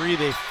open 3.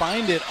 They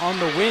find it on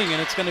the wing,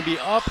 and it's going to be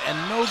up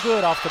and no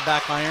good off the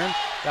back iron.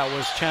 That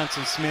was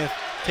Chanson Smith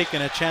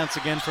taking a chance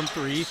again from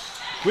 3.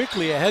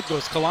 Quickly ahead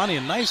goes Kalani.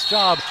 A nice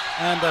job,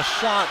 and a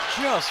shot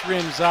just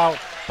rims out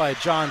by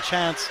John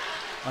Chance.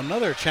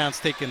 Another chance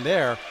taken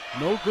there.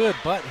 No good,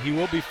 but he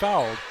will be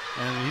fouled,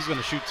 and he's going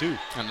to shoot 2.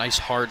 A nice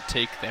hard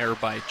take there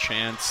by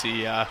Chance.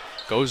 He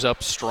goes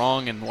up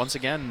strong, and once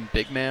again,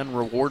 big man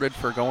rewarded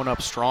for going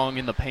up strong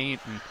in the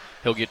paint and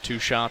he'll get 2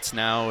 shots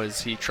now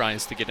as he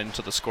tries to get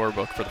into the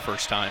scorebook for the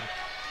first time.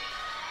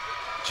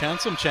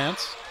 Chance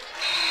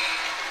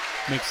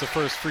makes the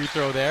first free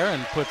throw there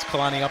and puts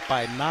Kalani up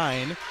by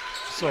 9.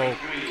 So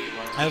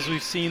as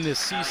we've seen this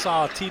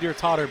seesaw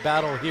teeter-totter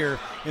battle here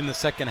in the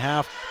second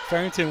half,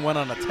 Farrington went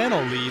on a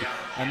 10-0 lead,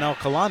 and now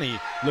Kalani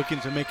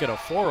looking to make it a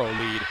 4-0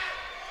 lead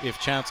if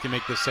Chance can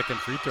make this second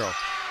free throw.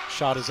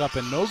 Shot is up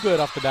and no good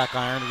off the back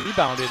iron.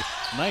 Rebounded.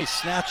 Nice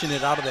snatching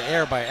it out of the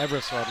air by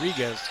Everest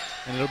Rodriguez,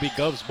 and it'll be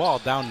Gov's ball,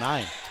 down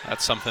 9.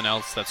 That's something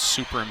else that's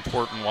super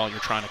important while you're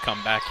trying to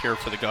come back here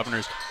for the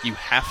Governors. You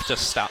have to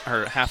stop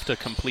or have to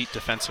complete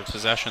defensive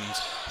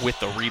possessions with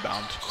the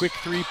rebound. Quick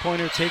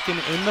three-pointer taken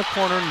in the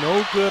corner,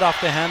 no good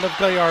off the hand of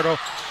Gallardo.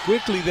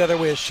 Quickly the other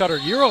way is Shutter,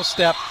 Euro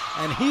step,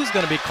 and he's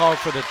going to be called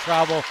for the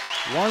travel.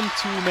 One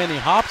too many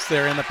hops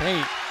there in the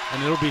paint,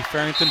 and it'll be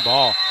Farrington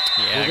ball.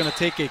 Yeah. We're going to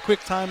take a quick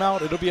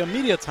timeout. It'll be a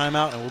media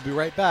timeout, and we'll be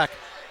right back.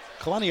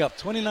 Kalani up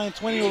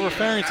 29-20 over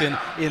Farrington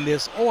in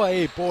this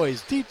OIA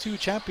Boys D2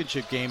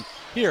 Championship game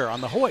here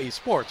on the Hawaii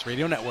Sports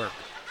Radio Network.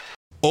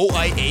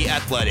 OIA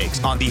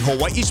Athletics on the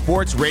Hawaii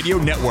Sports Radio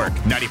Network,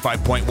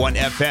 95.1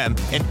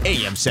 FM and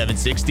AM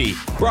 760.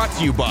 Brought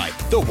to you by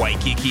the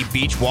Waikiki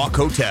Beach Walk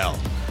Hotel.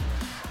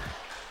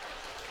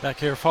 Back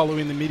here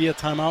following the media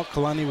timeout,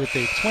 Kalani with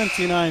a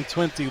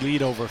 29-20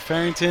 lead over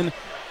Farrington.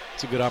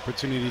 It's a good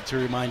opportunity to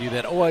remind you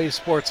that OIA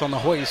Sports on the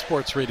Hawaii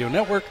Sports Radio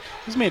Network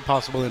is made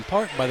possible in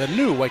part by the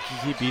new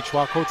Waikiki Beach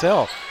Walk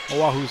Hotel,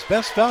 Oahu's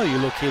best value,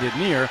 located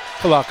near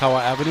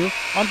Kalakaua Avenue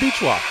on Beach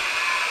Walk.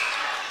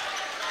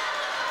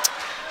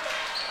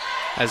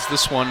 As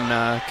this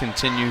one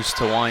continues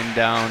to wind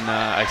down,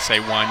 I say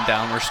wind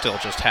down, we're still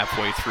just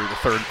halfway through the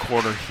third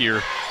quarter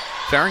here.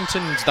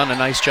 Farrington's done a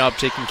nice job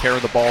taking care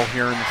of the ball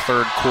here in the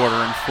third quarter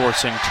and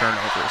forcing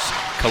turnovers.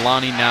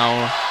 Kalani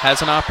now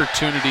has an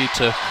opportunity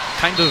to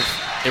kind of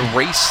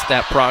erase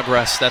that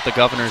progress that the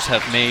Governors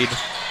have made.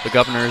 The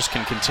Governors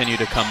can continue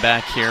to come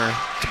back here.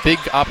 It's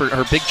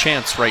a big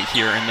chance right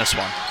here in this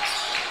one.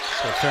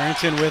 So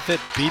Farrington with it,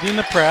 beating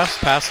the press,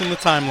 passing the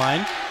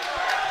timeline.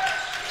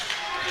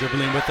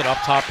 Dribbling with it up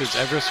top is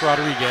Everest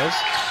Rodriguez.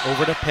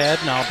 Over to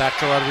Ped, now back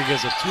to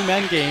Rodriguez. A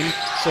two-man game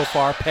so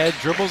far. Ped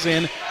dribbles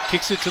in,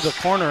 kicks it to the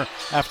corner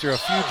after a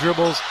few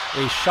dribbles.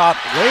 A shot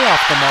way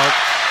off the mark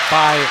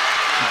by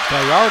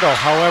Gallardo.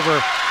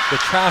 However, the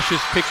trash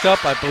is picked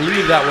up. I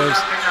believe that was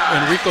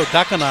Enrico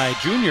Dakanai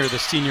Jr., the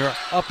senior,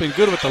 up and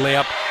good with the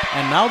layup.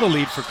 And now the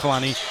lead for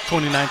Kalani,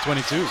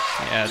 29-22.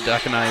 Yeah,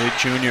 Dakanai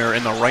Jr.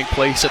 in the right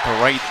place at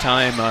the right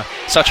time.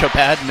 Such a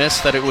bad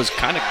miss that it was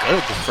kind of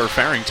good for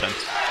Farrington.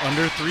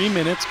 Under 3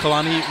 minutes,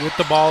 Kalani with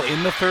the ball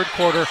in the third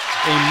quarter.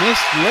 A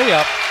missed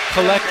layup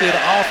collected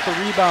off the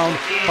rebound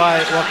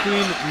by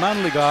Joaquin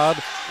Manligod,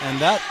 and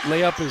that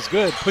layup is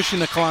good, pushing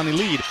the Kalani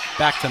lead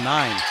back to 9.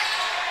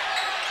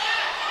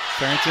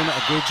 Farrington,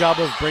 a good job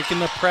of breaking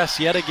the press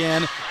yet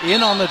again.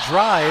 In on the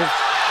drive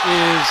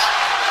is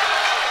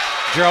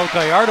Gerald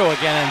Gallardo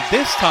again, and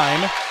this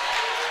time,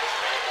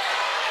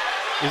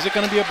 is it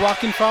going to be a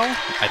blocking foul?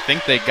 I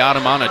think they got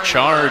him on a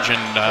charge,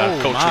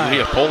 and Coach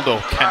Leopoldo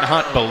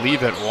cannot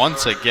believe it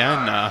once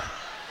again.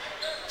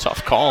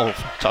 Tough call,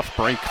 tough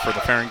break for the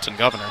Farrington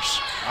Governors.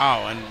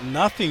 Wow, and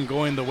nothing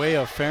going the way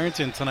of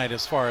Farrington tonight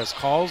as far as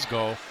calls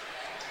go.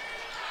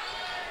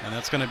 And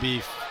that's going to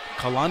be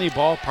Kalani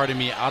ball,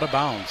 out of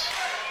bounds.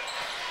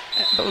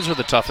 Those are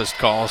the toughest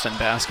calls in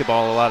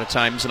basketball a lot of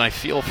times, and I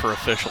feel for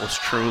officials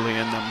truly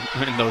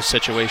in those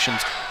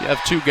situations. You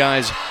have two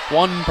guys,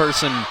 one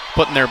person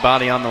putting their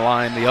body on the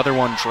line, the other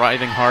one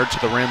driving hard to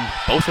the rim.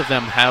 Both of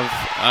them have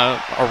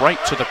a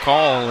right to the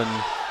call,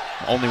 and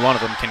only one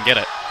of them can get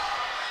it.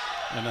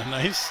 And a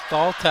nice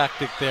stall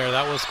tactic there.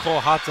 That was Cole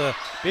Hata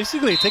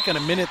basically taking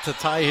a minute to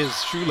tie his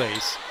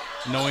shoelace,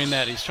 knowing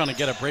that he's trying to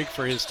get a break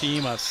for his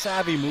team. A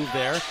savvy move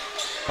there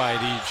by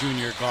the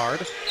junior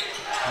guard.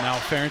 Now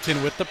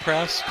Farrington with the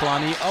press.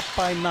 Kalani up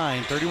by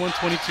 9,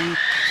 31-22,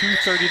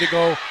 2:30 to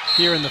go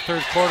here in the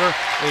third quarter.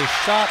 A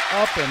shot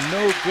up and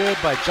no good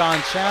by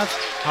John Chance.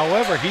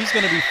 However, he's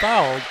going to be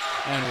fouled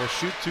and will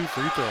shoot 2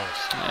 free throws.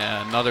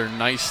 Yeah, another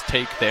nice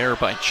take there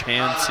by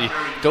Chance. He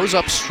goes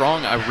up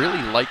strong. I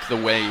really like the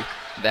way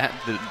that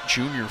the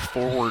junior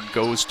forward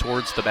goes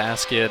towards the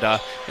basket.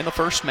 In the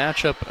first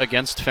matchup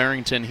against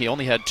Farrington, he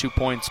only had 2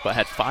 points but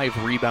had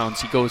 5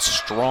 rebounds. He goes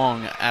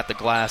strong at the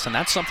glass, and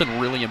that's something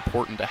really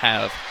important to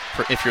have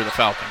for if you're the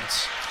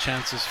Falcons.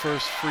 Chance's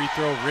first free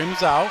throw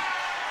rims out.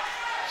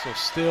 So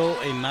still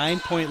a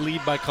 9-point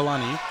lead by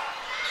Kalani.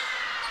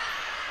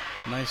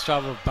 Nice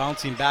job of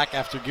bouncing back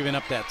after giving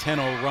up that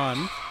 10-0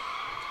 run.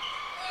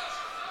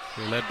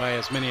 They're led by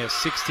as many as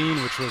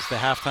 16, which was the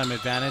halftime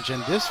advantage.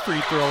 And this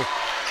free throw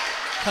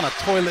kind of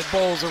toilet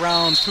bowls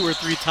around 2 or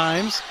 3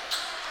 times.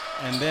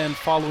 And then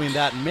following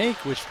that make,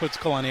 which puts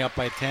Kalani up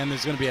by 10,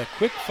 there's going to be a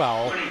quick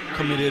foul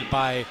committed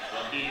by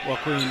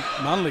Joaquin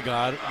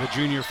Manligod, the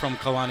junior from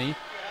Kalani.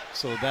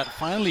 So that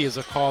finally is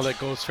a call that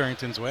goes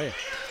Farrington's way.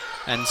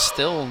 And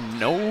still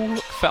no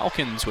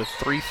Falcons with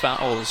 3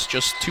 fouls,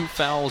 just 2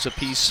 fouls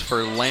apiece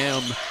for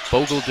Lamb,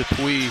 Bogle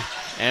Dupuis,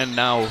 and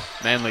now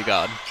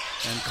Manligod.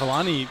 And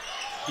Kalani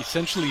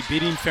essentially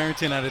beating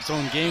Farrington at its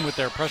own game with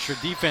their pressure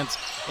defense.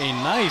 A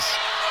nice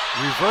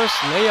reverse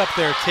layup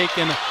there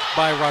taken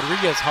by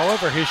Rodriguez.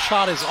 However, his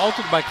shot is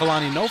altered by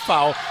Kalani. No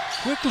foul.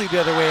 Quickly the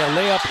other way, a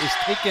layup is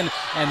taken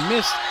and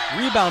missed.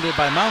 Rebounded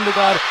by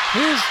Manligad.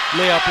 His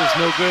layup is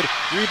no good.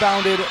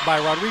 Rebounded by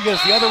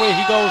Rodriguez. The other way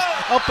he goes,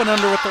 up and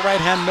under with the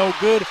right hand, no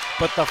good.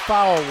 But the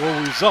foul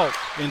will result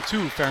in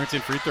 2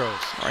 Farrington free throws.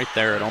 Right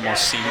there, it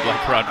almost seemed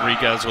like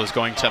Rodriguez was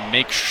going to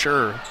make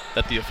sure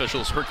that the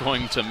officials were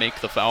going to make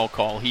the foul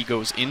call. He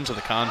goes into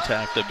the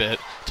contact a bit,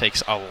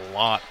 takes a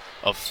lot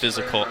of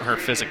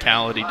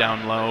physicality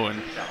down low,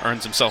 and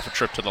earns himself a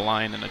trip to the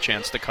line and a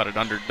chance to cut it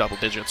under double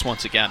digits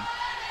once again.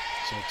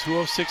 So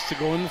 2:06 to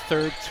go in the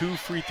third. 2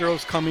 free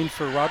throws coming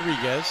for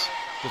Rodriguez.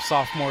 The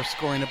sophomore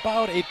scoring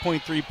about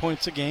 8.3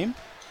 points a game.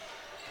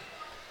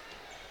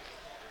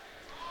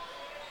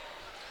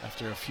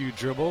 After a few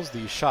dribbles,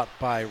 the shot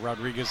by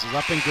Rodriguez is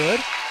up and good.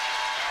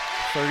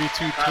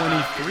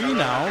 32-23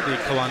 now, the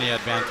Kalani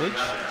advantage.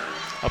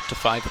 Up to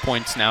 5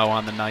 points now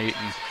on the night,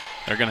 and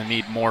they're going to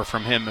need more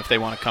from him if they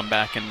want to come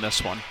back in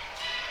this one.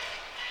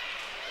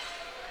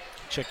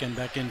 Checking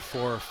back in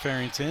for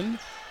Farrington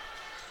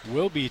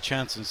will be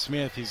Chanson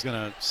Smith. He's going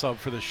to sub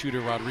for the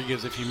shooter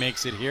Rodriguez if he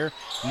makes it here.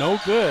 No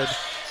good.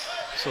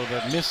 So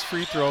the missed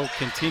free throw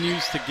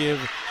continues to give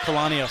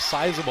Kalani a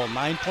sizable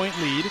 9-point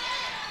lead.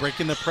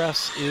 Breaking the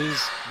press is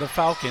the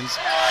Falcons.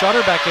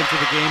 Shutter back into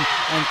the game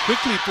and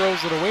quickly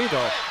throws it away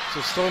though.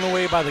 So stolen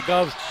away by the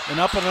Govs. An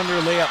up and under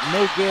layup,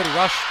 no good.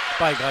 Rush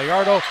by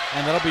Gallardo,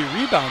 and that'll be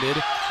rebounded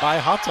by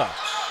Hata.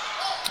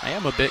 I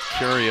am a bit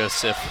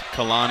curious if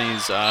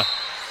Kalani's,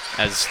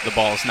 as the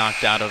ball is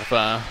knocked out of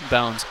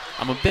bounds,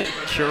 I'm a bit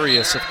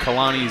curious if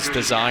Kalani's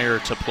desire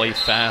to play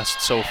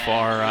fast so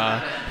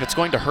far, if it's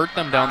going to hurt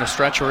them down the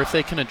stretch, or if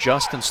they can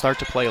adjust and start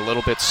to play a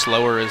little bit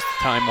slower as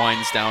time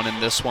winds down in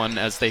this one,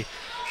 as they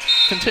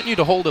continue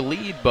to hold a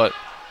lead, but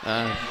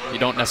you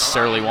don't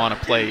necessarily want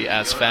to play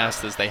as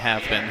fast as they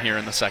have been here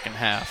in the second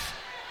half.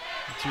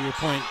 To your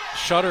point,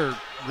 Shutter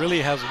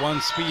really has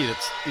one speed.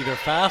 It's either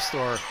fast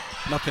or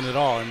nothing at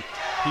all, and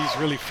he's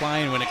really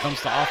flying when it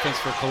comes to offense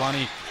for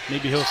Kalani.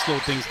 Maybe he'll slow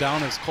things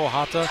down as Ko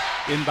Hata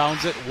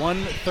inbounds it.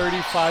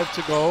 1:35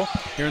 to go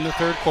here in the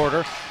third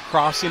quarter.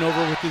 Crossing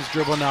over with his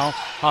dribble now.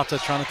 Hata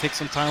trying to take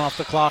some time off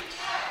the clock.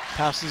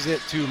 Passes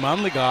it to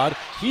Manligad.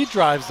 He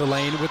drives the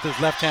lane with his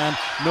left hand.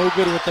 No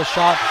good with the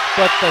shot,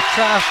 but the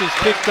trash is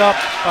picked up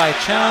by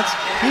Chance.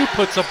 He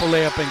puts up a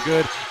layup and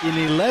good. An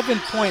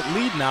 11-point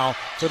lead now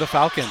for the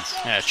Falcons.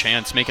 Yeah,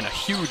 Chance making a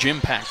huge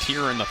impact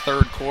here in the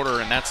third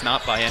quarter, and that's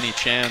not by any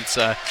chance.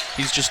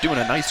 He's just doing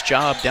a nice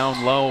job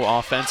down low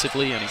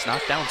offensively, and he's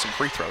knocked down some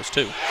free throws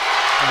too.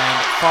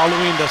 And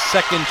following the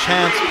second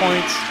Chance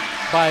points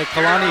by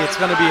Kalani, it's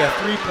going to be a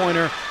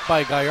three-pointer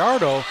by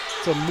Gallardo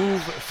to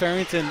move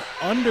Farrington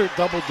under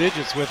double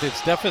digits with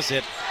its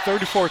deficit,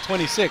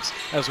 34-26,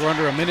 as we're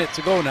under a minute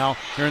to go now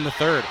here in the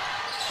third.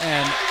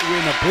 And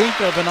in a blink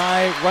of an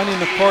eye, running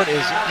the court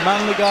is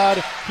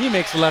Manligad. He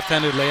makes a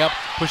left-handed layup,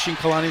 pushing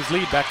Kalani's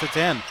lead back to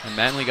 10. And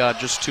Manligad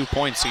just 2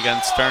 points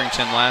against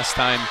Farrington last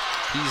time.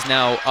 He's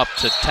now up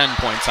to 10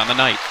 points on the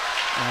night.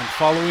 And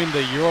following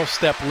the Euro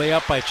step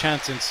layup by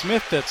Chanson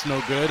Smith, that's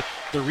no good.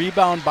 The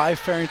rebound by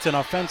Farrington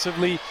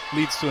offensively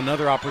leads to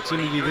another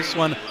opportunity. This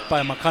one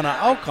by Makana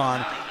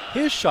Alcon.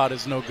 His shot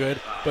is no good,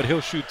 but he'll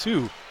shoot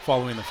 2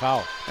 following the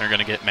foul. They're going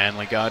to get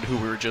Manligad, who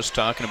we were just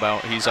talking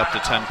about. He's up to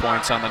 10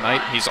 points on the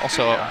night. He's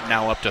also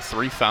now up to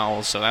 3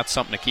 fouls, so that's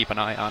something to keep an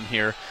eye on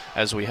here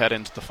as we head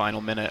into the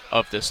final minute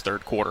of this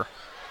third quarter.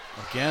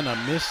 Again, a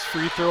missed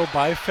free throw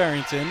by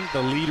Farrington.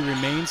 The lead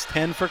remains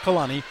 10 for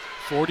Kalani.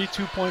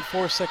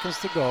 42.4 seconds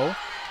to go.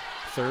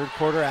 Third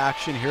quarter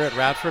action here at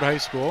Radford High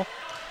School.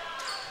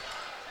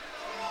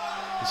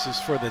 This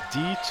is for the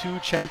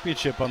D2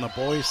 championship on the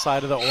boys'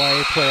 side of the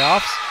OIA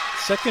playoffs.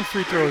 Second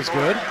free throw is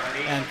good.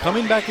 And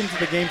coming back into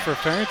the game for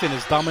Farrington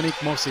is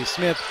Dominique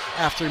Mose-Smith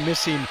after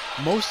missing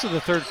most of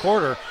the third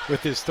quarter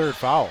with his third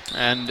foul.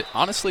 And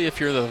honestly, if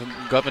you're the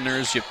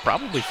Governors, you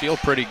probably feel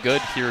pretty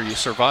good here. You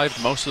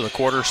survived most of the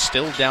quarter,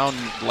 still down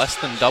less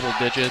than double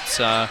digits.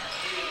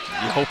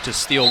 You hope to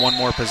steal one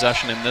more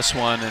possession in this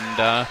one,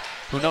 and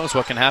who knows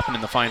what can happen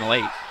in the final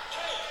 8.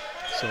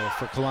 So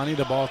for Kalani,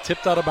 the ball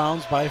tipped out of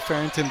bounds by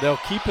Farrington. They'll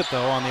keep it,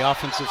 though, on the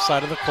offensive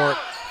side of the court.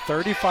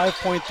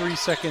 35.3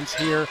 seconds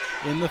here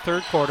in the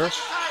third quarter.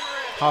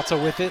 Hata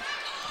with it.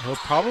 He'll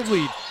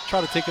probably try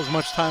to take as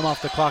much time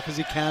off the clock as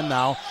he can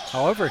now.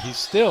 However, he's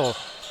still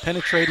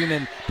penetrating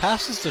and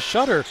passes to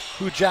Shutter,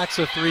 who jacks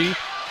a 3.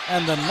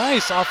 And the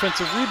nice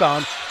offensive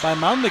rebound by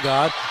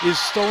Manligad is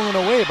stolen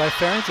away by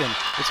Farrington.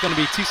 It's going to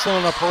be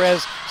Tisolana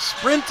Perez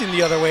sprinting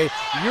the other way.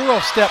 Euro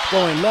step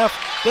going left.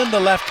 Then the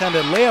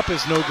left-handed layup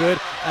is no good.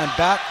 And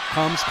back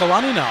comes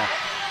Kalani now.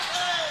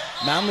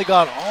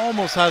 Manligad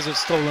almost has it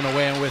stolen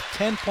away. And with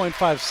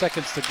 10.5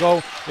 seconds to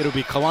go, it'll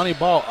be Kalani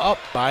ball up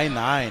by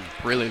 9.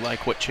 Really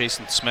like what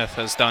Chasen Smith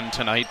has done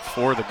tonight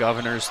for the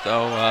Governors,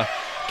 though.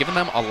 Giving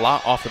them a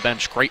lot off the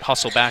bench. Great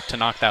hustle back to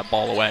knock that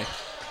ball away.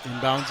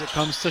 Inbounds, it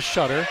comes to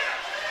Shutter.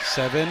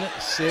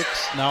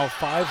 7-6, now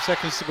 5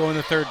 seconds to go in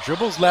the third.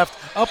 Dribbles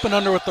left, up and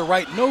under with the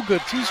right, no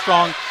good, too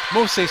strong.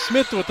 Mose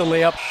Smith with the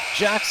layup.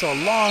 Jacks a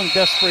long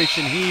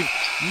desperation heave,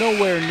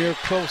 nowhere near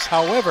close.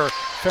 However,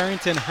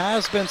 Farrington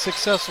has been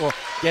successful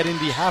getting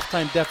the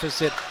halftime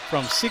deficit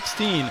from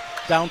 16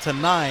 down to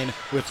 9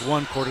 with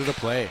 1 quarter to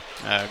play.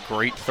 A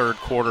great third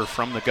quarter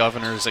from the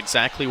Governors,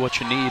 exactly what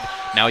you need.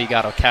 Now you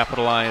got to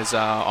capitalize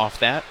off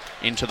that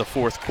into the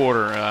fourth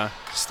quarter.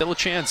 Still a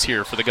chance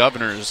here for the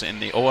Governors in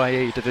the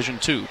OIA Division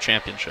II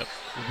Championship.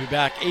 We'll be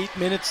back 8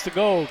 minutes to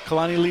go.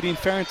 Kalani leading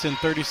Farrington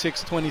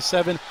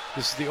 36-27.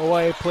 This is the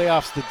OIA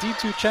Playoffs, the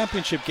D2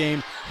 Championship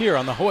game here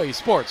on the Hawaii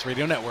Sports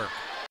Radio Network.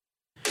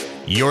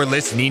 You're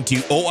listening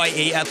to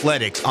OIA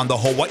Athletics on the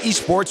Hawaii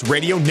Sports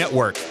Radio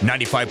Network,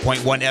 95.1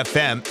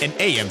 FM and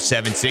AM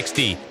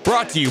 760.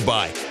 Brought to you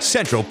by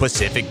Central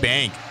Pacific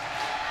Bank.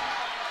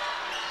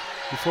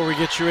 Before we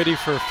get you ready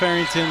for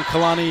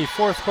Farrington-Kalani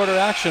fourth quarter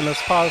action,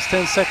 let's pause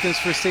 10 seconds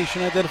for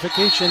station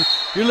identification.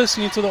 You're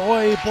listening to the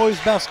Hawaii Boys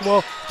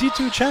Basketball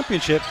D2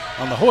 Championship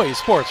on the Hawaii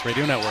Sports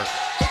Radio Network.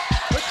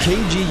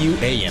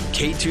 KGU AM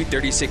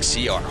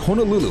K236CR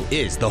Honolulu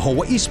is the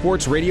Hawaii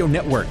Sports Radio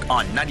Network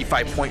on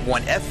 95.1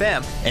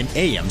 FM and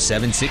AM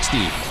 760.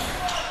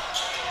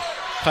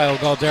 Kyle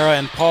Galdera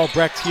and Paul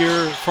Brecht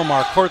here from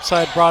our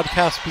courtside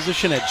broadcast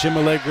position at Jim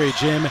Allegre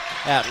Gym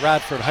at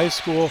Radford High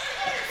School.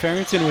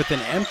 Farrington with an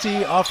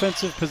empty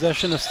offensive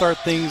possession to start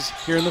things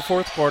here in the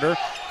fourth quarter.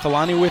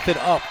 Kalani with it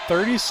up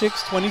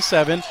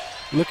 36-27,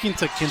 looking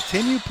to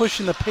continue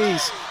pushing the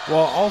pace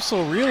while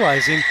also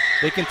realizing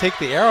they can take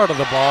the air out of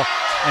the ball.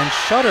 And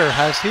Shutter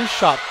has his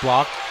shot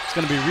blocked. It's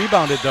going to be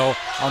rebounded, though,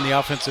 on the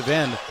offensive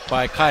end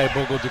by Kai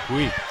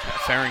Bogo-Dupuy.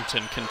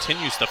 Farrington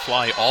continues to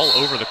fly all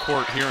over the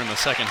court here in the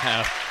second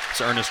half.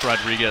 So Ernest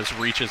Rodriguez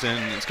reaches in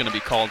and is going to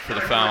be called for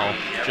the foul.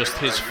 Just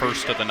his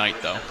first of the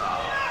night, though.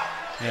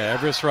 Yeah,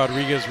 Everest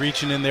Rodriguez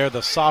reaching in there,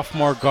 the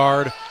sophomore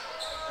guard.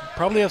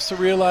 Probably has to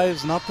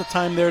realize not the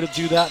time there to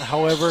do that.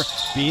 However,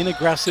 being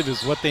aggressive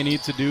is what they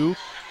need to do.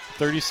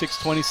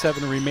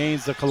 36-27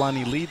 remains the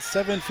Kalani lead.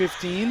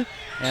 7:15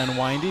 and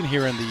winding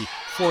here in the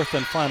fourth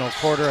and final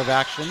quarter of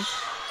action.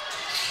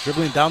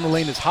 Dribbling down the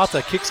lane is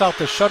Hata. Kicks out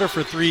the Shutter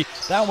for three.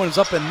 That one's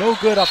up and no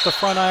good off the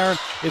front iron.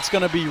 It's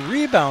going to be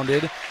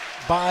rebounded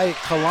by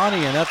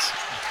Kalani, and that's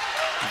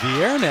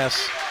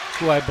Viernes,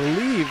 who I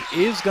believe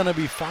is going to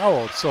be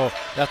fouled. So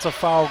that's a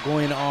foul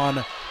going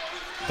on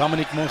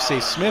Dominique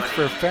Mose Smith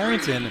for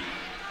Farrington.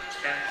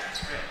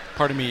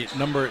 Pardon me,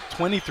 number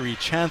 23,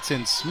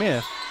 Chanson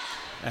Smith.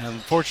 And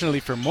unfortunately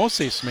for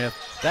Mose Smith,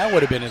 that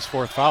would have been his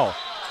fourth foul.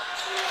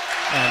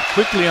 And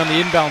quickly on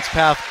the inbounds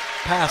pass,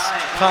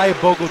 Kai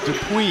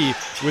Bogo-Dupuy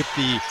with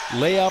the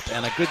layup,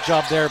 and a good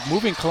job there,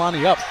 moving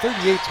Kalani up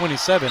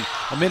 38-27,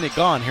 a minute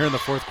gone here in the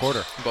fourth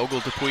quarter.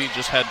 Bogo-Dupuy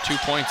just had 2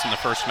 points in the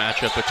first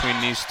matchup between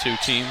these two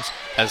teams,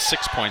 has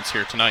 6 points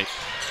here tonight.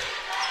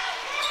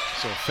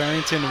 So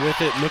Farrington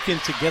with it, looking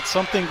to get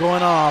something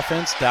going on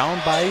offense,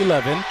 down by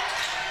 11.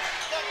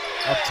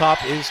 Up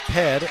top is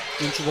Ped.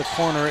 Into the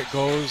corner it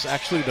goes,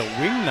 actually the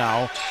wing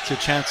now to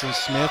Chanson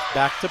Smith.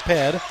 Back to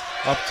Ped.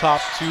 Up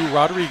top to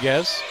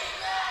Rodriguez.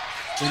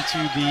 Into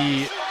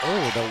the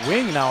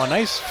wing now. A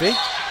nice fake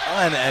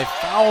and a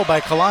foul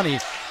by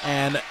Kalani.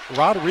 And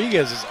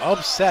Rodriguez is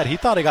upset. He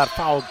thought he got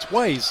fouled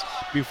twice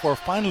before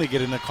finally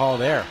getting the call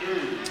there.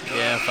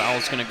 Yeah,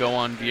 foul's going to go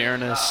on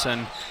Viernes,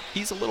 and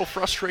he's a little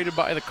frustrated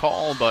by the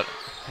call, but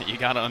you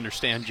got to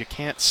understand you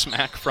can't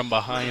smack from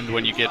behind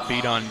when you get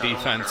beat on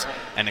defense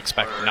and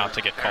expect not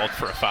to get called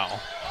for a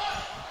foul.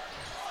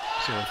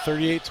 So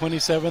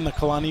 38-27, the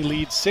Kalani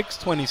lead,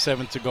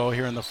 6:27 to go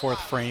here in the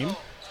fourth frame.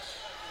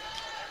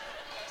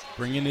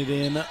 Bringing it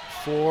in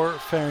for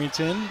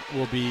Farrington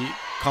will be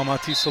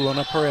Kamati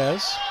Solona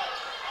Perez.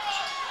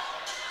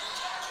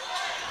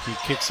 He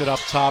kicks it up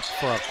top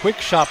for a quick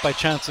shot by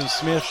Chanson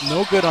Smith.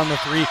 No good on the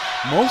three.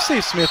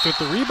 Mose Smith with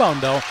the rebound,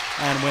 though.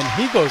 And when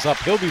he goes up,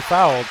 he'll be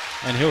fouled,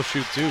 and he'll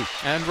shoot two.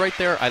 And right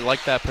there, I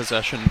like that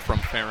possession from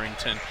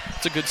Farrington.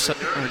 It's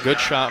a good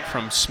shot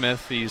from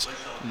Smith. He's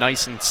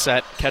nice and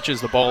set, catches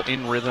the ball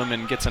in rhythm,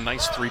 and gets a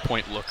nice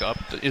three-point look up.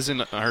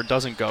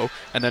 Doesn't go.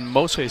 And then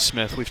Mose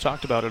Smith, we've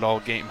talked about it all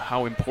game,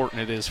 how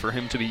important it is for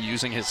him to be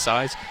using his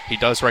size. He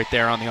does right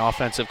there on the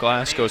offensive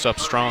glass, goes up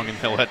strong, and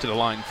he'll head to the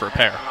line for a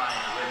pair.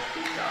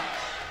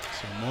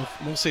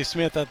 Mose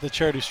Smith at the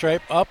charity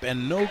stripe, up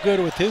and no good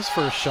with his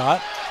first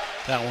shot.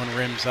 That one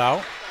rims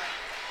out.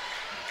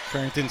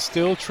 Farrington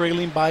still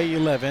trailing by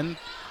 11.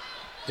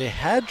 They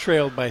had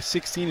trailed by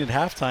 16 at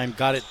halftime,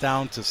 got it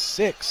down to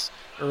 6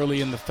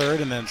 early in the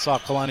third, and then saw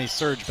Kalani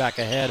surge back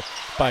ahead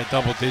by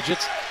double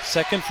digits.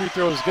 Second free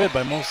throw is good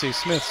by Mose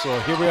Smith, so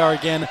here we are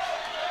again.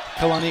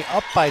 Kalani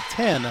up by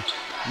 10.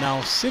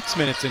 Now 6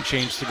 minutes and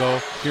change to go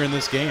here in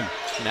this game.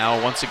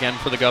 Now once again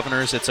for the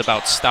Governors, it's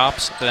about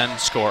stops, then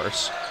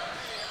scores.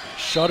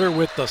 Shutter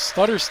with the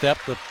stutter step,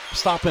 the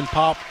stop and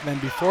pop, and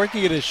before he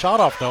can get his shot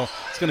off, though,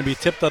 it's going to be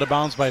tipped out of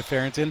bounds by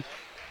Farrington.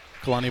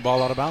 Kalani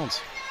ball out of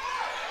bounds.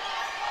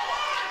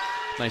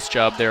 Nice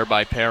job there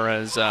by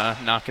Perez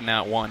knocking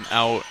that one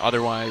out.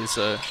 Otherwise,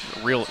 a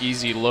real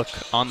easy look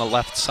on the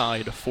left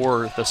side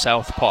for the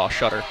southpaw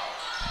Shutter.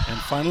 And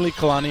finally,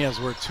 Kalani, as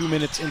we're 2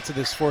 minutes into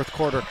this fourth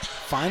quarter,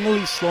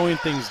 finally slowing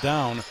things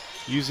down,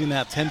 using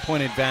that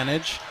 10-point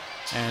advantage.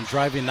 And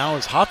driving now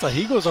is Hata.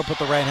 He goes up with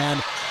the right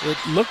hand. It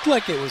looked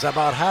like it was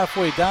about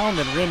halfway down,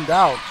 then rimmed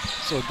out.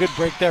 So a good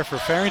break there for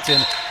Farrington,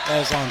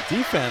 as on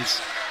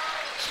defense,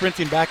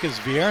 sprinting back is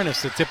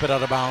Viernes to tip it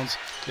out of bounds.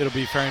 It'll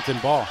be Farrington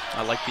ball.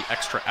 I like the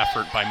extra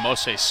effort by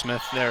Mose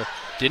Smith there.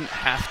 Didn't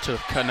have to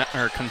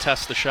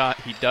contest the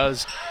shot. He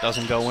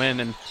doesn't go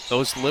in, and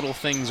those little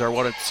things are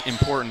what it's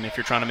important if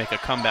you're trying to make a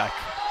comeback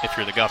if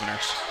you're the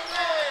Governors.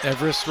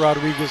 Everest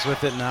Rodriguez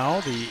with it now,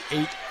 the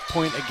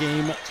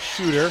 8-point-a-game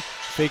shooter.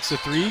 Fakes a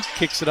three,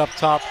 kicks it up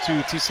top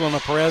to Tisalona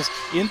Perez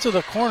into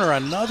the corner.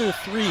 Another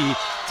three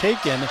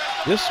taken.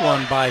 This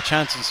one by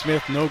Chanson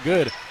Smith, no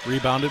good.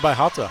 Rebounded by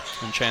Hata.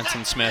 And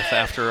Chanson Smith,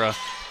 after a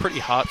pretty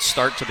hot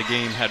start to the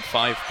game, had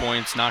 5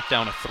 points, knocked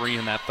down a three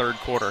in that third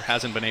quarter.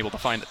 Hasn't been able to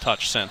find a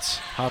touch since.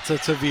 Hata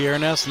to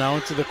Viernes, now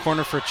into the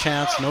corner for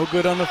Chance. No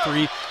good on the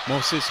three.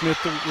 Mose Smith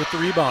with the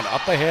rebound.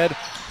 Up ahead,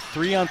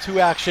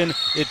 3-on-2 action.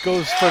 It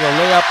goes for the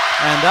layup,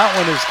 and that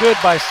one is good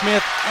by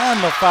Smith,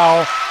 and the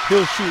foul.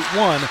 He'll shoot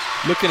one,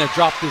 looking to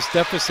drop this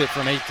deficit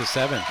from 8 to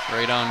 7.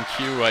 Right on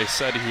cue. I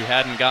said he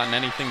hadn't gotten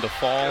anything to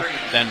fall.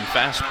 Then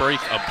fast break,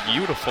 a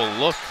beautiful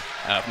look.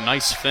 A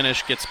nice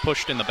finish, gets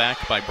pushed in the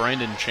back by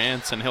Brandon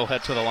Chance, and he'll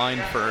head to the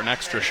line for an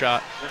extra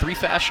shot. Three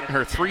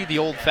the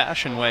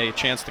old-fashioned way.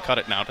 Chance to cut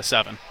it now to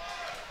 7.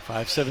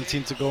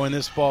 5:17 to go in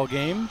this ball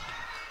game.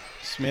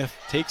 Smith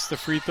takes the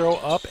free throw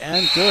up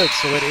and good.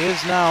 So it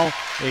is now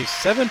a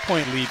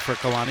 7-point lead for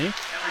Kalani.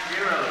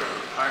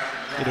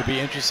 It'll be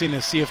interesting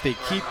to see if they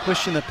keep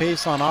pushing the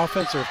pace on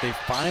offense or if they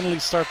finally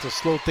start to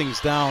slow things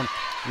down,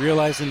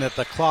 realizing that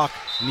the clock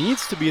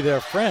needs to be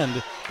their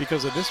friend,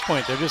 because at this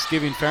point they're just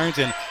giving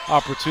Farrington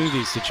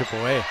opportunities to chip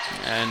away.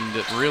 And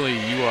really,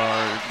 you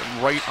are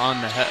right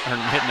on the head, or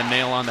hitting the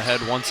nail on the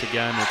head once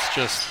again. It's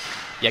just,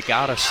 you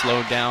gotta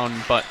slow down,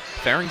 but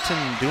Farrington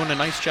doing a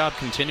nice job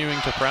continuing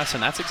to press,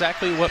 and that's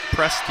exactly what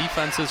press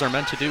defenses are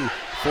meant to do.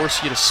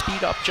 Force you to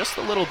speed up just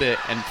a little bit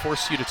and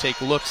force you to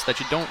take looks that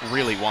you don't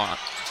really want.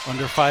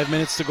 Under 5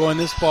 minutes to go in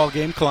this ball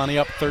game. Kalani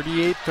up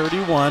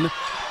 38-31.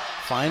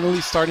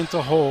 Finally starting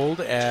to hold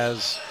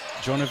as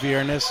Jonah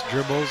Viernes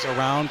dribbles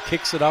around,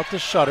 kicks it out to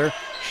Shutter.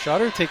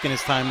 Shutter taking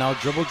his time now,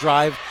 dribble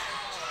drive.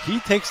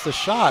 He takes the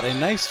shot. A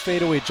nice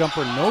fadeaway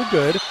jumper, no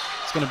good.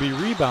 It's going to be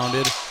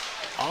rebounded.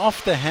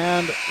 Off the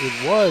hand,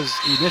 it was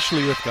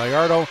initially with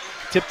Gallardo.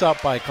 Tipped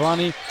up by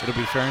Kalani. It'll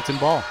be Farrington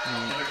ball.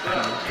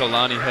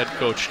 Kalani head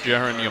coach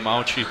Jaron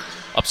Yamauchi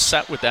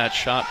upset with that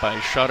shot by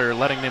Shutter,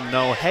 letting him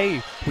know,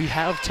 hey, we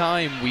have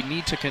time. We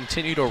need to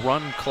continue to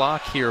run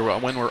clock here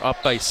when we're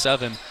up by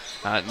 7,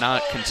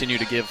 not continue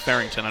to give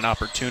Farrington an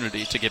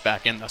opportunity to get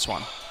back in this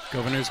one.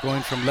 Governors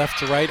going from left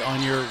to right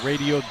on your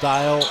radio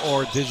dial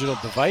or digital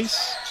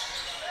device.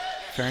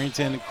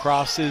 Farrington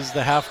crosses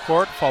the half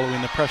court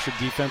following the pressure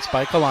defense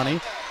by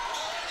Kalani.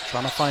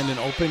 Trying to find an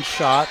open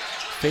shot.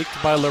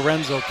 Faked by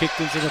Lorenzo, kicked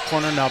into the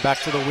corner, now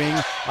back to the wing.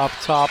 Up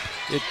top,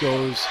 it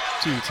goes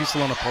to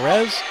Tisalona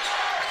Perez.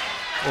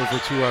 Over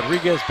to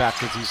Rodriguez, back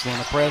to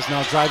Tisalona Perez,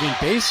 now driving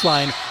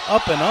baseline,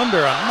 up and under,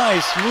 a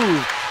nice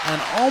move,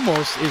 and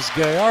almost is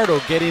Gallardo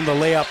getting the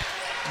layup,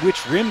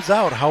 which rims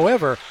out.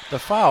 However, the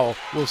foul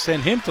will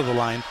send him to the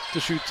line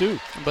to shoot 2.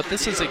 But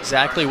this is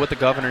exactly what the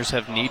Governors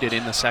have needed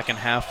in the second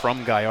half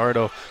from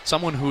Gallardo,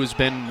 someone who has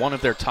been one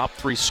of their top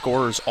 3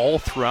 scorers all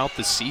throughout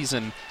the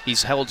season.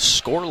 He's held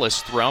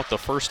scoreless throughout the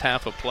first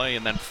half of play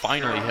and then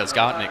finally has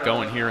gotten it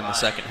going here in the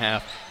second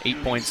half.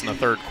 8 points in the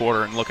third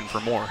quarter and looking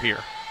for more here.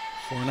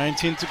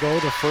 4:19 to go.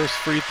 The first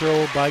free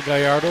throw by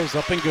Gallardo is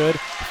up and good.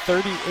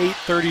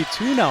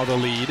 38-32 now the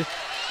lead.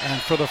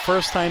 And for the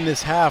first time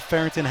this half,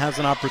 Farrington has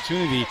an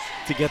opportunity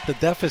to get the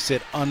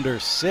deficit under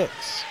 6.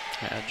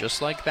 Yeah,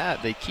 just like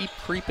that. They keep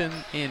creeping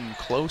in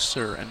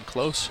closer and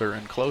closer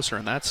and closer,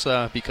 and that's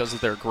because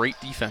of their great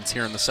defense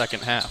here in the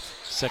second half.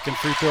 Second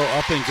free throw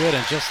up and good,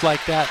 and just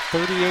like that,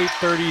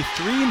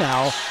 38-33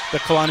 now, the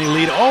Kalani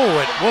lead. Oh,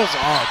 it was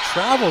on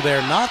travel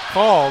there, not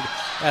called,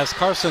 as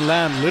Carson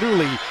Lamb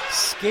literally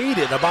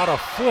skated about a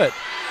foot.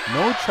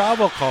 No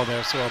travel call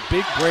there, so a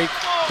big break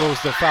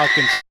goes the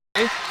Falcons.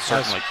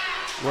 Certainly.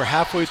 We're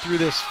halfway through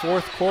this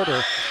fourth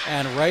quarter,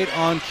 and right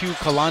on cue,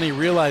 Kalani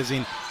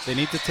realizing they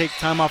need to take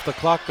time off the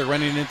clock. They're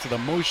running into the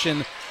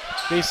motion.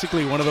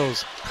 Basically one of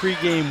those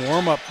pre-game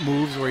warm-up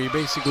moves where you're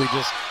basically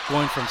just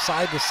going from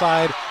side to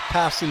side,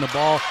 passing the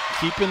ball,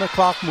 keeping the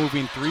clock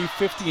moving,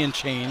 3:50 and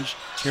change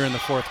here in the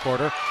fourth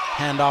quarter.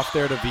 Hand off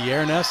there to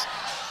Viernes.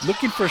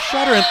 Looking for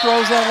Shutter and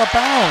throws out of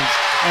bounds.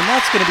 And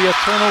that's going to be a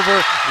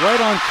turnover right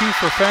on cue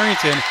for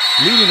Farrington,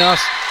 leading us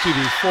to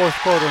the fourth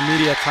quarter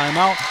media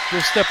timeout.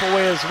 We'll step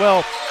away as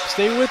well.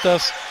 Stay with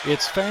us.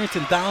 It's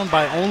Farrington down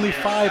by only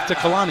 5 to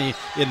Kalani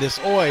in this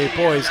OIA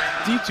Boys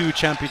D2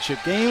 Championship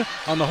game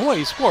on the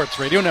Hawaii Sports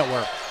Radio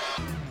Network.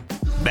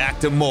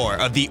 Back to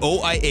more of the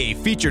OIA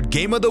featured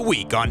Game of the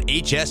Week on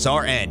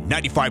HSRN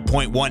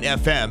 95.1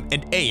 FM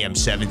and AM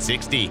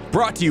 760.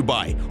 Brought to you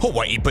by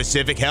Hawaii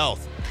Pacific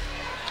Health.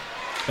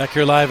 Back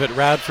here live at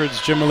Radford's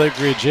Jim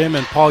Allegria Gym.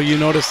 And Paul, you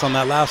noticed on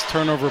that last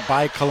turnover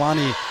by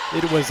Kalani,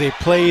 it was a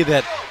play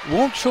that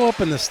won't show up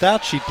in the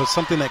stat sheet, but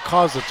something that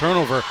caused a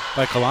turnover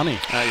by Kalani.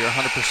 You're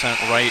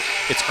 100% right.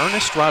 It's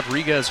Ernest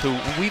Rodriguez, who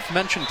we've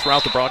mentioned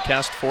throughout the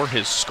broadcast for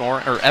his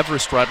scoring, or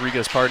Everest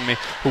Rodriguez, pardon me,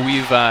 who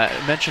we've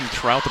mentioned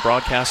throughout the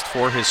broadcast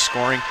for his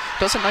scoring.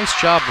 Does a nice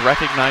job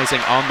recognizing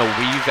on the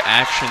weave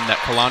action that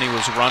Kalani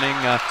was running,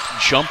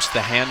 jumps the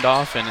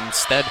handoff, and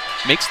instead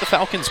makes the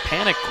Falcons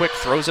panic quick,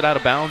 throws it out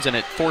of bounds, and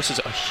it forces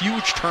a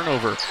huge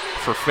turnover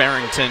for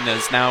Farrington,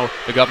 as now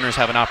the Governors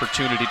have an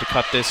opportunity to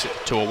cut this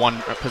to a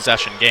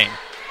one-possession game.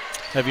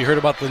 Have you heard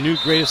about the new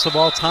greatest of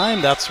all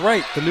time? That's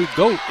right. The new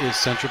GOAT is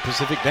Central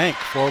Pacific Bank.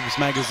 Forbes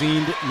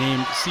magazine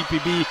named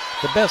CPB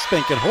the best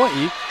bank in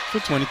Hawaii for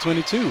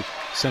 2022.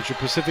 Central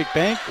Pacific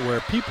Bank, where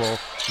people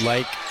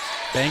like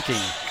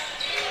banking.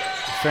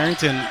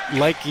 Farrington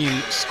liking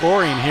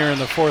scoring here in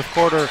the fourth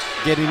quarter,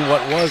 getting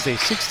what was a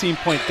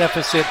 16-point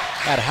deficit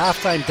at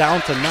halftime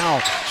down to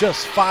now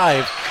just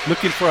 5,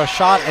 looking for a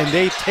shot, and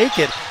they take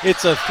it.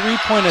 It's a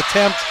 3-point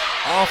attempt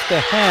off the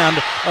hand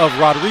of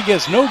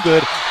Rodriguez, no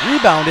good,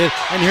 rebounded,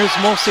 and here's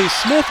Mose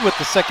Smith with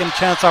the second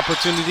chance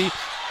opportunity.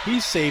 He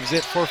saves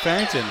it for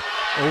Farrington.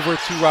 Over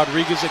to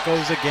Rodriguez it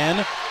goes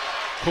again.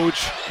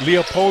 Coach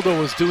Leopoldo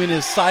was doing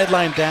his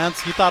sideline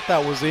dance. He thought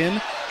that was in.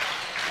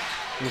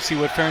 We'll see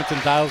what Farrington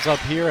dials up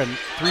here, and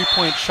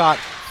 3-point shot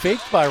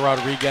faked by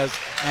Rodriguez,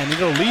 and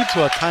it'll lead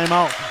to a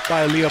timeout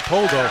by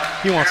Leopoldo.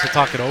 He wants to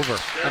talk it over.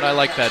 And I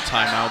like that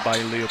timeout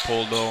by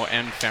Leopoldo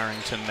and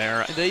Farrington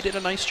there. They did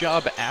a nice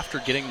job after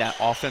getting that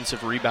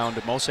offensive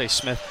rebound. Mose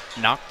Smith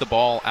knocked the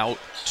ball out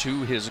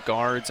to his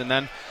guards, and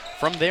then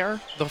from there,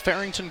 the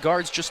Farrington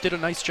guards just did a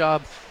nice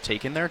job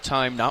taking their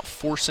time, not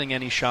forcing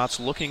any shots,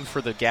 looking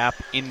for the gap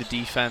in the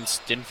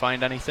defense. Didn't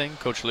find anything.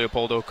 Coach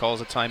Leopoldo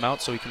calls a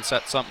timeout so he can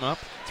set something up.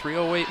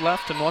 3:08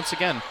 left, and once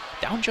again,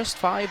 down just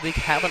 5. They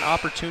have an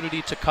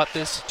opportunity to cut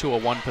this to a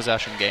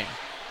one-possession game.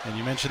 And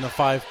you mentioned the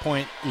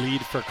 5-point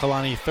lead for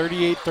Kalani,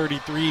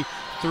 38-33,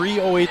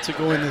 3:08 to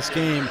go in this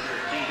game.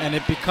 And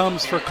it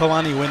becomes for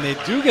Kalani, when they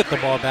do get the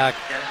ball back,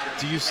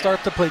 do you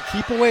start to play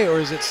keep away,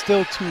 or is it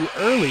still too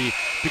early?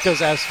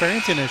 Because as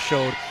Farrington has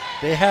showed,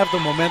 they have the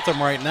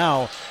momentum right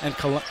now, and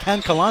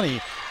can Kalani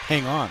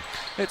hang on?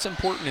 It's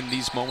important in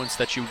these moments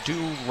that you do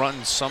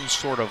run some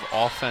sort of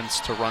offense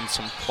to run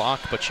some clock,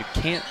 but you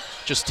can't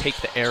just take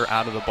the air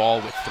out of the ball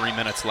with 3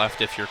 minutes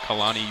left if you're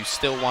Kalani. You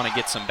still want to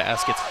get some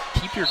baskets.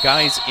 Keep your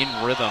guys in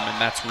rhythm,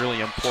 and that's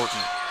really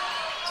important.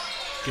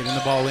 Getting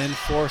the ball in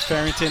for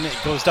Farrington. It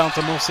goes down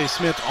to Mose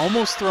Smith,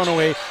 almost thrown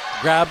away.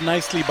 Grabbed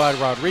nicely by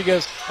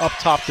Rodriguez. Up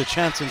top to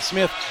Chanson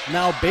Smith.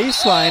 Now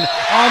baseline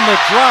on the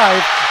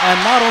drive.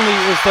 And not only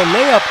is the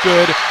layup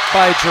good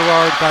by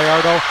Gerard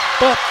Gallardo,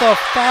 but the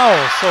foul.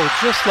 So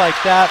just like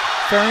that,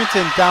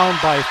 Farrington down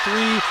by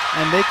 3,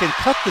 and they can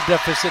cut the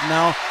deficit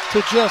now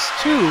to just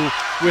 2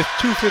 with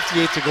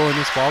 2:58 to go in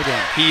this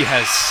ballgame. He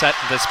has set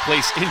this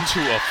place into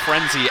a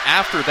frenzy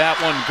after that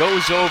one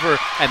goes over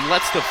and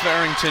lets the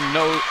Farrington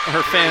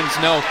her fans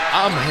know,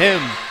 I'm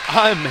him.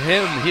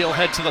 He'll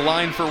head to the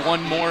line for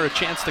one more, a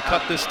chance to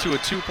cut this to a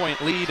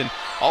 2-point lead, and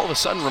all of a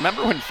sudden,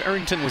 remember when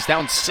Farrington was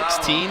down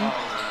 16?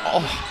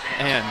 Oh,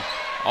 man,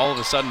 all of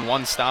a sudden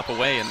one stop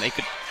away, and they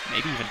could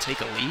maybe even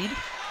take a lead.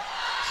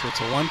 So it's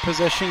a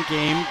one-possession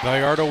game.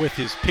 Gallardo with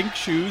his pink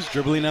shoes,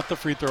 dribbling at the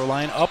free throw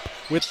line, up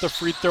with the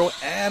free throw,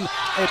 and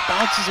it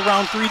bounces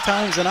around 3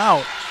 times and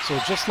out. So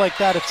just like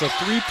that, it's a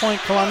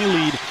 3-point Kalani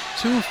lead,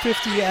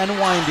 2:50 and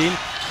winding.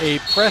 A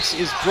press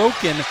is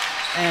broken,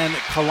 and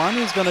Kalani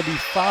is going to be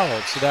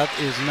fouled. So that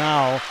is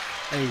now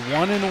a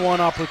 1-and-1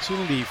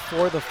 opportunity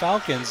for the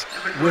Falcons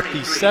with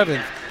the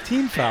 7th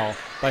team foul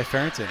by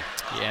Farrington.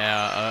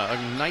 Yeah,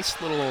 a nice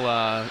little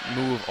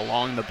move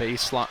along the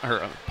baseline,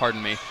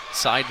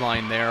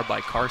 sideline there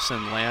by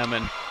Carson Lamb,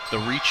 and the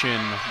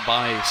reach-in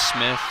by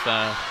Smith.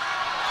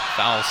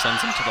 Foul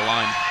sends him to the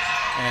line.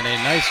 And a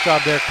nice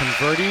job there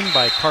converting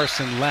by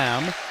Carson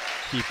Lamb.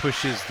 He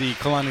pushes the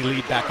Kalani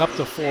lead back up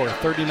to 4,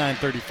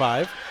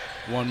 39-35.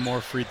 One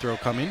more free throw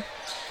coming.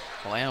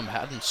 Lamb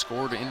hadn't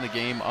scored in the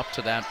game up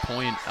to that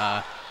point.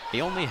 He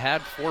only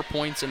had 4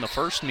 points in the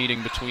first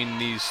meeting between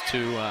these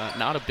two.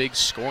 Not a big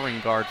scoring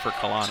guard for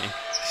Kalani.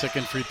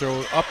 Second free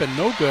throw up and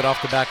no good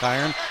off the back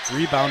iron.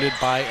 Rebounded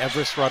by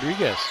Everest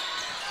Rodriguez.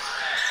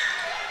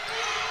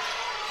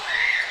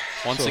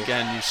 Once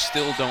again, you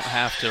still don't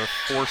have to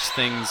force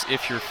things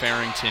if you're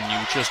Farrington. You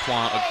just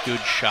want a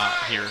good shot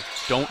here.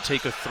 Don't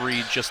take a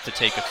 3 just to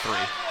take a 3.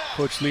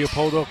 Coach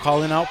Leopoldo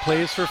calling out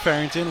plays for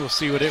Farrington. We'll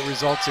see what it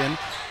results in.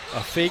 A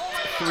fake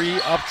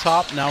 3 up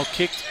top, now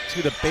kicked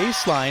to the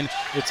baseline.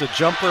 It's a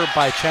jumper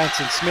by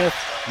Chanson Smith.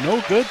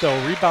 No good,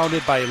 though.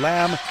 Rebounded by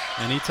Lamb,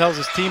 and he tells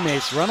his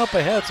teammates, run up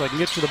ahead so I can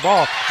get you the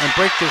ball and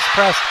break this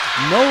press.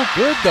 No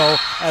good, though,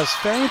 as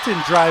Farrington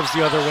drives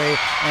the other way,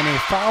 and a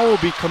foul will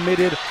be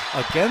committed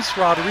against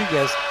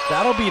Rodriguez.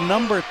 That'll be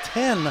number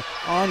 10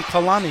 on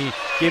Kalani,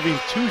 giving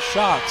 2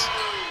 shots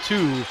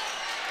to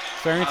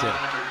Farrington.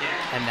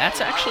 And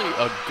that's actually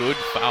a good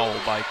foul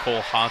by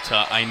Cole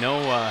Hata. I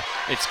know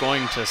it's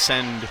going to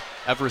send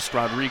Everest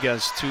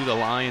Rodriguez to the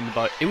line,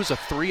 but it was a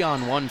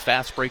 3-on-1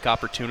 fast break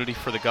opportunity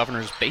for the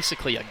Governors,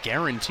 basically a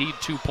guaranteed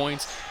 2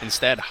 points.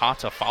 Instead,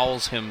 Hata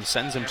fouls him,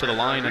 sends him to the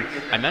line, and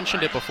I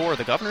mentioned it before,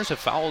 the Governors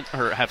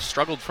have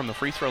struggled from the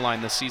free throw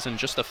line this season,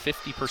 just a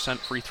 50%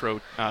 free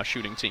throw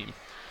shooting team.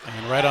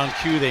 And right on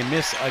cue, they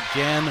miss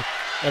again.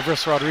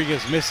 Everest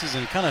Rodriguez misses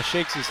and kind of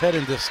shakes his head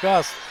in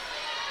disgust,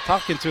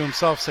 talking to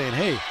himself, saying,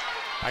 hey,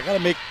 I got to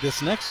make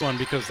this next one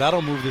because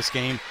that'll move this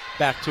game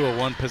back to a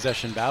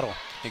one-possession battle.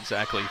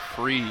 Exactly.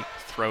 Free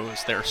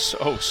throws, they're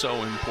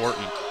so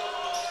important.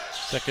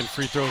 Second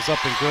free throw is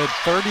up and good.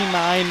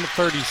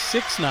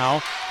 39-36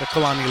 now, the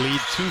Kalani lead.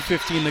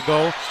 2:15 to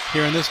go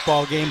here in this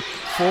ball game.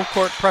 Full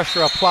court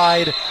pressure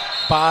applied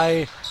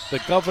by the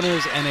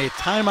Governors and a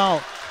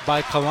timeout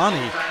by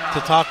Kalani to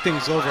talk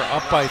things over,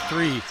 up by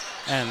 3.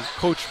 And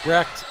Coach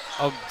Brecht,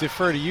 I'll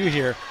defer to you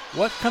here.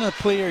 What kind of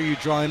play are you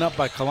drawing up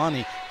by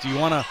Kalani? Do you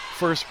want to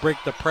first break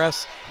the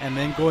press and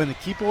then go in the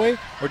keep away?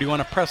 Or do you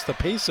want to press the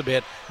pace a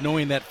bit,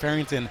 knowing that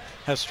Farrington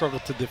has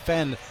struggled to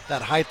defend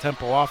that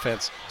high-tempo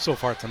offense so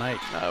far tonight?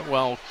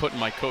 Well, putting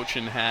my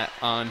coaching hat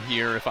on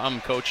here, if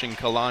I'm coaching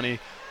Kalani,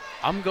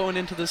 I'm going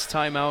into this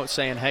timeout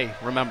saying, hey,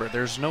 remember,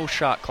 there's no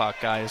shot clock,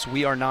 guys.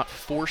 We are not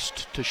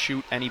forced to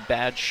shoot any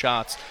bad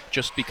shots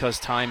just because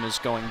time is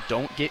going.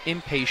 Don't get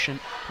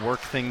impatient, work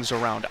things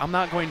around. I'm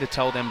not going to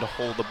tell them to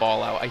hold the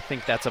ball out. I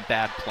think that's a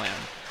bad plan.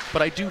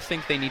 But I do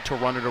think they need to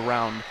run it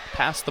around,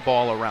 pass the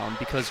ball around,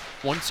 because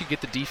once you get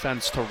the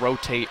defense to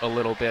rotate a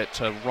little bit,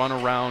 to run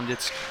around,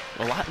 it's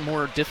a lot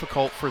more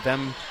difficult for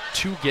them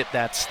to get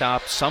that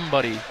stop.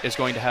 Somebody is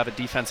going to have a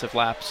defensive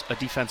lapse, a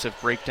defensive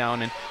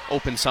breakdown, and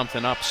open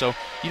something up. So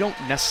you don't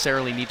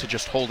necessarily need to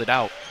just hold it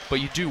out, but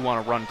you do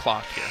want to run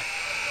clock here.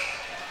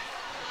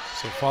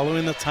 So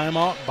following the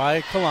timeout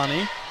by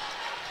Kalani,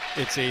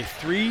 it's a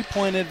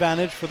 3-point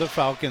advantage for the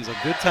Falcons. A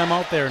good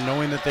timeout there,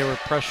 knowing that they were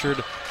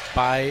pressured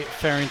by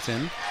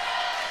Farrington.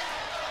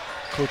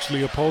 Coach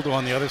Leopoldo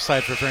on the other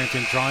side for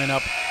Farrington, drawing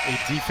up a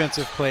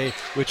defensive play,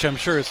 which I'm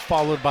sure is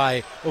followed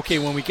by, okay,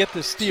 when we get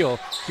this steal,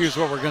 here's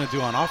what we're going to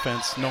do on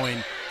offense,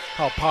 knowing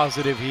how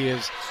positive he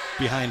is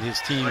behind his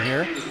team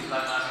here.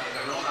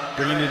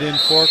 Bringing it in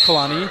for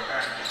Kalani.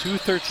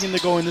 2:13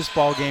 to go in this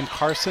ball game.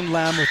 Carson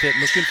Lamb with it,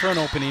 looking for an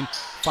opening,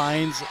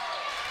 finds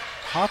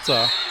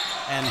Hata,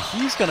 and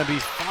he's going to be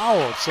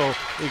fouled. So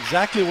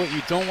exactly what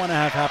you don't want to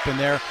have happen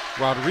there.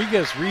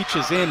 Rodriguez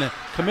reaches in,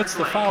 commits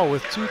the foul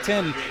with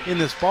 2:10 in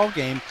this ball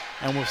game,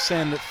 and will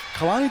send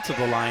Kalani to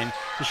the line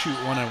to shoot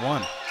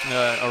 1-and-1.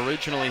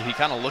 Originally, he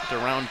kind of looked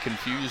around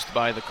confused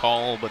by the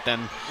call, but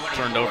then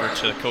turned over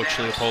to Coach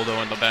Leopoldo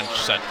on the bench,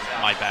 said,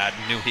 my bad,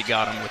 knew he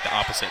got him with the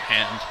opposite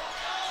hand.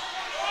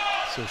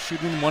 So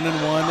shooting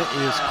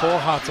 1-and-1 is Cole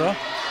Hata,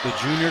 the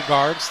junior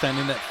guard,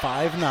 standing at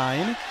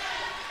 5'9".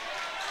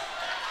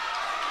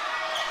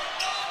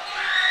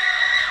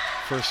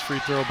 First free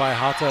throw by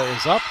Hata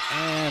is up,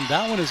 and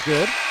that one is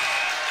good.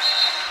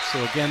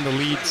 So again, the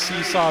lead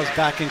seesaws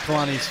back in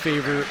Kalani's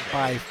favor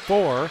by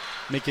 4,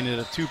 making it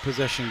a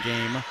 2-possession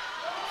game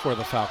for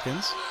the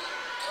Falcons.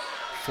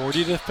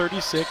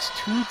 40-36,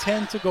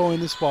 2:10 to go in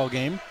this ball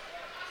game.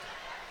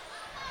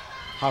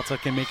 Hata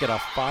can make it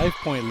a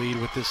 5-point lead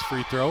with this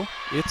free throw.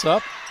 It's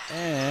up,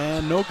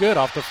 and no good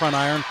off the front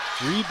iron.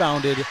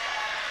 Rebounded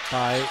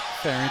by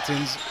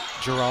Farrington's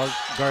Gerard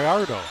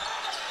Gallardo.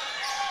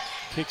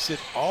 Kicks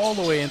it all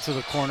the way into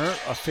the corner.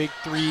 A fake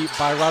 3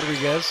 by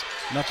Rodriguez.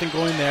 Nothing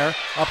going there.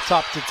 Up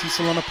top to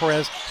Tisalona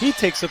Perez. He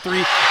takes a 3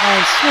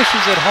 and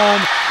swishes it home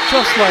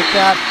just like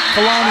that.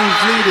 Kalani's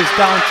lead is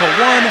down to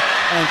 1,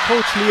 and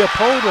Coach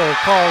Leopoldo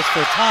calls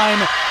for time.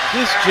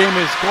 This gym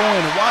is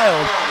going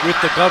wild with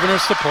the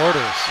Governors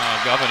supporters.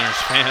 Governors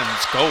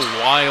fans go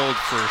wild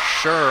for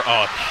sure.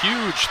 A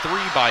huge 3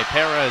 by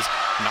Perez.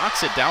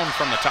 Knocks it down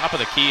from the top of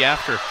the key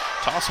after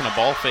tossing a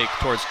ball fake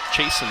towards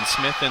Chasen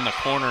Smith in the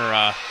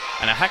corner.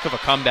 And a heck of a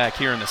comeback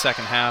here in the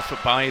second half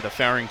by the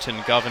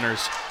Farrington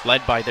Governors,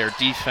 led by their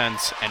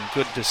defense and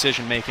good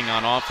decision-making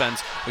on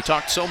offense. We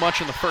talked so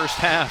much in the first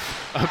half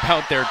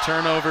about their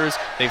turnovers.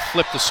 They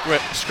flipped the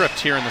script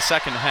here in the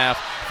second half,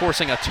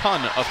 forcing a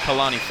ton of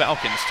Kalani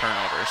Falcons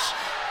turnovers.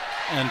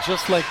 And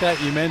just like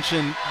that, you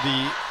mentioned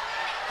the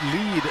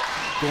lead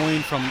going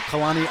from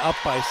Kalani up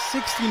by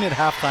 16 at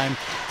halftime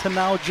to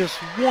now just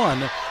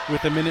 1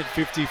 with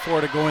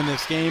 1:54 to go in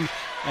this game.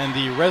 And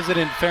the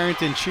resident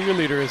Farrington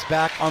cheerleader is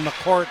back on the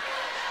court.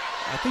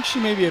 I think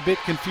she may be a bit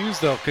confused,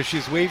 though, because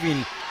she's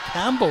waving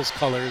Campbell's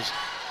colors.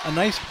 A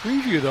nice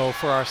preview, though,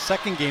 for our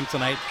second game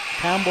tonight.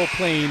 Campbell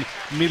playing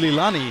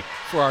Mililani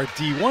for our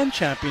D1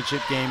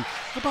 championship game,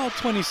 about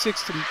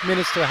 26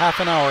 minutes to half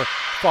an hour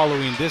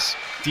following this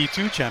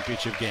D2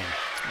 championship game.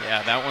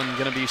 Yeah, that one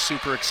going to be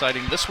super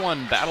exciting. This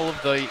one, Battle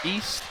of the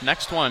East.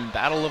 Next one,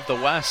 Battle of the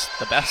West.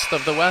 The best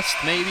of the West,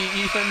 maybe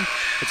even.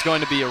 It's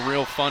going to be a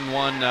real fun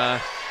one.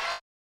 I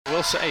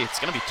will say it's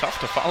going to be tough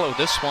to follow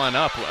this one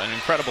up. An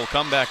incredible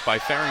comeback by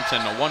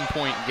Farrington, a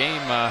 1-point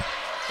game.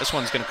 This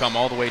one's going to come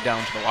all the way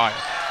down to the wire.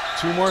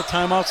 2 more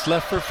timeouts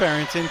left for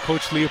Farrington.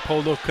 Coach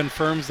Leopoldo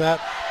confirms that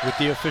with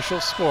the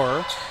official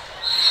score.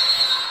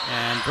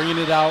 And bringing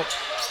it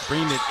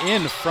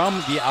in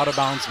from the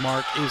out-of-bounds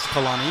mark is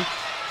Kalani.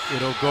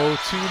 It'll go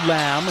to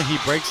Lamb. He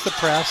breaks the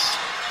press.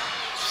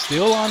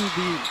 Still on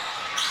the...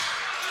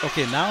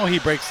 Okay, now he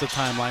breaks the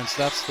timeline,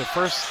 so that's the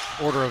first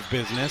order of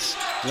business.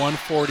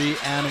 1:40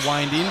 and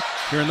winding.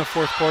 Here in the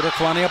fourth quarter,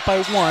 Kalani up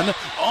by 1.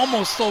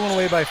 Almost stolen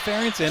away by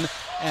Farrington.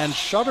 And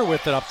Shutter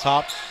with it up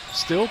top.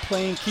 Still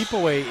playing keep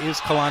away is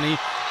Kalani.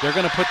 They're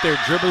going to put their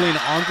dribbling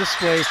on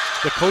display.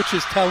 The coach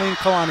is telling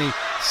Kalani,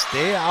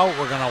 stay out.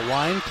 We're going to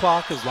wind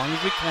clock as long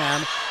as we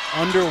can.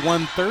 Under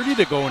 1:30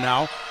 to go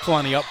now.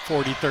 Kalani up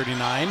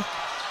 40-39.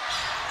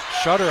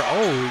 Shutter,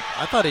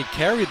 I thought he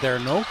carried there.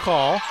 No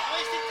call.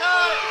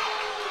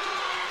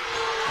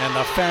 And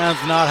the fans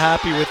not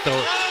happy with the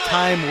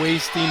time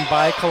wasting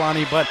by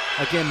Kalani, but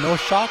again, no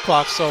shot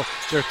clock, so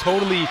they're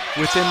totally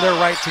within their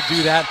right to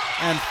do that.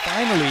 And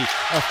finally,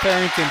 a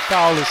Farrington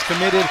foul is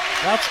committed.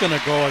 That's going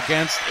to go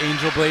against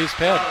Angel Blaze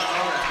Ped.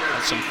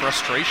 That's some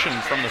frustration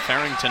from the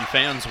Farrington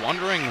fans,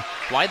 wondering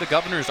why the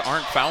Governors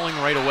aren't fouling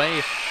right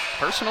away.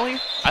 Personally,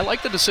 I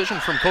like the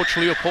decision from Coach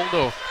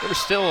Leopoldo. There's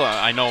still,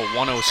 I know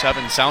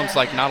 107 sounds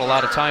like not a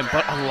lot of time,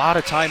 but a lot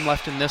of time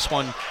left in this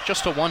one.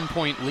 Just a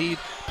 1-point lead.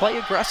 Play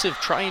aggressive,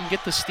 try and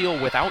get the steal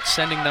without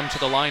sending them to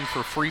the line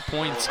for free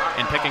points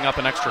and picking up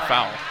an extra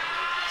foul.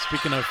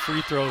 Speaking of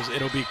free throws,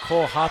 it'll be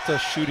Cole Hata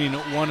shooting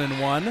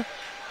 1-1.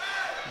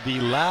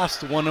 The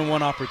last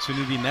 1-1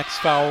 opportunity, next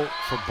foul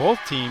for both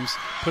teams,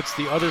 puts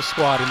the other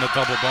squad in the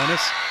double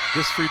bonus.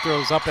 This free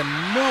throw is up and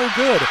no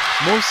good.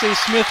 Mose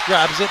Smith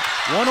grabs it,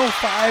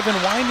 1:05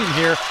 and winding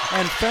here,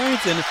 and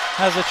Farrington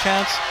has a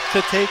chance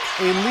to take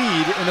a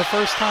lead in the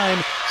first time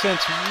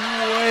since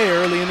way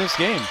early in this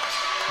game.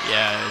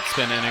 Yeah, it's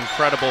been an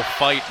incredible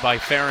fight by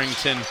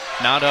Farrington.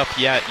 Not up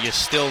yet, you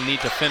still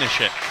need to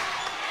finish it.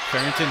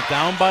 Farrington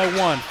down by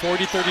 1,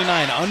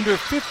 40-39, under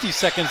 50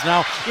 seconds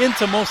now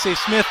into Mose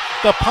Smith.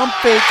 The pump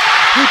fake,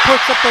 he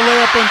puts up the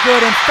layup and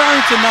good, and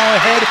Farrington now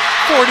ahead,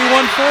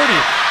 41-40.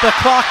 The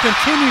clock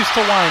continues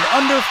to wind,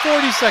 under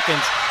 40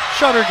 seconds.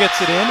 Shutter gets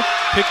it in,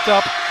 picked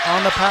up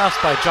on the pass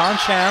by John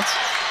Chance.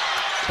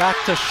 Back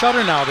to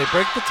Shutter now, they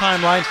break the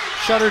timeline.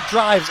 Shutter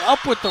drives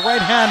up with the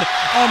right hand,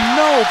 and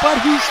no,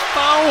 but he's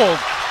fouled.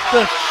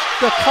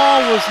 The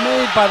call was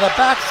made by the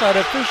backside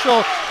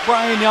official,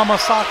 Brian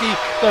Yamasaki.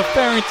 The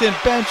Farrington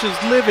bench is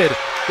livid.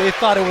 They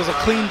thought it was a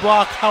clean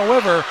block.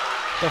 However,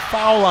 the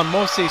foul on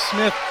Mose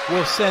Smith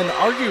will send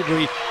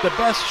arguably the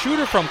best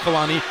shooter from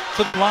Kalani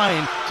to the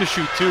line to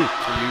shoot 2.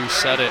 You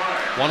said it.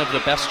 One of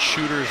the best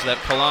shooters that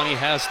Kalani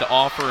has to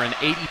offer, an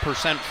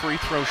 80% free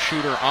throw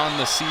shooter on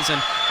the season.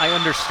 I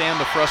understand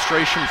the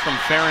frustration from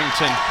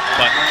Farrington,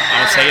 but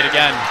I'll say it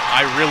again.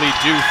 I really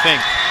do think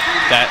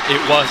that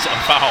it was a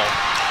foul.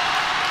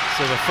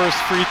 So the first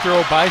free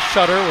throw by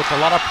Shutter with a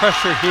lot of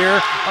pressure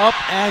here. Up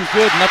and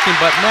good, nothing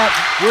but net.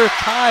 We're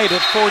tied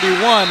at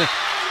 41.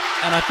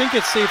 And I think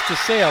it's safe to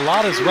say a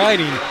lot is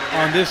riding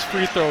on this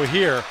free throw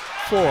here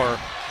for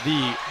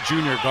the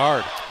junior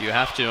guard. You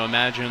have to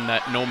imagine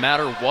that no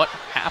matter what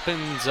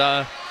happens,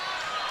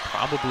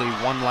 probably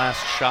one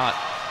last shot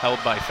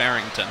held by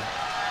Farrington.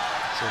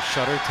 So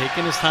Shutter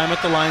taking his time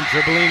at the line,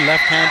 dribbling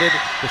left-handed.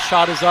 The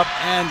shot is up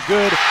and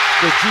good.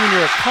 The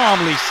junior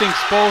calmly sinks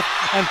both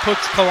and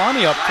puts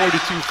Kalani up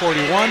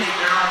 42-41.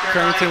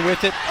 Farrington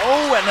with it.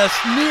 Oh, and a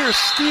near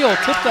steal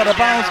tipped out of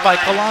bounds by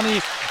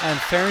Kalani, and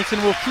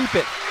Farrington will keep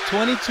it.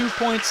 22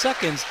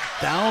 seconds,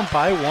 down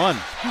by 1.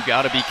 You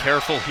got to be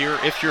careful here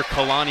if you're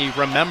Kalani.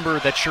 Remember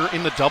that you're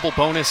in the double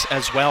bonus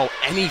as well.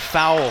 Any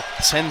foul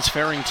sends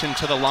Farrington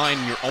to the line.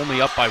 You're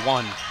only up by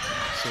 1.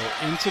 So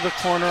into the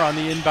corner on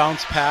the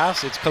inbounds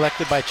pass. It's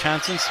collected by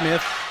Chanson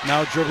Smith.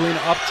 Now dribbling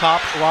up top,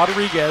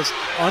 Rodriguez.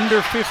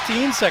 Under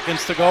 15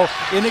 seconds to go.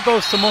 In it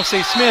goes to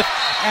Mose Smith,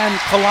 and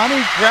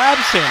Kalani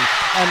grabs him.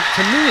 And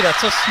to me,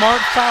 that's a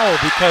smart foul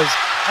because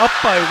up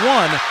by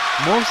 1,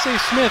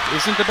 Mose Smith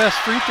isn't the best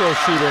free throw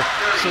shooter.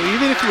 So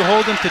even if you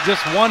hold him to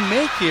just 1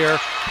 make here,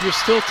 you're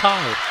still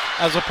tied,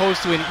 as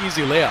opposed to an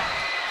easy layup.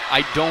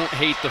 I don't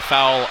hate the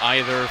foul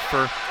either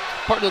for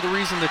part of the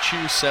reason that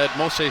you said.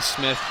 Mose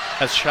Smith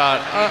has shot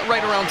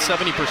right around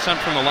 70%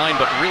 from the line,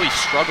 but really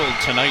struggled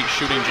tonight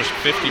shooting just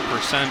 50%.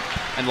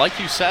 And like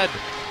you said,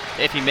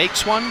 if he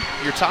makes one,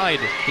 you're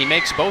tied. He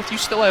makes both, you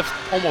still have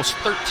almost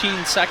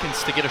 13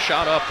 seconds to get a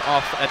shot up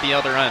off at the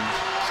other end.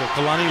 So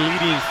Kalani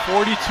leading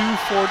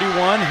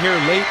 42-41 here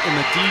late in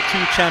the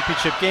D2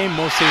 championship game.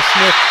 Mose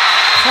Smith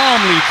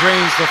calmly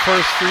drains the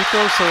first free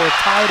throw, so we're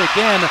tied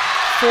again,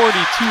 42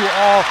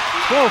 all,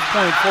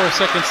 12.4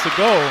 seconds to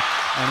go.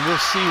 And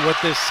we'll see what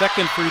this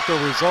second free throw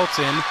results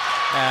in,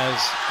 as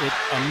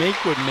a make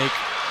would make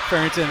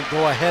Farrington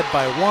go ahead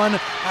by 1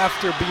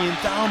 after being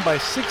down by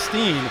 16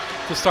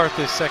 to start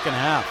this second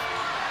half.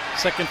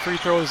 Second free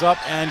throw is up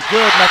and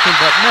good, nothing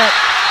but net.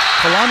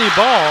 Kalani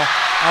ball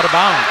out of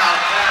bounds.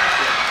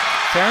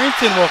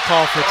 Farrington will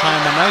call for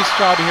time. A nice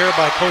job here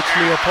by Coach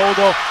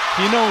Leopoldo.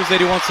 He knows that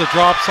he wants to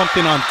drop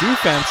something on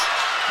defense.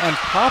 And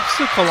props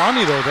to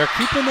Kalani, though. They're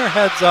keeping their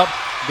heads up.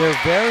 They're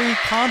very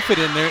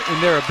confident in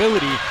their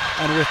ability.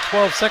 And with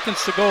 12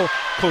 seconds to go,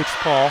 Coach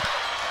Paul,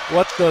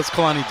 what does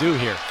Kalani do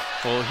here?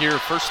 Well, here,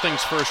 first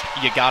things first,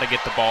 you got to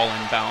get the ball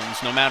in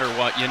bounds. No matter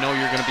what, you know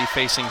you're going to be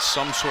facing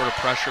some sort of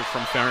pressure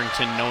from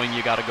Farrington, knowing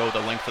you got to go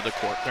the length of the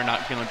court. They're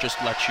not going to just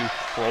let you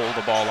roll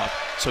the ball up.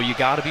 So you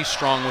got to be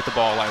strong with the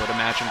ball. I would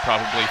imagine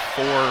probably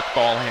 4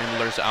 ball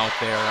handlers out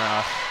there.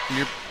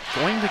 You're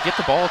going to get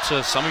the ball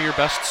to some of your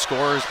best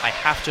scorers. I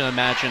have to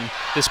imagine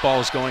this ball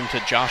is going to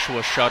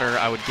Joshua Shutter.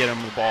 I would get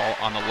him the ball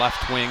on the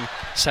left wing,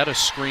 set a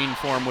screen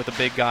for him with a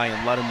big guy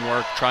and let him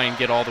work, try and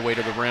get all the way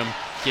to the rim,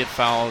 get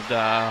fouled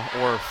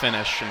or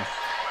finish, and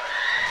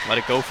let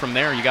it go from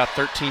there. You got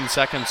 13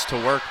 seconds to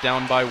work,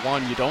 down by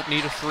 1. You don't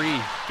need a 3.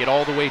 Get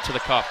all the way to the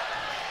cup.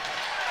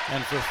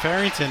 And for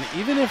Farrington,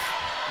 even if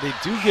they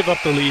do give up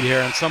the lead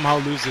here and somehow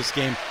lose this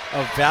game,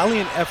 a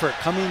valiant effort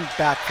coming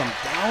back from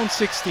down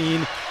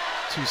 16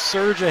 to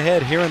surge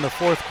ahead here in the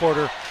fourth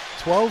quarter.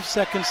 12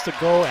 seconds to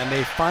go, and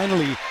they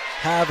finally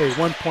have a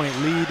 1-point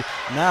lead.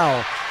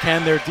 Now,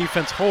 can their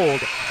defense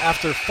hold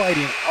after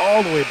fighting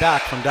all the way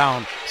back from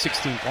down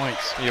 16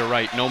 points? You're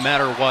right. No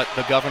matter what,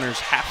 the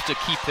Governors have to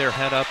keep their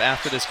head up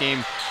after this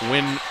game,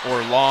 win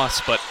or loss.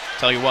 But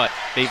tell you what,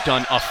 they've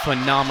done a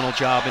phenomenal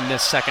job in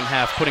this second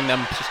half, putting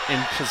them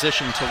in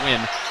position to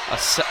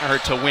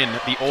win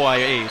the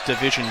OIA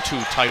Division II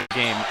title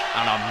game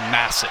on a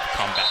massive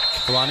comeback.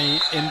 Kalani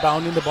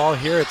inbounding the ball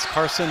here. It's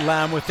Carson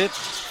Lamb with it.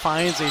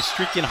 Finds a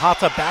streaking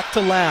Hata back to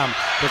Lamb.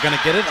 They're going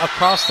to get it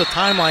across the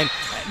timeline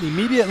and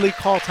immediately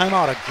call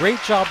timeout. A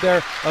great job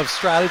there of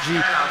strategy.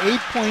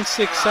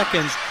 8.6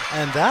 seconds,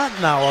 and that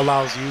now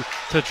allows you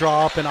to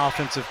draw up an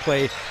offensive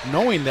play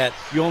knowing that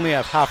you only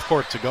have half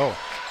court to go.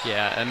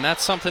 Yeah, and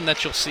that's something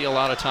that you'll see a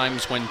lot of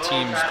times when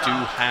teams do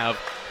have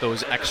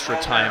those extra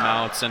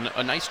timeouts, and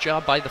a nice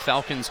job by the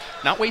Falcons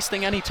not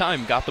wasting any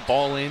time. Got the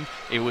ball in.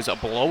 It was a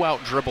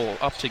blowout dribble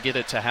up to get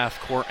it to half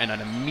court and an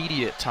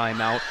immediate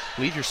timeout.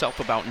 Leave yourself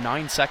about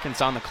 9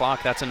 seconds on the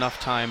clock. That's enough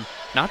time,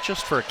 not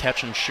just for a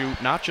catch and shoot,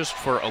 not just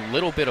for a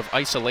little bit of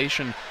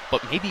isolation,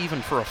 but maybe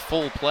even for a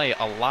full play.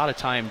 A lot of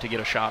time to get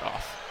a shot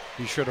off.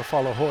 Be sure to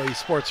follow Hawaii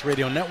Sports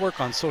Radio Network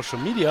on social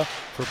media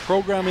for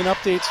programming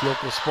updates,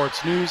 local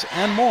sports news,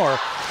 and more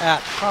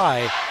at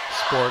High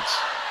Sports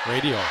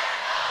Radio.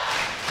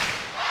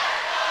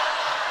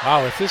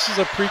 Wow, if this is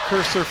a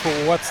precursor for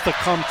what's to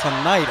come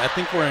tonight, I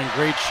think we're in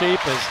great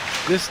shape, as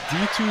this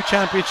D2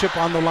 championship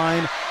on the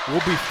line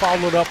will be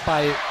followed up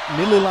by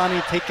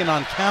Mililani taking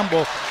on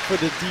Campbell for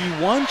the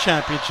D1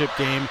 championship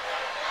game.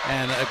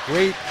 And a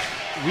great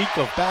week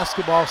of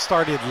basketball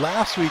started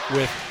last week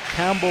with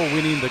Campbell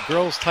winning the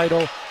girls'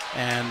 title,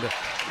 and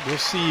we'll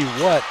see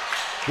what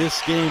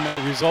this game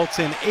results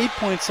in.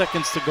 8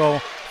 seconds to go.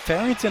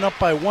 Farrington up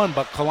by 1,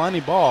 but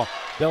Kalani ball,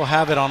 they'll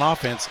have it on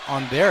offense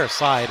on their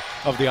side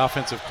of the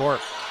offensive court.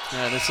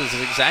 Yeah, this is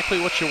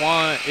exactly what you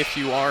want if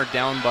you are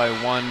down by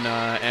 1,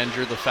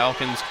 Andrew. The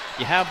Falcons,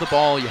 you have the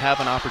ball, you have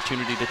an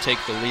opportunity to take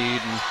the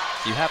lead, and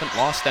you haven't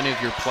lost any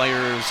of your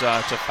players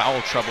to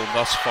foul trouble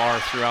thus far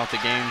throughout the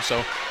game, so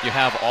you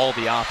have all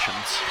the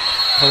options.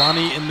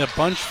 Kalani in the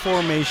bunch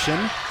formation,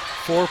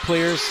 4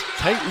 players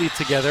tightly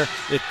together.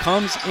 It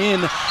comes in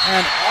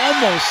and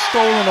almost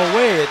stolen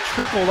away. It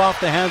trickled off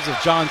the hands of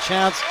John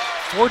Chance.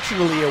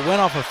 Fortunately, it went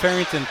off a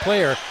Farrington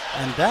player,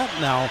 and that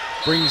now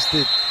brings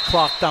the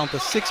clock down to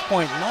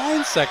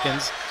 6.9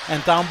 seconds,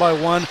 and down by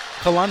 1.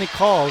 Kalani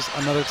calls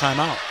another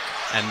timeout.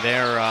 And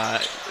they're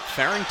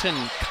Farrington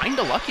kind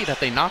of lucky that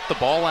they knocked the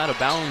ball out of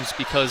bounds,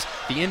 because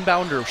the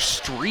inbounder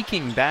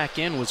streaking back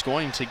in was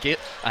going to get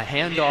a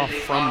handoff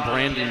from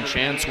Brandon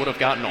Chance, would have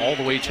gotten all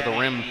the way to the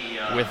rim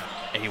with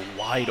a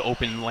wide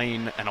open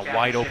lane and a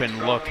wide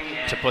open look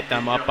to put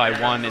them up by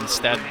 1.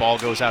 Instead, ball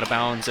goes out of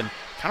bounds and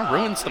kind of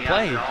ruins the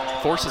play,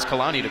 forces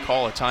Kalani to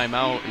call a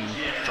timeout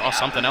and draw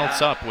something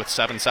else up with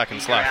 7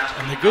 seconds left.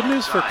 And the good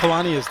news for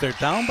Kalani is they're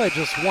down by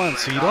just 1,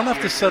 so you don't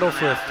have to settle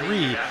for a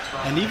 3,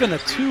 and even a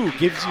 2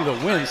 gives you the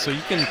win, so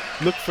you can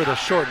look for the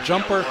short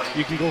jumper,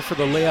 you can go for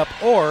the layup,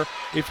 or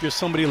if you're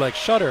somebody like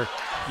Shutter,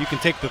 you can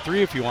take the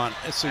 3 if you want.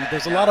 So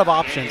there's a lot of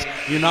options.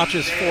 You're not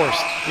just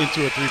forced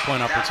into a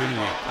 3-point opportunity.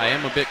 I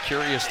am a bit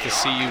curious to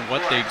see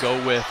what they go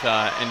with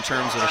in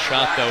terms of the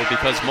shot, though,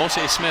 because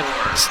Mose Smith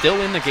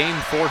still in the game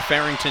for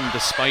Farrington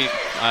despite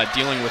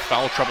dealing with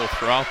foul trouble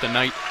throughout the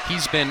night.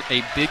 He's been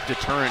a big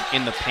deterrent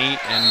in the paint,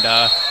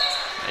 and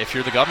if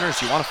you're the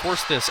Governors, you want to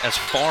force this as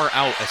far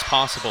out as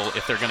possible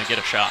if they're going to get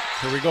a shot.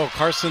 Here we go.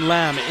 Carson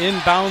Lamb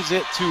inbounds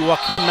it to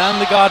Joaquin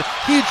Manligod.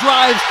 He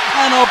drives,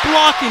 and a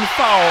blocking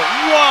foul.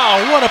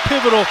 Wow, what a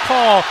pivotal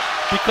call,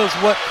 because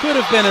what could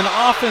have been an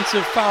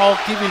offensive foul,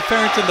 giving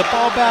Farrington the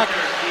ball back,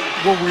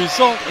 will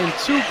result in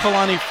 2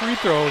 Kalani free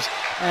throws,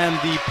 and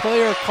the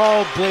player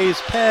called Blaise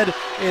Ped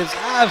is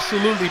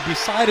absolutely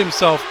beside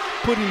himself,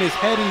 putting his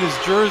head in his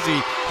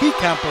jersey. He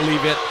can't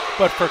believe it.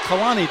 But for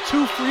Kalani,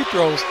 2 free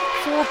throws,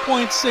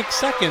 4.6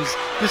 seconds.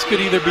 This could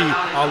either be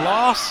a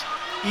loss,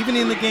 even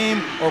in the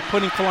game, or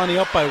putting Kalani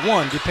up by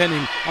 1,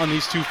 depending on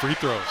these 2 free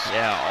throws.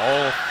 Yeah,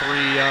 all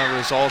 3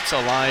 results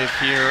alive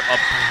here. A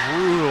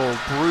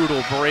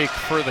brutal break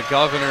for the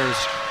Governors.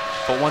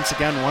 But once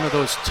again, one of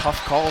those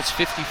tough calls,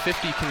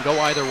 50-50 can go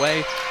either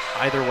way.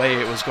 Either way,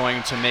 it was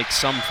going to make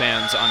some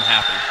fans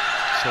unhappy.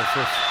 So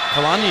for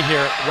Kalani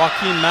here,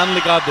 Joaquin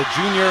Manligad, the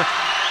junior,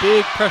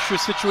 big pressure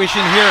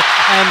situation here,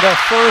 and the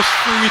first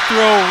free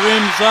throw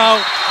rims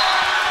out.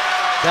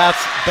 That's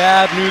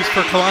bad news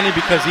for Kalani,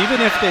 because even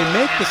if they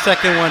make the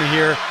second one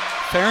here,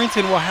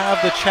 Farrington will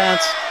have the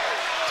chance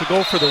to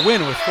go for the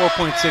win with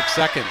 4.6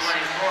 seconds.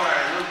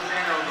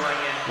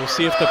 We'll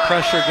see if the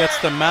pressure gets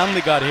to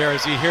Manligad here,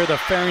 as you hear the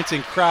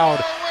Farrington crowd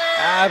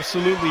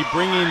absolutely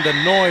bringing the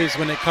noise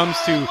when it comes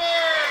to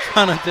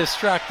trying to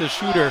distract the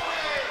shooter.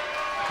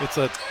 It's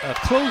a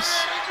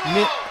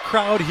close-knit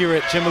crowd here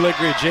at Jim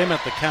Allegri Gym at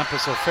the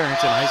campus of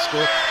Farrington High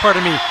School.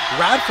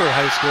 Radford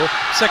High School.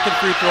 Second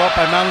free throw up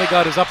by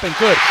Manligad is up and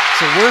good.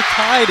 So we're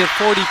tied at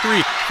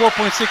 43,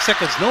 4.6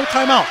 seconds, no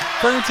timeout.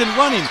 Farrington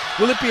running.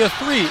 Will it be a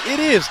 3? It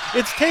is.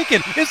 It's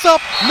taken. It's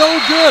up. No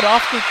good.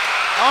 Off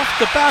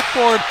the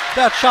backboard.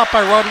 That shot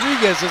by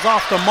Rodriguez is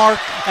off the mark,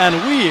 and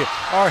we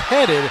are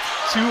headed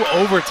to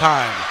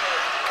overtime.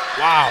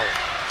 Wow.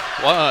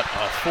 What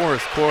a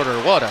fourth quarter.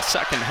 What a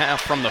second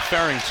half from the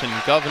Farrington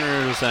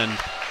Governors, and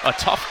a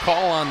tough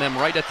call on them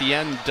right at the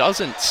end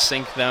doesn't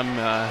sink them.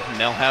 And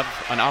they'll have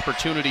an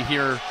opportunity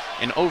here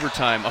in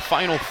overtime, a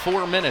final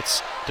 4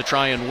 minutes to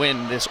try and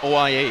win this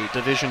OIA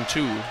Division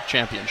II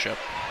championship.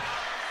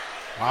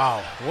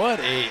 Wow, what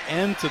a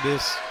end to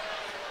this,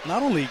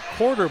 not only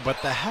quarter,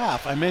 but the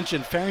half. I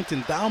mentioned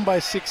Farrington down by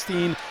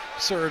 16,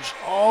 surged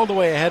all the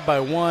way ahead by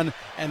 1,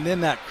 and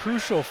then that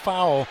crucial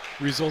foul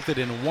resulted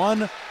in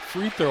 1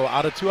 free throw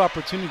out of 2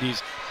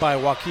 opportunities by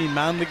Joaquin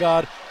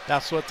Manligad.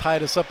 That's what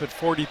tied us up at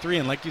 43,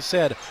 and like you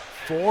said,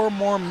 4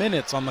 more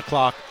minutes on the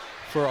clock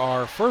for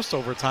our first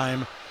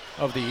overtime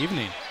of the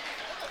evening.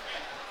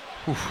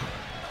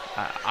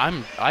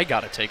 I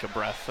gotta take a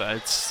breath.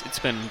 It's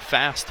been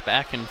fast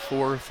back and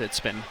forth. It's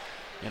been,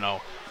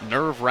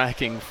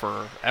 nerve-wracking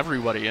for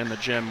everybody in the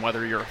gym,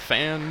 whether you're a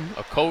fan,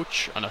 a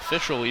coach, an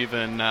official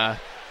even.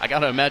 I got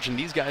to imagine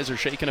these guys are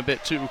shaking a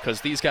bit too,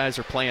 because these guys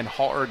are playing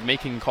hard,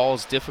 making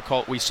calls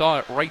difficult. We saw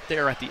it right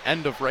there at the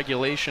end of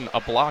regulation.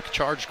 A block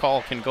charge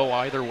call can go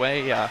either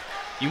way.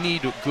 You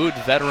need good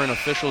veteran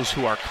officials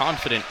who are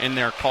confident in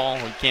their call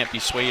and can't be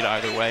swayed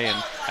either way,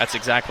 and that's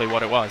exactly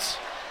what it was.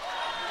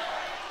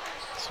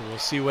 So we'll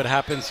see what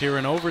happens here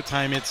in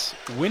overtime. It's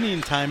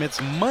winning time.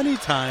 It's money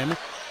time.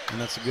 And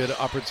that's a good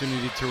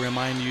opportunity to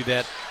remind you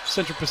that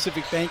Central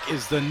Pacific Bank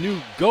is the new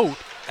GOAT,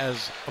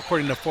 as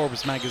according to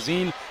Forbes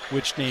magazine,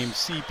 which named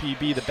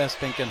CPB the best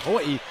bank in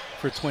Hawaii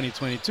for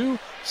 2022.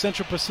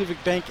 Central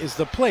Pacific Bank is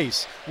the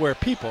place where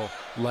people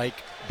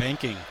like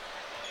banking.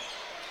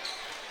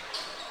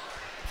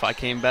 If I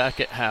came back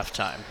at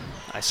halftime,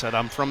 I said,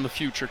 I'm from the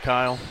future,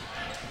 Kyle.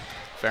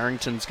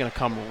 Farrington's going to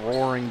come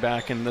roaring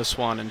back in this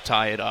one and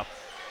tie it up.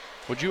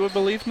 Would you have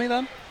believed me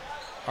then?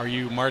 Are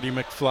you Marty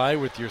McFly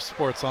with your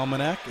sports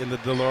almanac in the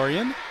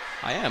DeLorean?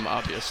 I am,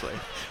 obviously.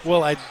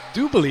 Well, I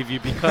do believe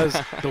you, because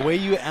the way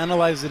you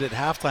analyze it at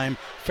halftime,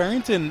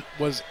 Farrington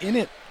was in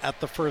it at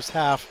the first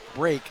half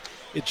break.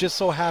 It just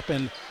so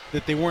happened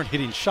that they weren't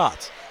hitting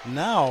shots.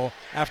 Now,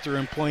 after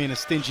employing a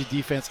stingy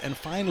defense and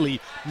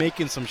finally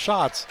making some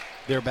shots,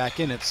 they're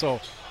back in it.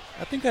 So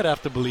I think I'd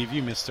have to believe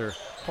you, Mr.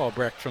 Paul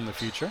Brecht from the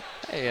future.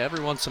 Hey,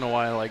 every once in a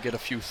while I get a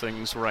few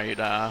things right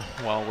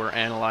while we're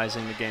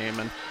analyzing the game.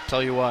 And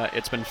tell you what,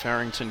 it's been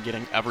Farrington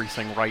getting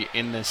everything right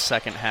in this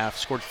second half.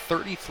 Scored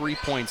 33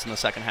 points in the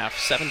second half,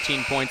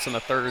 17 points in the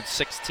third,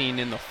 16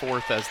 in the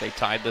fourth as they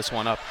tied this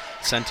one up,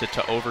 sent it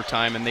to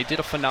overtime. And they did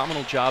a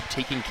phenomenal job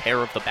taking care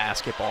of the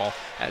basketball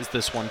as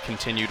this one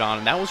continued on.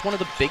 And that was one of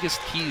the biggest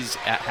keys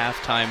at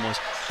halftime, was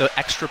the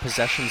extra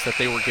possessions that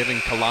they were giving.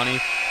 Kalani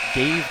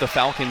gave the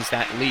Falcons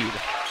that lead.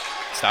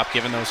 Stop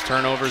giving those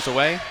turnovers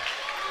away.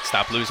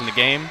 Stop losing the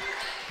game.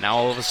 Now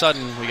all of a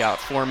sudden we got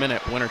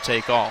 4-minute winner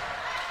take all.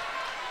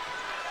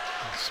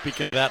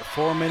 Speaking of that,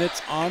 4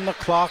 minutes on the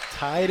clock,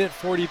 tied at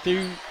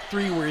 43.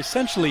 We're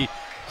essentially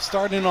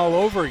starting all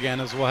over again,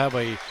 as we'll have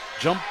a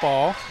jump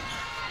ball.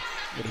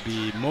 It'll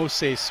be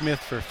Mose Smith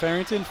for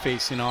Farrington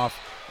facing off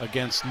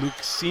against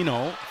Luke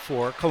Sino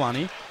for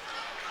Kalani.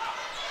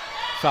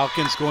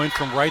 Falcons going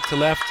from right to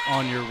left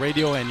on your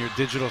radio and your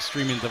digital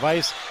streaming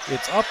device.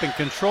 It's up and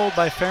controlled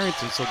by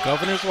Farrington, so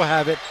Governors will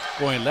have it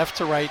going left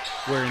to right,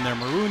 wearing their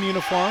maroon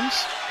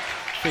uniforms,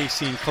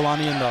 facing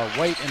Kalani in the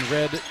white and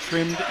red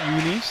trimmed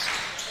unis.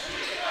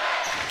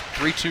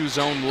 3-2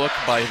 zone look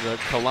by the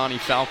Kalani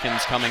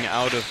Falcons coming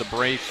out of the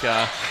break.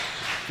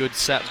 Good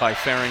set by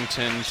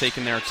Farrington,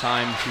 taking their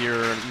time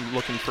here,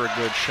 looking for a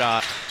good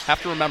shot.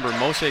 Have to remember,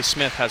 Mose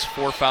Smith has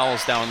 4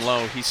 fouls down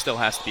low. He still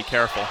has to be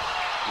careful.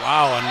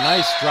 Wow, a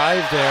nice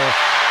drive there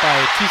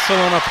by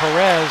Tisalona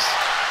Perez.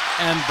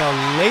 And the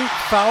late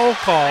foul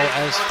call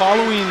as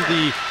following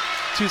the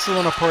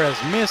Tisalona Perez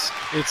miss,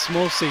 it's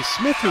Mose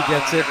Smith who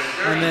gets it,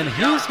 and then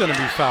he's going to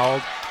be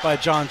fouled by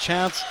John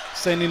Chance,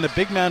 sending the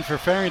big man for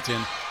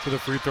Farrington to the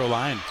free throw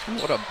line.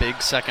 What a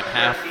big second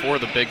half for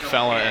the big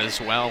fella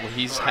as well.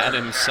 He's had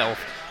himself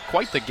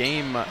quite the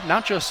game,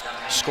 not just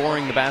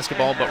scoring the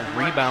basketball, but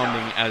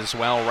rebounding as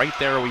well. Right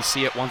there we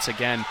see it once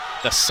again,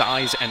 the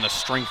size and the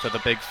strength of the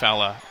big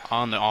fella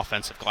on the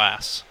offensive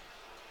glass.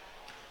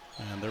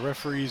 And the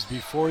referees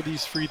before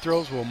these free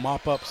throws will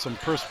mop up some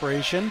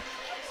perspiration.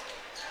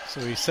 So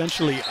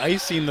essentially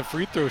icing the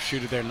free throw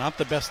shooter there. Not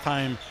the best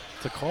time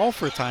to call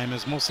for time,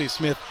 as Mose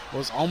Smith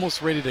was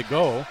almost ready to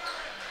go,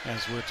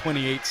 as we're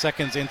 28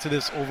 seconds into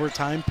this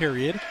overtime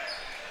period.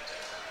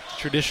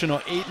 Traditional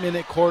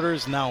 8-minute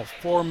quarters, now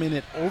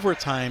 4-minute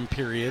overtime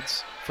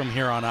periods from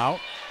here on out.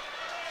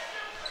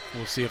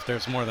 We'll see if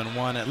there's more than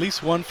one. At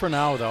least one for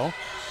now, though.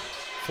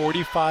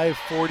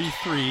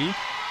 45-43.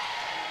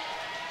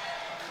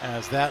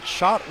 As that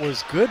shot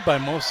was good by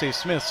Mose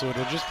Smith, so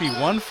it'll just be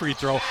one free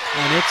throw,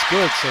 and it's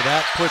good. So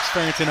that puts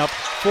Farrington up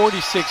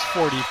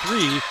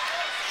 46-43.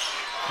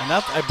 And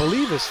that, I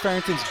believe, is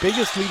Farrington's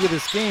biggest lead of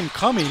this game,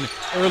 coming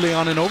early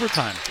on in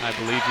overtime. I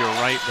believe you're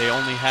right. They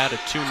only had a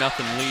 2-0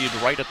 lead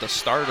right at the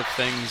start of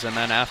things, and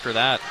then after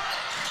that,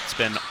 it's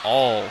been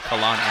all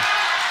Kalani.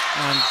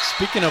 And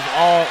speaking of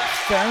all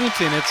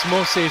Farrington, it's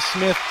Mose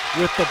Smith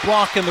with the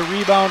block and the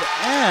rebound,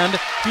 and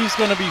he's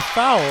going to be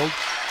fouled.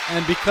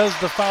 And because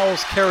the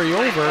fouls carry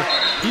over,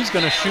 he's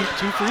going to shoot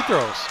 2 free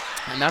throws.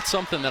 And that's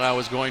something that I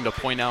was going to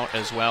point out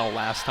as well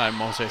last time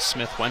Mose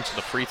Smith went to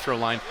the free throw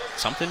line.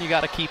 Something you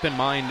got to keep in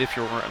mind if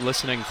you're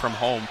listening from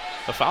home.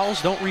 The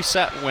fouls don't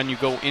reset when you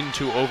go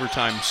into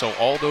overtime, so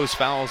all those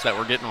fouls that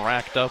were getting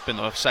racked up in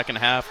the second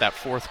half, that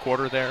fourth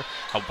quarter there,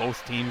 how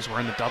both teams were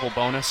in the double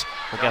bonus,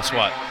 well, guess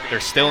what? They're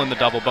still in the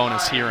double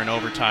bonus here in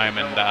overtime,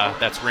 and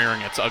that's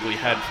rearing its ugly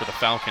head for the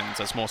Falcons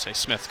as Mose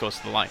Smith goes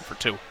to the line for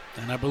 2.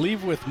 And I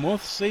believe with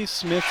Mose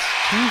Smith's 2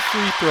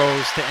 free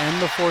throws to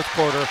end the fourth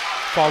quarter,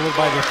 followed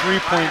by the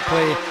three-point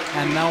play,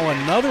 and now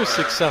another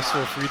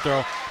successful free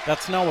throw,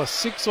 that's now a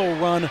 6-0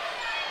 run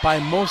by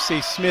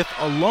Mose Smith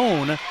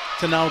alone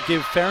to now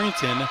give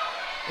Farrington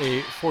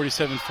a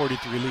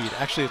 47-43 lead.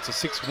 Actually, it's a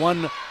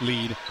 6-1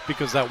 lead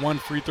because that one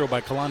free throw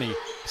by Kalani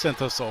sent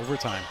us to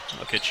overtime.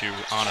 Look at you,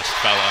 honest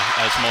fella,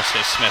 as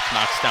Mose Smith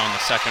knocks down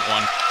the second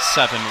one.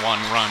 7-1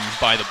 run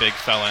by the big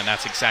fella, and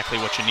that's exactly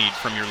what you need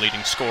from your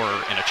leading scorer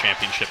in a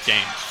championship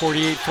game.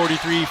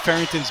 48-43,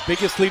 Farrington's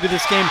biggest lead of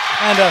this game,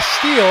 and a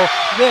steal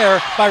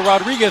there by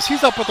Rodriguez.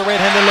 He's up with the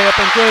right-handed layup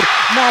and good.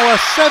 Now a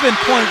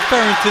 7-point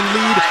Farrington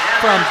lead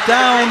from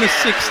down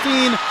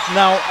 16,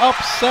 now up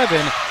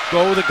 7.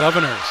 Go the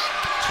Governors.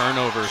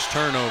 Turnovers,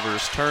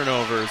 turnovers,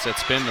 turnovers.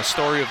 It's been the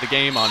story of the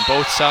game on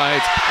both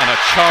sides, and a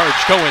charge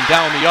going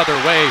down the other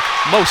way.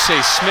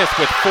 Mose Smith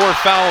with 4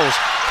 fouls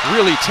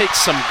really takes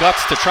some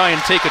guts to try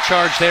and take a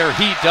charge there.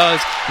 He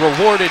does.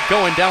 Rewarded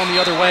going down the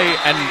other way,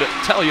 and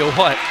tell you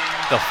what,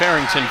 the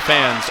Farrington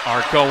fans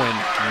are going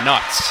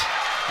nuts.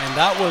 And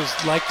that was,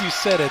 like you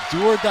said, a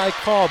do-or-die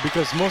call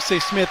because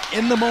Mose Smith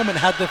in the moment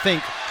had to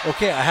think,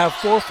 okay, I have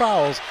 4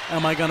 fouls.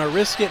 Am I going to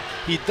risk it?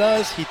 He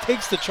does. He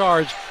takes the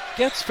charge,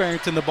 gets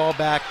Farrington the ball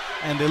back,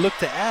 and they look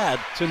to add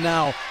to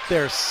now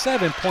their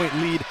 7-point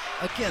lead.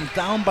 Again,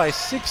 down by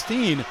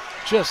 16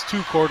 just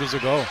 2 quarters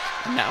ago.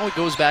 Now it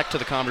goes back to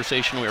the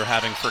conversation we were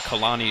having for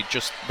Kalani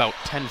just about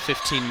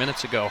 10-15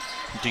 minutes ago.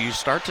 Do you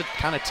start to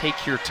kind of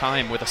take your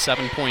time with a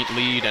 7-point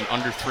lead and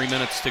under 3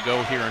 minutes to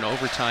go here in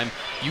overtime?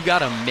 You got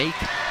to make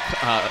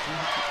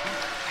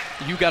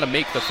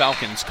the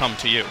Falcons come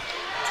to you.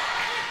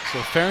 So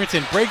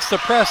Farrington breaks the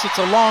press. It's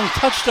a long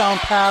touchdown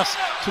pass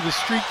to the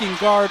streaking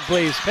guard,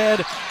 Blaze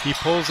Head. He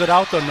pulls it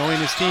out, though, knowing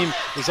his team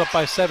is up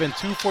by 7.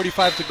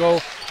 2:45 to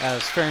go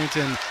as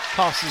Farrington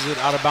tosses it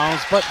out of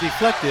bounds, but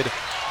deflected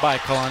by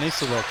Kalani,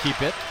 so they'll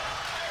keep it.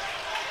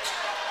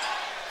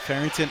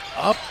 Farrington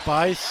up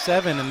by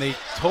 7, and they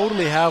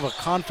totally have a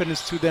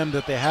confidence to them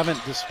that they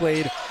haven't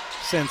displayed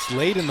since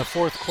late in the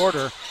fourth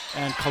quarter.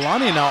 And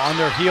Kalani now on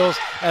their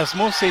heels as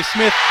Mose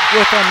Smith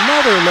with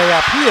another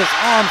layup. He is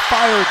on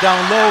fire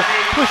down low,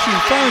 pushing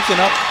Farrington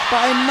up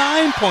by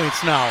 9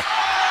 points now.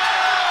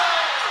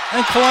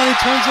 And Kalani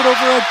turns it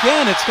over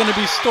again. It's going to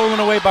be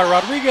stolen away by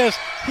Rodriguez.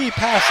 He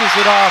passes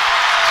it off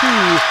to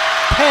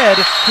Head,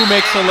 who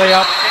makes a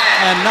layup.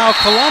 And now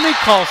Kalani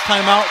calls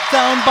timeout,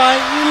 down by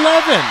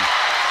 11.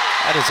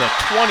 That is a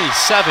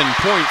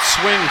 27-point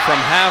swing from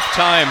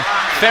halftime.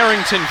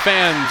 Farrington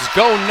fans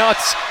go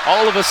nuts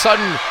all of a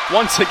sudden,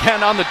 once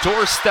again on the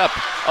doorstep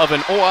of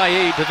an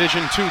OIA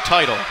Division II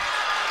title.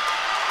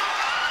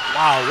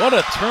 Wow, what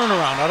a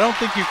turnaround. I don't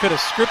think you could have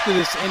scripted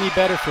this any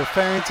better for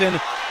Farrington.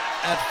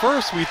 At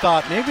first, we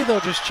thought maybe they'll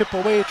just chip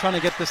away, trying to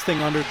get this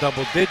thing under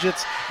double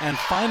digits. And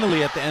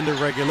finally, at the end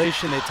of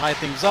regulation, they tie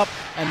things up.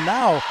 And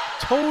now,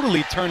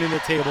 totally turning the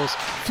tables,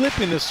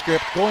 flipping the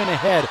script, going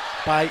ahead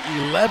by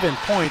 11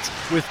 points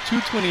with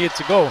 2:28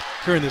 to go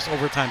here in this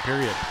overtime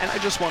period. And I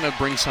just want to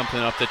bring something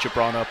up that you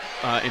brought up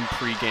in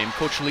pregame.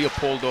 Coach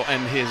Leopoldo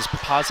and his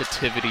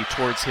positivity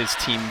towards his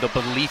team, the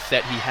belief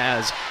that he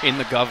has in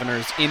the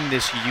Governors, in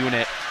this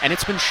unit. And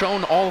it's been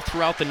shown all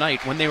throughout the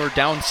night. When they were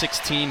down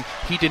 16,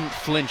 he didn't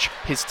flinch.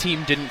 His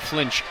team didn't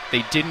flinch.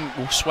 They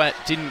didn't sweat,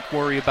 didn't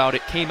worry about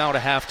it. Came out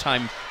of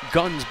halftime,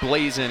 guns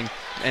blazing,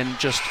 and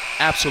just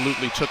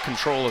absolutely took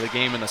control of the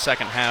game in the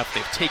second half.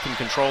 They've taken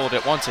control of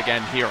it once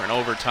again here in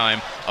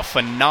overtime. A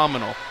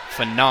phenomenal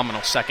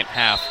second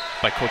half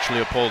by Coach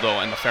Leopoldo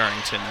and the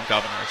Farrington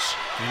Governors.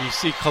 And you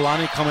see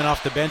Kalani coming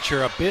off the bench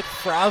here a bit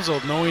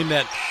frazzled, knowing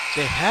that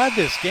they had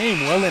this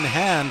game well in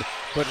hand,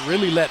 but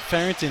really let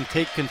Farrington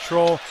take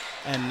control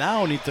and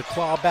now need to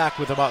claw back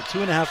with about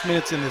 2.5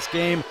 minutes in this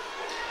game.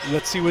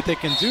 Let's see what they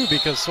can do,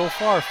 because so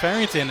far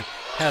Farrington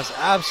has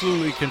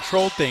absolutely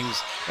controlled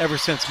things ever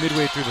since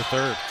midway through the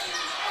third.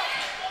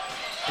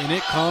 And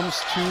it comes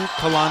to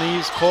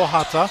Kalani's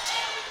Kohata.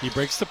 He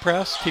breaks the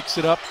press, kicks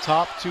it up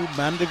top to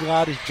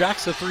Mandiglad. He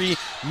jacks a three,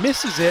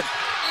 misses it,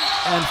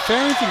 and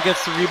Farrington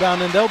gets the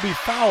rebound, and they'll be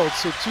fouled.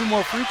 So 2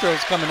 more free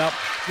throws coming up.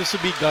 This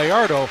will be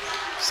Gallardo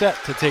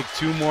set to take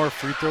 2 more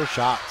free throw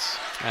shots.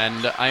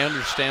 And I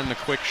understand the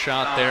quick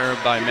shot there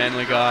by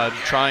Manligod,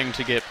 trying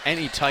to get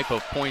any type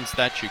of points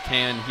that you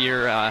can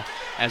here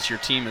as your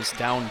team is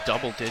down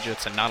double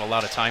digits and not a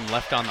lot of time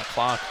left on the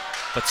clock.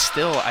 But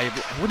still, I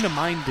wouldn't have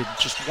minded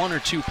just 1 or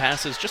 2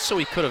 passes, just so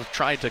he could have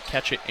tried to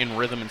catch it in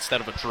rhythm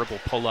instead of a dribble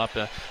pull-up,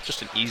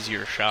 just an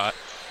easier shot.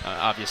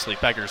 Obviously,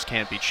 beggars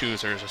can't be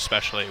choosers,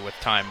 especially with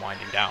time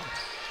winding down.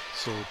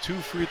 So 2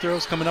 free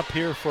throws coming up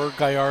here for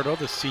Gallardo,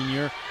 the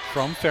senior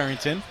from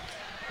Farrington.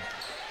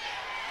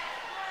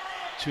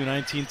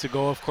 2:19 to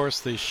go. Of course,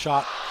 the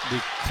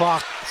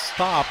clock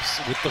stops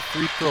with the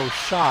free throw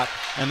shot,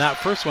 and that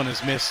first one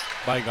is missed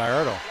by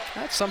Gallardo.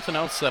 That's something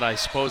else that I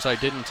suppose I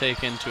didn't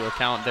take into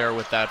account there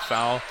with that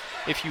foul.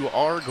 If you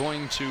are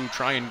going to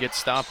try and get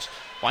stopped,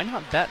 why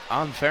not bet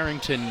on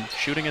Farrington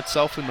shooting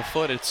itself in the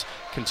foot? It's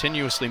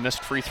continuously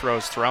missed free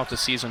throws throughout the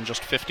season,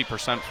 just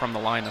 50% from the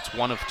line. That's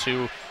 1 of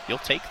 2. You'll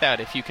take that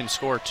if you can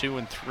score 2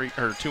 and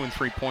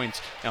 3 points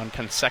on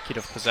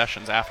consecutive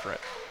possessions after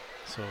it.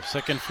 So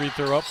second free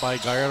throw up by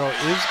Gallardo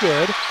is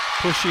good,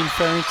 pushing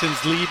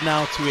Farrington's lead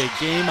now to a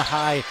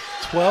game-high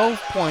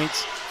 12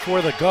 points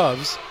for the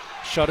Govs.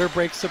 Shutter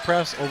breaks the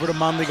press over to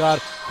Mandigad,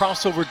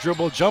 crossover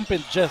dribble, jump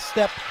and just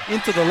step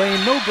into the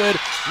lane, no good,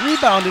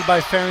 rebounded by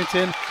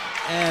Farrington,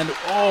 and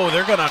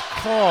they're going to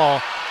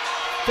call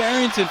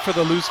Farrington for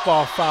the loose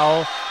ball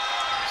foul.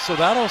 So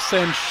that'll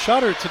send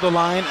Shutter to the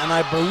line, and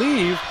I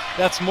believe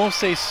that's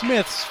Mose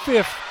Smith's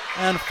 5th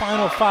and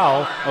final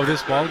foul of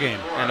this ball game.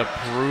 And a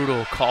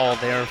brutal call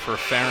there for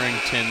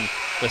Farrington.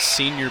 The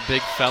senior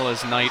big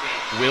fella's night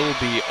will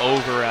be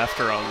over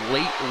after a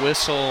late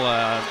whistle,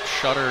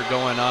 Shutter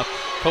going up.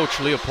 Coach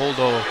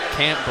Leopoldo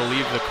can't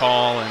believe the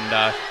call,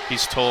 and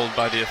he's told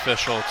by the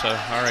official to,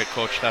 all right,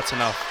 Coach, that's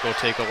enough. Go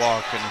take a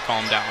walk and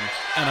calm down.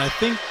 And I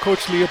think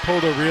Coach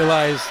Leopoldo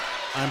realized,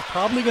 I'm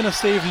probably going to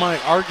save my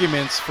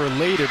arguments for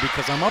later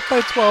because I'm up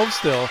by 12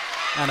 still,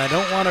 and I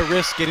don't want to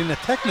risk getting a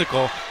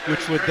technical,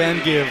 which would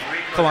then give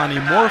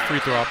Kalani more free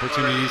throw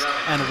opportunities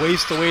and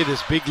waste away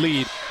this big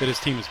lead that his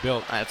team has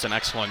built. That's an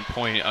excellent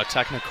point. A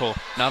technical,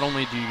 not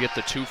only do you get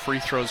the 2 free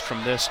throws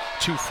from this,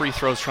 2 free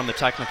throws from the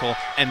technical,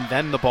 and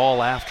then the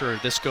ball after.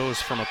 This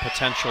goes from a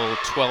potential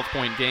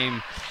 12-point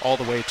game all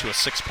the way to a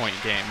 6-point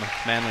game.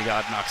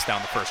 Manligod knocks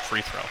down the first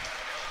free throw.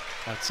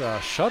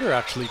 That's Shutter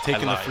actually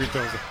taking the free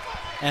throws.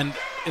 And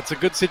it's a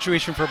good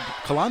situation for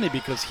Kalani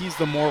because he's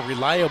the more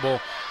reliable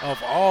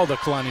of all the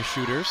Kalani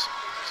shooters.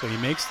 So he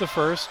makes the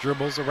first,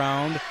 dribbles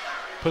around,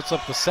 puts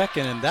up the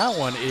second, and that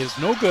one is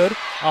no good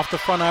off the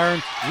front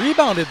iron.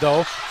 Rebounded,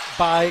 though,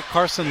 by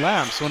Carson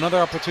Lamb. So another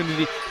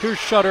opportunity. Here's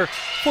Shutter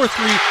for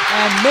 3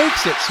 and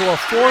makes it. So a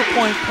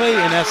 4-point play,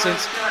 in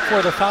essence,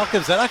 for the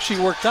Falcons. That actually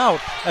worked out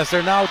as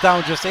they're now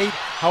down just 8.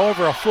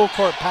 However, a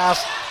full-court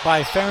pass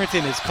by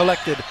Farrington is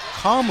collected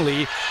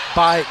calmly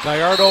by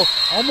Gallardo.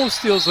 Almost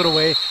steals it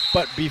away,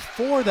 but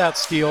before that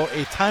steal,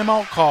 a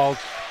timeout called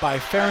by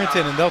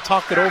Farrington, and they'll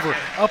talk it over.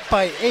 Up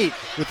by 8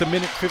 with a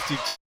minute 50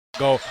 to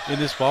go in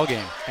this ball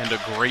game. And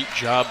a great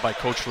job by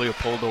Coach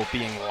Leopoldo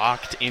being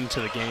locked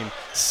into the game,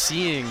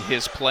 seeing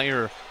his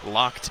player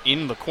locked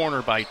in the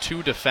corner by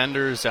 2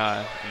 defenders.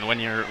 And when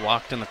you're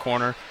locked in the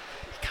corner,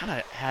 he kind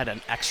of had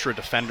an extra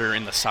defender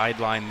in the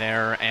sideline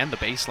there and the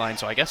baseline.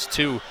 So I guess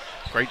 2.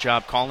 Great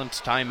job calling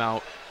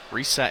timeout,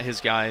 reset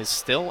his guys.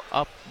 Still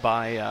up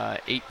by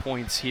 8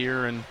 points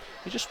here, and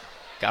you just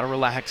got to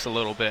relax a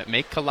little bit.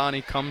 Make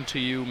Kalani come to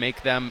you,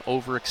 make them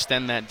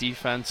overextend that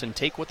defense, and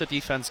take what the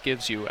defense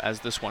gives you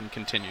as this one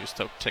continues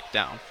to tick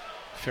down.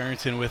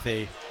 Farrington with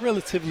a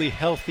relatively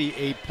healthy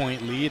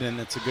 8-point lead, and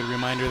it's a good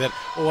reminder that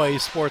Hawaii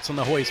Sports on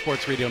the Hawaii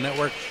Sports Radio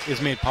Network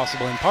is made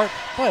possible in part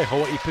by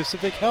Hawaii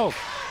Pacific Health,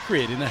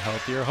 creating a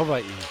healthier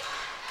Hawaii.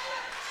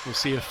 We'll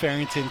see if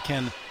Farrington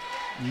can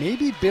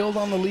maybe build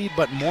on the lead,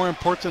 but more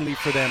importantly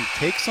for them,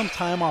 take some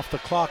time off the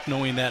clock,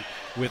 knowing that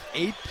with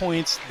 8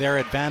 points their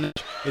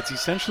advantage. It's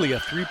essentially a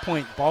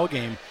 3-point ball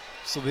game,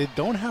 so they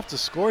don't have to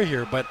score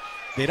here, but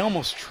they'd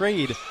almost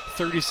trade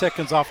 30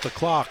 seconds off the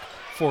clock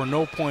for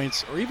no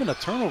points or even a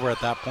turnover at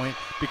that point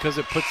because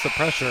it puts the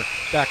pressure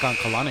back on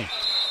Kalani.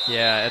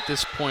 Yeah, at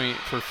this point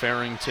for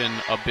Farrington,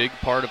 a big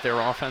part of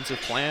their offensive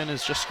plan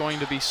is just going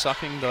to be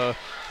sucking the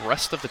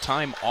rest of the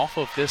time off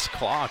of this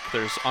clock.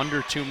 There's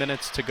under 2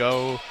 minutes to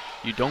go.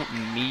 You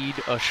don't need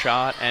a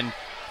shot, and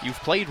you've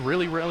played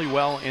really, really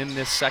well in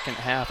this second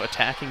half,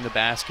 attacking the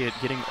basket,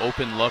 getting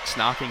open looks,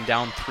 knocking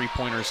down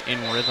three-pointers in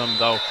rhythm,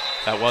 though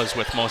that was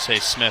with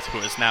Moses Smith, who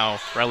is now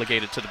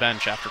relegated to the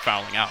bench after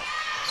fouling out.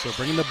 So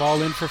bringing the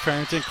ball in for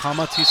Farrington,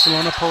 Kamati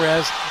Salona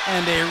Perez,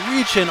 and a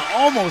reach and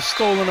almost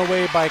stolen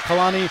away by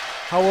Kalani.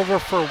 However,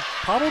 for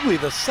probably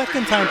the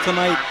second time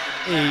tonight,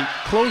 a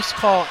close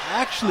call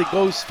actually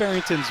goes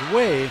Farrington's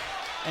way,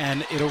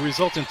 and it'll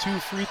result in 2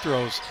 free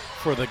throws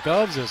for the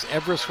Govs as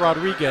Everest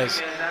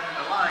Rodriguez,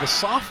 the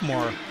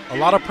sophomore, a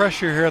lot of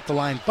pressure here at the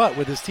line, but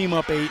with his team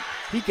up 8,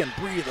 he can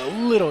breathe a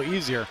little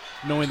easier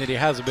knowing that he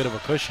has a bit of a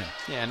cushion.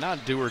 Yeah,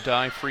 not do or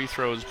die free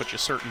throws, but you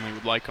certainly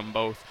would like them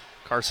both.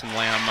 Carson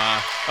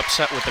Lamb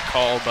upset with the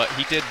call, but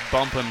he did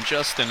bump him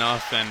just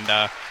enough,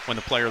 and when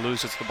the player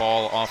loses the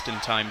ball,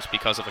 oftentimes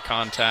because of the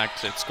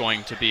contact, it's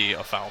going to be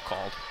a foul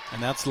called.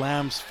 And that's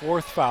Lamb's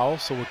 4th foul,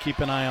 so we'll keep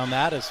an eye on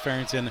that as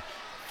Farrington,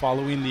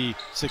 following the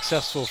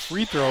successful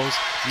free throws,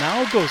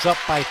 now goes up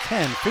by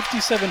 10,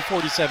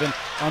 57-47,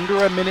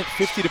 under a minute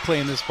 50 to play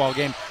in this ball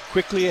game.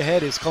 Quickly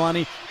ahead is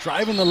Kalani,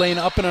 driving the lane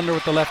up and under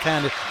with the left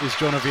hand is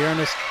Jonah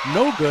Viernes.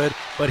 No good,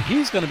 but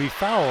he's going to be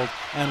fouled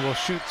and will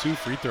shoot 2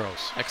 free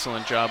throws.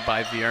 Excellent job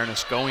by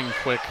Viernes, going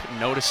quick,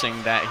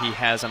 noticing that he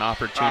has an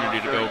opportunity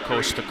to go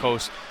coast to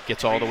coast,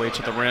 gets all the way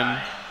to the rim,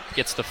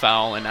 gets the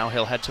foul, and now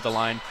he'll head to the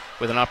line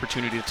with an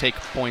opportunity to take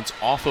points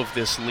off of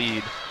this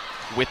lead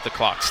with the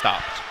clock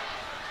stopped.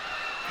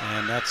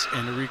 And that's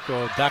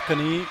Enrico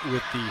Dacani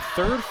with the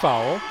 3rd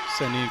foul,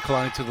 sending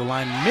Kalani to the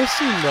line.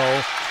 Missing,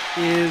 though,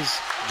 is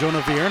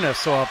Jonah Viernes.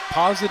 So a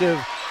positive,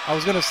 I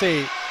was going to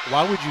say,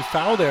 why would you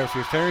foul there if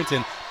you're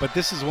Farrington? But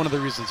this is one of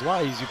the reasons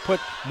why, is you put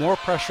more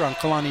pressure on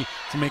Kalani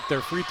to make their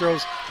free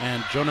throws,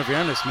 and Jonah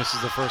Viernes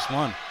misses the first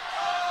one.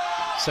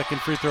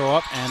 Second free throw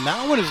up, and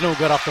that one is no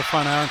good off the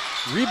front iron.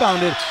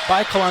 Rebounded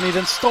by Kalani,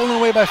 then stolen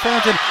away by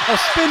Farrington. A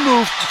spin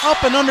move,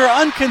 up and under,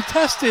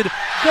 uncontested,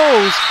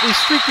 goes a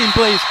streaking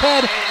Blaze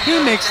Ped.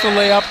 He makes the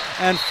layup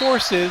and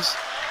forces,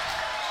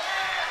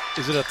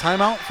 is it a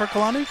timeout for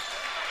Kalani?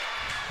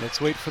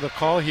 Let's wait for the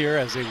call here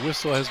as a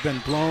whistle has been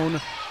blown.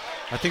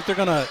 I think they're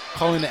going to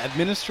call an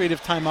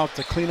administrative timeout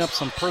to clean up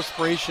some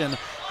perspiration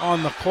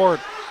on the court.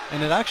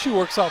 And it actually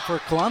works out for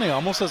Kalani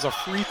almost as a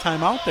free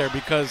timeout there,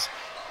 because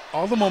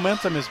all the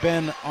momentum has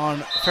been on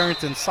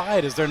Farrington's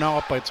side as they're now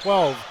up by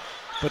 12.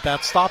 But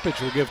that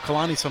stoppage will give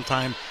Kalani some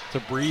time to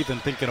breathe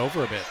and think it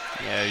over a bit.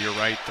 Yeah, you're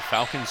right. The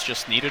Falcons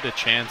just needed a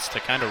chance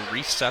to kind of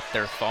reset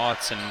their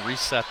thoughts and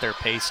reset their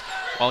pace.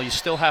 While you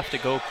still have to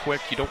go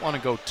quick, you don't want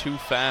to go too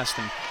fast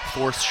and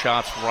force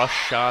shots, rush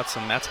shots,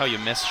 and that's how you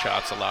miss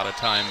shots a lot of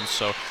times.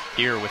 So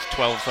here with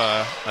a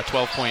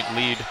 12-point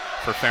lead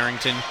for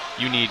Farrington,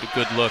 you need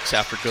good looks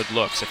after good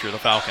looks if you're the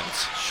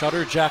Falcons.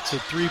 Shutter Jackson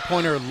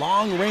three-pointer,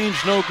 long range,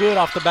 no good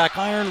off the back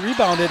iron,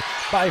 rebounded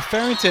by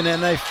Farrington,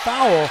 and a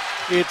foul.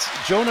 It's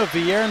Jonah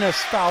Viernes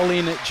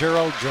fouling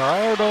Gerald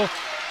Gerardo,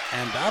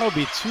 and that'll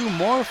be 2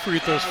 more free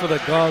throws for the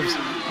Govs,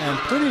 and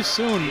pretty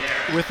soon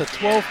with a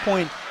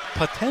 12-point,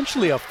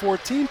 potentially a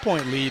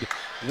 14-point lead,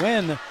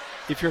 when,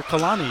 if you're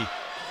Kalani,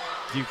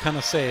 you kind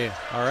of say,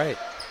 all right,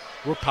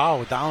 we're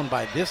down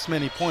by this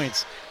many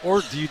points,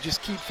 or do you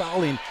just keep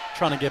fouling,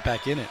 trying to get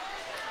back in it?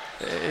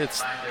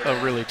 It's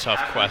a really tough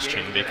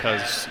question,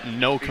 because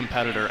no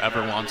competitor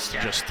ever wants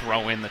to just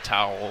throw in the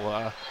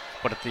towel.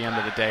 But at the end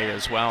of the day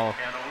as well,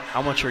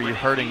 how much are you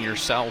hurting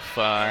yourself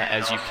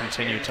as you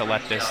continue to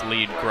let this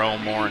lead grow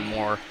more and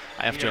more?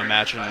 I have to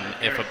imagine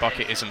if a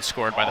bucket isn't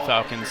scored by the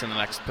Falcons in the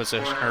next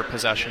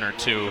possession or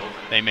two,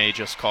 they may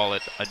just call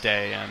it a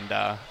day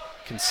and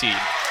concede.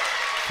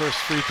 First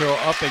free throw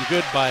up and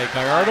good by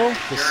Gallardo,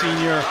 the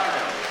senior.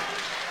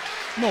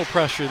 No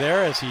pressure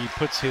there as he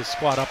puts his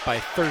squad up by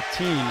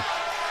 13.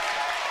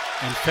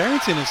 And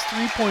Farrington is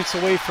 3 points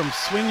away from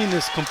swinging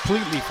this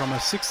completely from a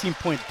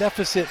 16-point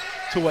deficit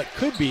to what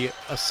could be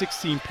a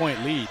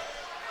 16-point lead.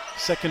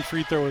 Second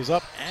free throw is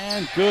up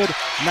and good.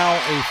 Now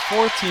a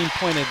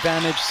 14-point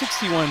advantage,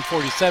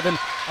 61-47,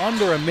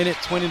 under a minute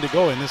 20 to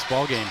go in this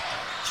ball game.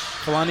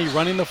 Kalani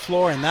running the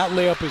floor, and that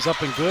layup is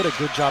up and good. A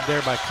good job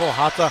there by Cole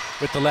Hata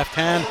with the left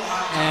hand.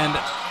 And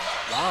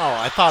wow,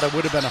 I thought it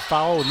would have been a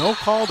foul. No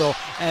call though.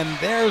 And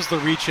there's the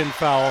reach-in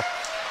foul.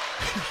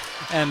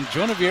 And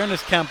Jonah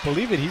Viernes can't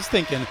believe it. He's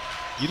thinking,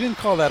 you didn't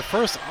call that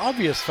first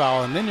obvious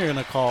foul, and then you're going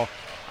to call,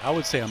 I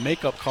would say, a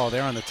makeup call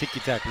there on the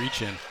ticky-tack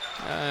reach-in.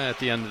 At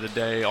the end of the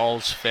day,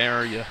 all's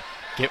fair. You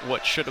get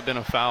what should have been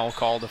a foul,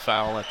 called a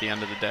foul at the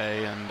end of the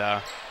day,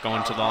 and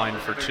going to the line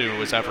for 2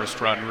 was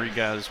Everest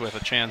Rodriguez with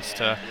a chance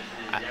to,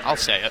 I'll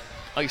say it,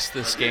 ice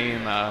this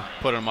game,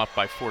 put them up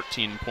by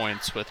 14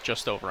 points with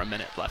just over a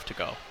minute left to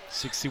go.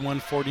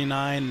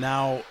 61-49,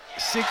 now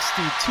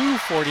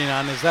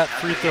 62-49 as that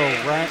free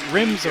throw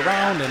rims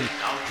around and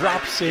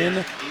drops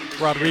in.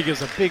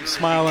 Rodriguez, a big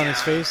smile on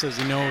his face as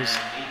he knows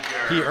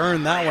he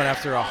earned that one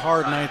after a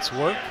hard night's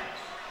work.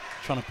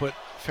 Trying to put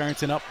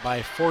Farrington up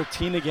by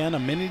 14 again, a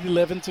minute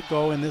 11 to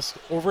go in this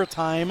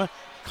overtime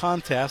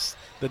contest.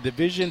 The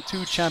Division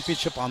II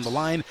championship on the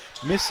line.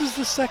 Misses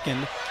the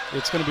second.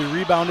 It's going to be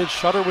rebounded.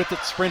 Shutter with it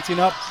sprinting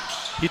up.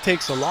 He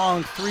takes a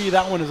long three.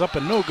 That one is up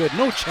and no good.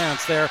 No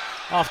chance there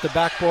off the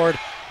backboard.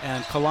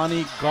 And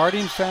Kalani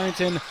guarding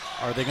Farrington.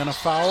 Are they going to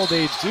foul?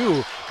 They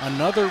do.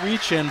 Another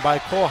reach in by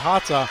Cole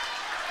Hata.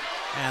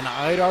 And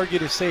I'd argue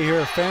to say here,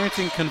 if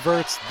Farrington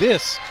converts,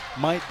 this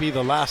might be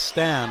the last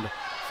stand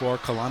for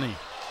Kalani.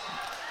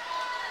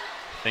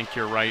 I think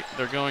you're right.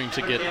 They're going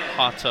to get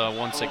Hata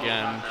once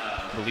again.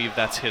 I believe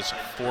that's his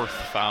fourth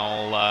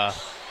foul.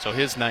 So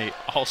his night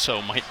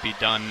also might be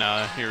done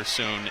here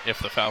soon if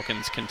the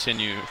Falcons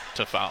continue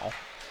to foul.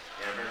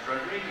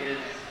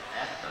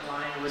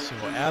 So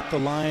at the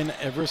line,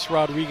 Everest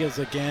Rodriguez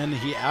again.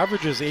 He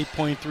averages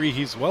 8.3.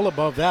 He's well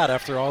above that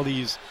after all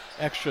these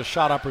extra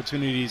shot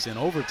opportunities in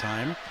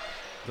overtime.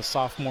 The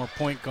sophomore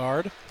point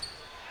guard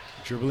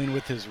dribbling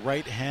with his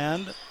right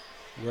hand,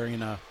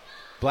 wearing a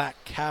black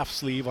calf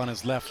sleeve on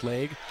his left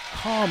leg,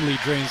 calmly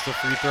drains the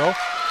free throw,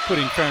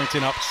 putting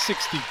Farrington up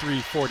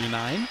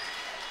 63-49.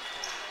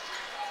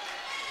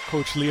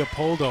 Coach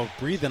Leopoldo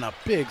breathing a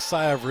big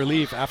sigh of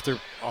relief after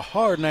a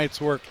hard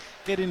night's work,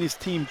 getting his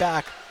team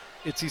back.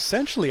 It's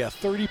essentially a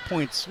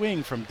 30-point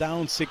swing from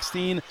down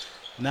 16,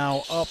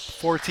 now up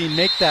 14.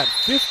 Make that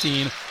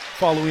 15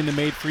 following the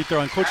made free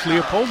throw. And Coach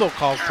Leopoldo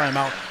calls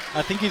timeout.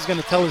 I think he's going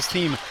to tell his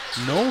team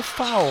no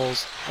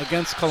fouls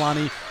against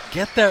Kalani.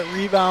 Get that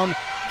rebound,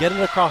 get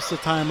it across the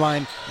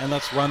timeline, and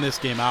let's run this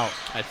game out.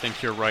 I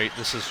think you're right.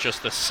 This is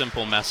just a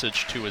simple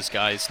message to his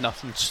guys.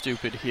 Nothing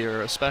stupid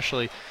here,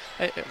 especially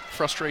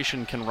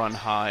frustration can run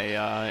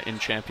high in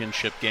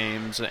championship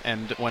games,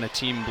 and when a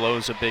team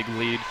blows a big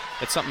lead,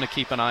 it's something to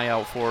keep an eye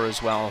out for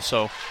as well.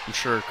 So I'm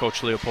sure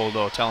Coach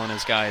Leopoldo telling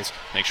his guys,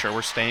 make sure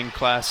we're staying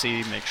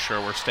classy, make sure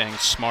we're staying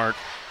smart,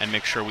 and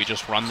make sure we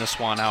just run this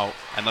one out,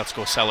 and let's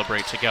go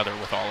celebrate together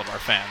with all of our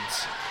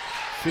fans.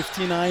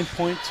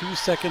 59.2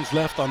 seconds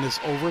left on this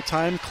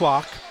overtime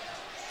clock.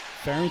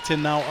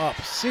 Farrington now up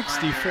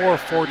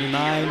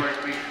 64-49.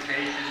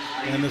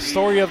 And the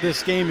story of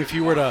this game, if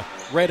you were to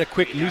write a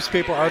quick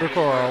newspaper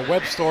article or a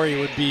web story, it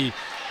would be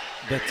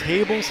the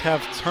tables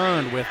have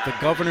turned with the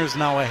Governors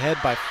now ahead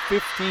by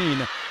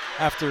 15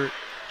 after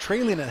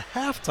trailing at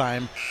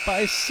halftime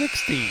by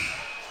 16.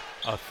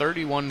 A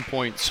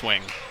 31-point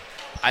swing.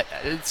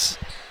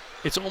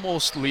 It's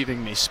almost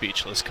leaving me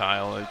speechless,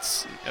 Kyle.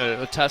 It's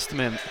a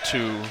testament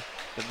to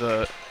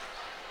the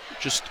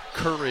just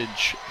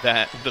courage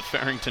that the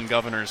Farrington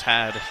Governors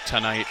had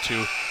tonight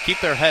to keep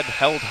their head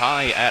held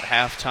high at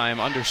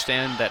halftime,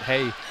 understand that,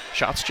 hey,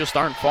 shots just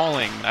aren't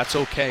falling. That's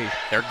okay.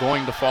 They're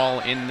going to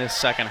fall in this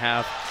second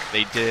half.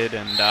 They did,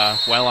 and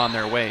well on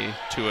their way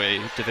to a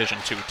Division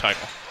II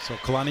title. So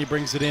Kalani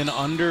brings it in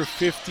under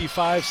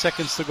 55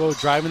 seconds to go.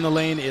 Driving the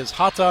lane is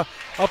Hata,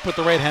 up with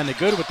the right-handed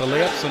good with the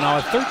layup. So now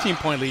a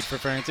 13-point lead for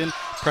Farrington.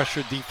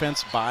 Pressured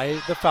defense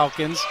by the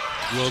Falcons.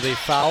 Will they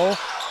foul?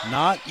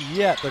 Not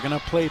yet. They're going to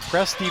play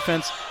press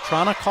defense,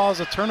 trying to cause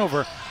a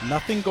turnover.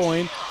 Nothing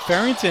going.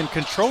 Farrington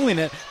controlling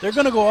it. They're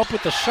going to go up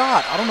with the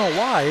shot. I don't know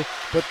why,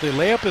 but the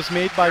layup is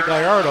made by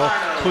Gallardo,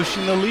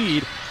 pushing the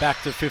lead back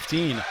to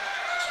 15.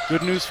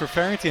 Good news for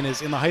Farrington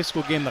is in the high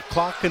school game, the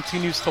clock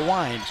continues to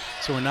wind.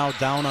 So we're now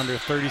down under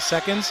 30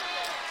 seconds.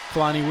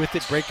 Kalani with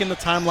it, breaking the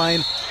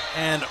timeline.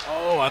 And,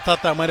 I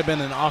thought that might have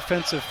been an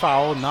offensive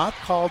foul. Not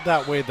called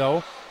that way,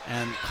 though.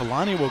 And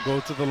Kalani will go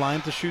to the line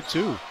to shoot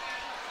two.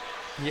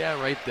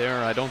 Yeah, right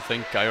there. I don't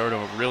think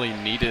Gallardo really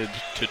needed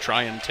to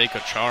try and take a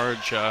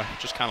charge.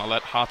 Just kind of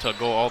let Hata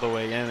go all the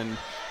way in and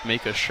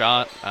make a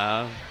shot.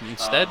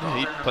 Instead,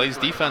 he plays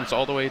defense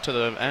all the way to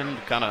the end,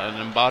 kind of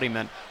an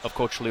embodiment of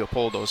Coach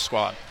Leopoldo's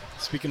squad.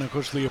 Speaking of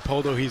Coach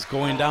Leopoldo, he's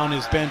going down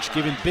his bench,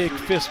 giving big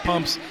fist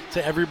pumps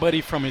to everybody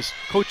from his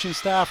coaching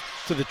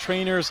staff to the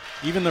trainers,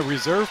 even the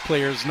reserve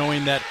players,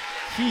 knowing that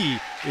he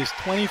is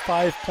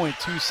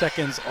 25.2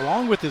 seconds,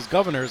 along with his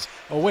Governors,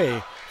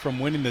 away from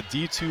winning the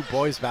D2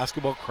 boys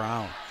basketball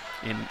crown.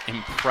 In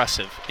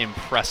impressive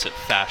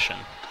fashion.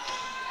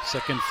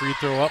 Second free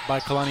throw up by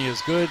Kalani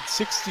is good.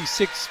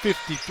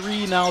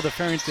 66-53 now the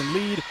Farrington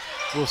lead.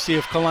 We'll see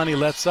if Kalani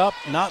lets up.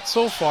 Not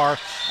so far,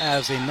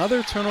 as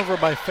another turnover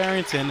by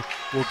Farrington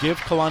will give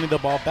Kalani the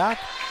ball back.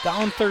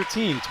 Down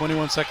 13,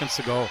 21 seconds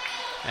to go.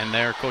 And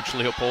there, Coach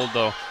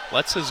Leopoldo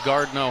lets his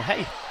guard know,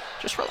 hey,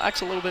 just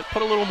relax a little bit.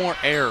 Put a little more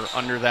air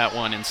under that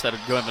one instead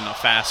of giving a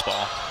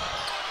fastball.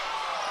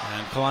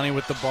 And Kalani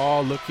with the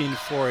ball, looking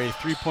for a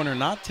three-pointer,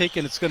 not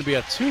taken. It's going to be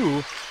a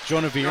two.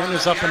 Jonah Vierne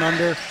is up and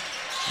under.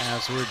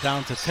 As we're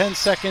down to 10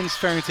 seconds,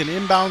 Farrington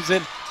inbounds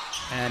it.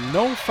 And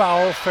no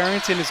foul.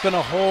 Farrington is going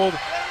to hold.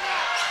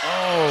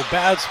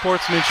 Bad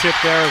sportsmanship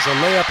there as a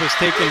layup is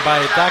taken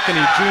by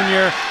Dakini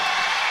Jr.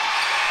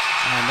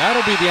 And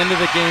that'll be the end of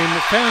the game.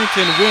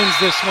 Farrington wins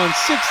this one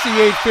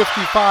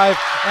 68-55,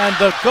 and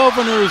the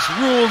Governors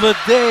rule the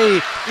day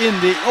in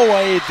the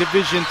OIA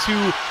Division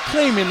II,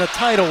 claiming the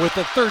title with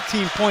a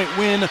 13-point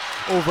win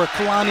over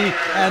Kalani,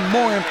 and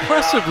more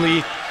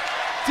impressively,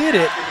 did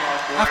it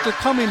after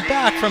coming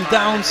back from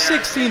down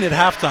 16 at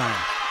halftime.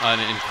 An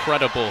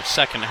incredible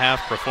second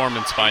half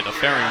performance by the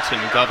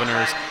Farrington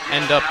Governors.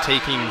 End up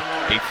taking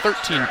a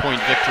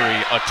 13-point victory,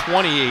 a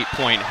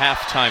 28-point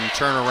halftime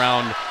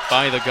turnaround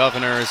by the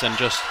Governors, and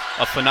just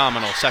a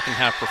phenomenal second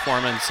half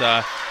performance.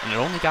 And it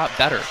only got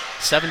better.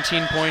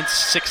 17 points,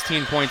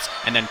 16 points,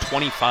 and then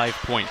 25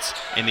 points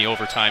in the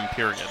overtime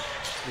period.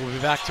 We'll be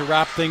back to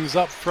wrap things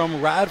up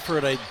from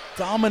Radford. A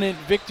dominant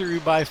victory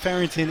by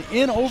Farrington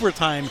in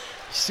overtime,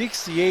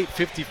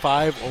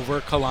 68-55 over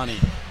Kalani.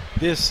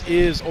 This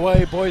is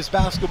OIA Boys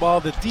Basketball.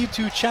 The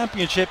D2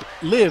 Championship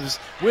lives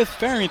with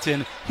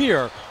Farrington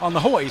here on the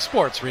Hawaii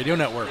Sports Radio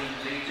Network.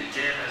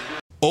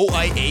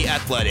 OIA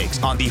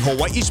Athletics on the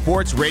Hawaii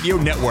Sports Radio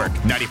Network,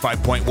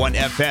 95.1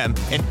 FM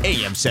and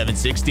AM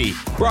 760.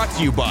 Brought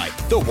to you by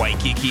the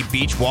Waikiki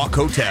Beach Walk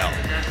Hotel.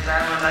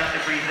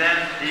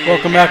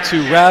 Welcome back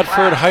to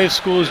Radford High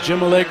School's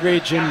Jim Allegre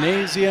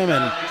Gymnasium.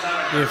 And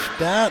if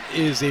that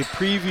is a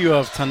preview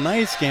of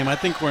tonight's game, I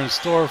think we're in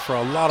store for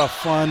a lot of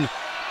fun.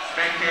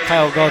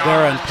 Kyle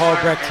Galdera and Paul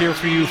Brecht here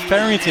for you.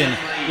 Farrington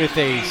with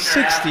a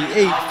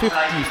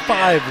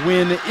 68-55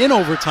 win in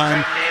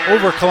overtime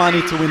over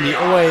Kalani to win the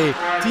OIA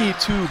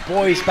D2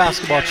 Boys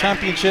Basketball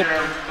Championship.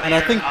 And I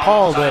think,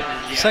 Paul, the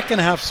second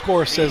half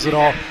score says it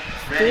all.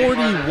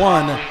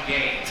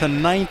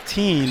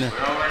 41-19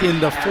 in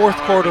the fourth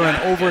quarter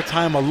and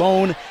overtime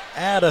alone.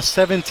 Add a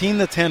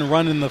 17-10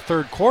 run in the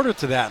third quarter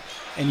to that,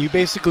 and you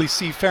basically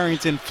see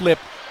Farrington flip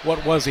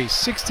what was a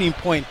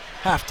 16-point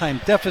halftime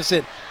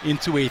deficit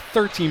into a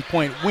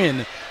 13-point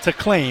win to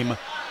claim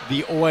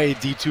the OIA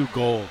D2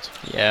 gold.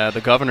 Yeah, the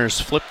Governors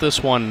flipped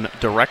this one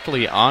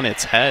directly on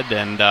its head,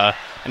 and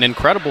an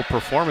incredible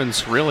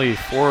performance really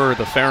for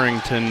the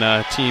Farrington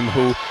team,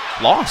 who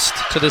lost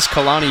to this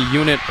Kalani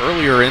unit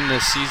earlier in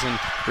this season.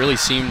 Really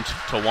seemed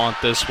to want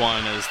this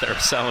one as they're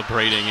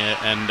celebrating it,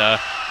 and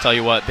tell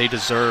you what, they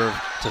deserve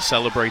to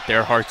celebrate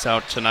their hearts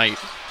out tonight.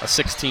 A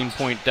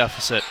 16-point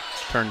deficit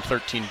turned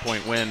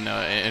 13-point win.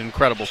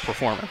 Incredible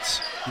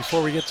performance.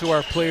 Before we get to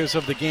our players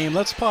of the game,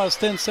 let's pause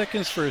 10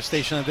 seconds for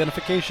station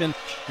identification.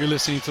 You're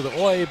listening to the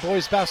OIA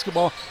Boys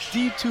Basketball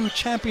D2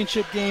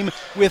 Championship game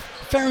with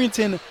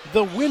Farrington,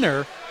 the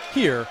winner,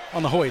 here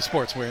on the Hawaii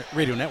Sports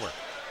Radio Network.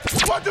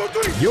 1, 2,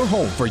 3. Your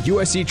home for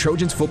USC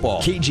Trojans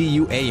football.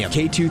 KGU AM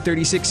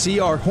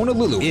K236CR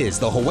Honolulu is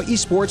the Hawaii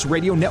Sports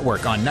Radio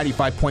Network on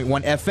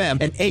 95.1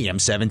 FM and AM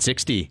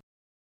 760.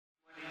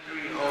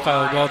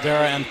 Kyle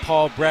Galdera and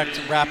Paul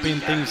Brecht wrapping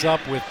things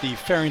up with the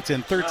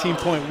Farrington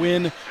 13-point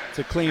win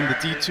to claim the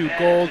D2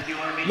 gold.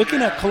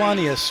 Looking at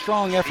Kalani, a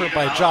strong effort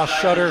by Josh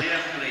Shutter.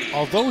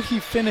 Although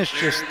he finished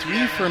just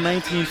 3 for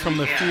 19 from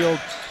the field,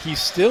 he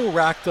still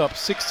racked up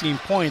 16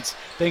 points,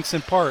 thanks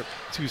in part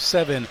to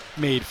 7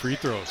 made free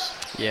throws.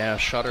 Yeah,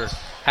 Shutter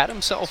had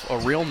himself a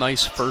real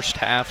nice first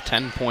half,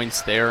 10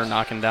 points there,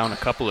 knocking down a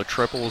couple of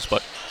triples,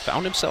 but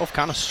found himself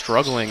kind of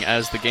struggling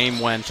as the game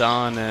went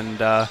on, and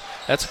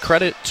that's a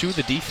credit to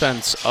the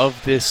defense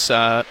of this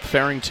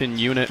Farrington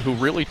unit, who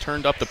really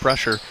turned up the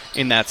pressure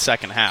in that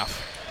second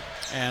half.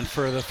 And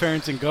for the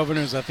Farrington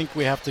Governors, I think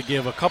we have to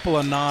give a couple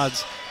of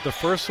nods. The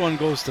first one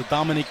goes to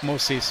Dominique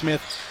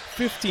Mose-Smith,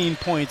 15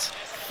 points,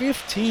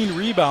 15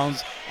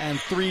 rebounds, and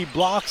 3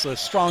 blocks. A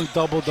strong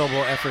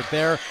double-double effort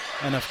there.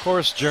 And, of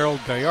course,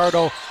 Gerald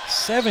Gallardo,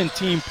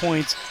 17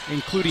 points,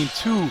 including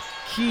 2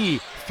 key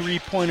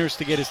three-pointers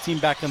to get his team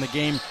back in the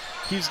game.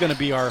 He's going to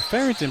be our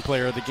Farrington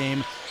player of the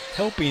game,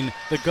 helping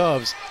the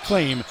Govs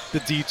claim the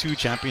D2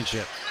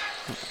 championship.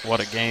 What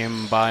a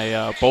game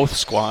by both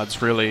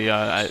squads, really.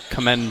 I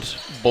commend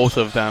both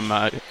of them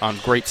on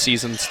great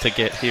seasons to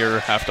get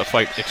here, have to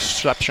fight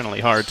exceptionally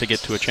hard to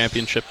get to a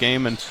championship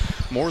game, and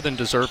more than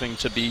deserving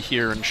to be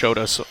here, and showed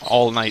us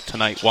all night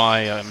tonight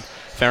why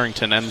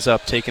Farrington ends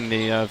up taking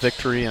the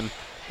victory and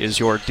is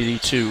your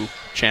D2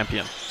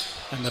 champion.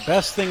 And the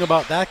best thing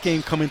about that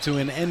game coming to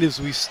an end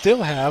is we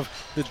still have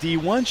the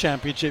D1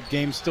 championship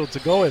game still to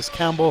go as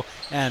Campbell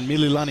and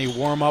Mililani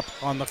warm up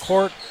on the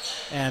court.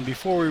 And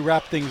before we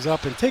wrap things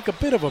up and take a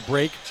bit of a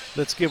break,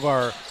 let's give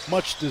our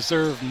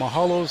much-deserved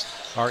mahalos,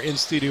 our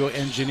in-studio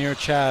engineer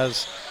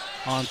Chaz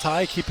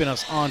Ontai, keeping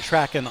us on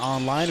track and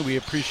online. We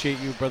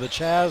appreciate you, Brother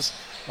Chaz.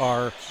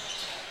 Our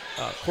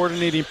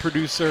coordinating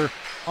producer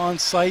on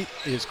site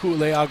is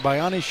Ku'ule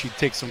Agbayani. She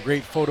takes some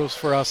great photos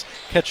for us.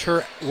 Catch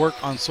her work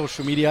on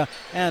social media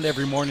and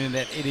every morning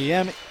at 8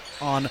 a.m.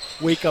 on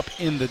Wake Up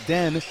in the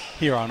Den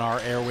here on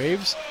our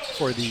airwaves.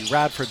 For the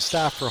Radford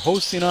staff for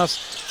hosting us,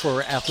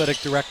 for athletic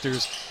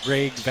directors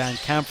Greg Van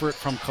Kamfert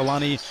from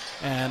Kalani,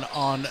 and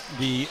on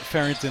the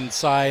Farrington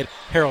side,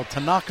 Harold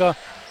Tanaka.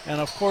 And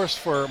of course,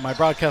 for my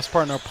broadcast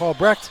partner, Paul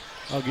Brecht,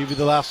 I'll give you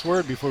the last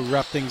word before we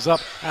wrap things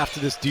up after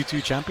this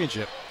D2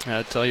 championship.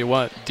 I tell you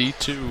what,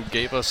 D2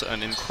 gave us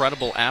an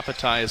incredible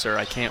appetizer.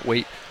 I can't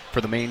wait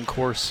for the main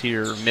course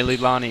here.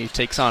 Mililani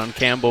takes on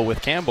Campbell,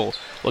 with Campbell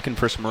looking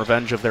for some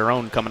revenge of their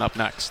own coming up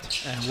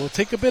next. And we'll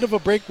take a bit of a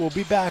break. We'll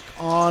be back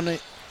on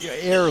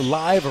air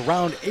live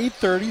around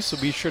 8:30, so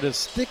be sure to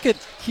stick it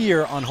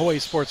here on Hawaii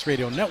Sports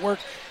Radio Network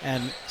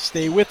and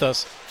stay with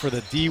us for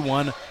the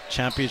D1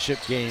 Championship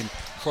game.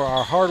 For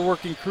our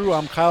hardworking crew,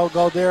 I'm Kyle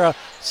Galdera.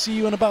 See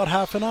you in about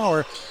half an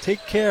hour.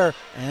 Take care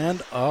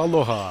and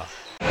aloha.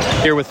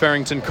 Here with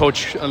Farrington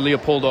coach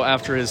Leopoldo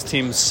after his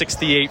team's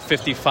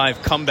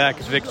 68-55 comeback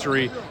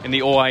victory in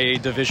the OIA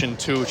Division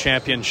II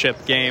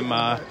championship game.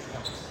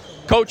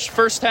 Coach,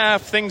 first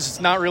half, things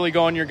not really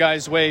going your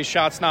guys' way.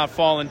 Shots not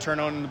falling,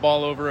 turning the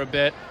ball over a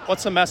bit.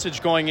 What's the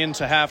message going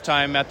into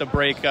halftime at the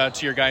break to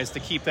your guys to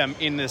keep them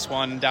in this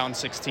one down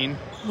 16?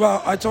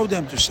 Well, I told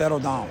them to settle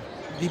down.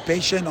 Be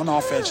patient on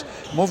offense.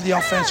 Move the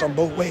offense on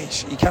both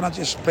ways. You cannot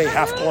just play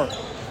half court.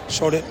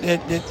 So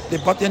they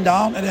buttoned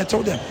down, and I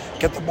told them,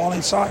 get the ball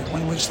inside.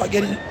 When we start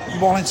getting the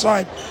ball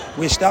inside,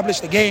 we establish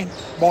the game.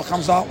 Ball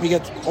comes out, we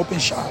get open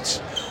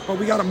shots. But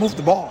we got to move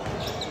the ball.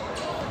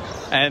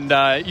 And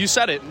you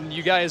said it.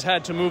 You guys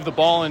had to move the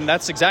ball, and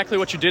that's exactly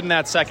what you did in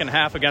that second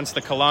half against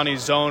the Kalani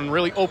zone.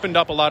 Really opened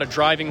up a lot of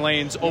driving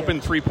lanes,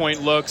 opened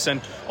three-point looks, and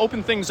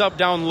opened things up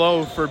down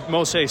low for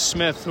Mose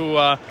Smith, who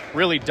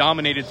really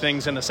dominated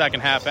things in the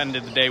second half,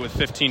 ended the day with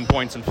 15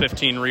 points and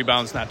 15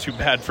 rebounds. Not too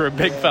bad for a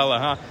big fella,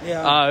 huh?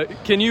 Yeah.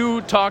 Can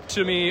you talk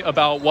to me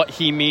about what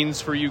he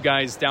means for you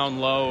guys down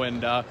low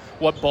and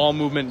what ball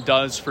movement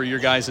does for your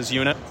guys'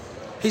 unit?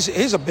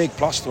 He's a big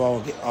plus to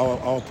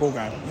our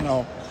program, you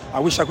know. I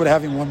wish I could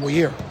have him one more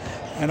year,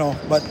 you know.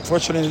 But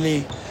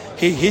fortunately,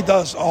 he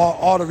does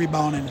all the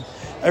rebounding.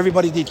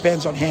 Everybody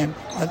depends on him.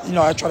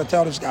 I try to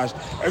tell these guys,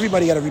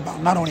 everybody got a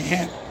rebound, not only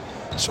him.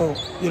 So,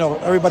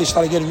 everybody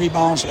started getting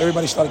rebounds.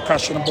 Everybody started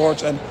crashing the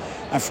boards. And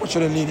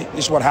unfortunately,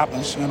 this is what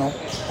happens,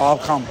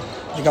 outcome.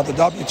 They got the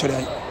W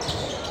today.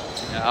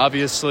 Yeah,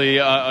 obviously,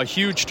 a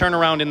huge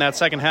turnaround in that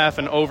second half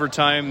and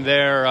overtime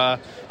there. A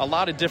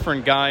lot of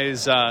different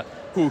guys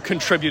who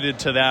contributed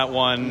to that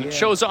one. Yeah.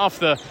 Shows off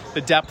the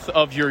depth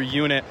of your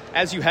unit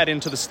as you head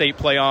into the state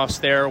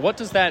playoffs there. What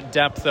does that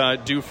depth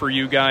do for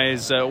you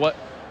guys?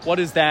 What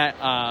does that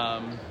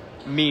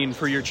mean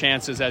for your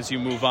chances as you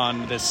move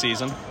on this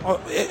season?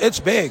 Well, it's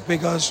big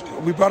because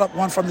we brought up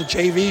one from the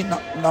JV,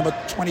 number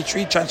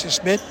 23, Chancellor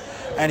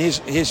Smith, and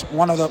he's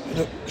one of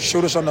the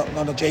shooters on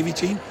the JV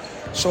team.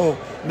 So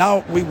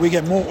now we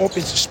get more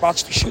open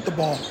spots to shoot the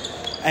ball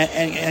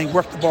and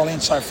work the ball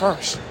inside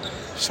first.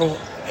 So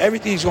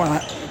everything's going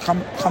to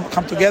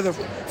come together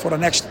for the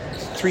next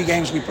 3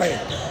 games we play.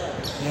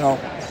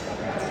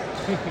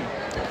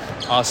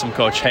 Awesome,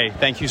 Coach. Hey,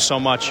 thank you so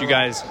much. You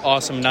guys,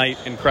 awesome night,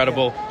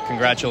 incredible.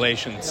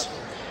 Congratulations.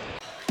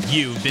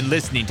 You've been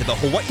listening to the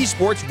Hawaii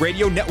Sports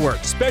Radio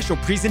Network special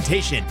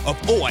presentation of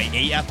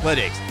OIA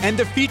Athletics and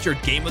the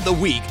featured game of the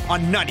week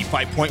on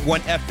 95.1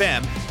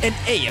 FM and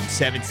AM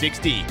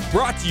 760.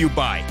 Brought to you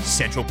by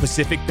Central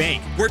Pacific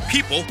Bank, where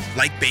people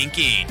like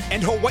banking,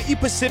 and Hawaii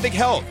Pacific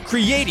Health,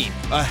 creating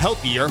a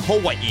healthier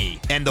Hawaii,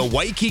 and the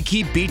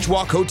Waikiki Beach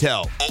Walk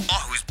Hotel,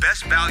 Oahu's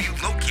best value,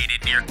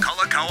 located near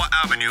Kalakaua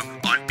Avenue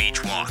on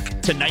Beach Walk.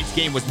 Tonight's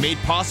game was made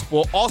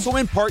possible also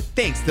in part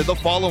thanks to the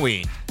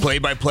following: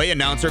 play-by-play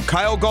announcer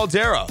Kyle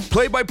Galdera,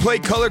 play-by-play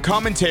color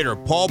commentator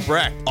Paul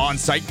Breck,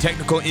 on-site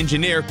technical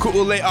engineer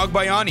Ku'ule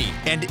Agbayani,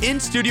 and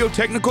in-studio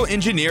technical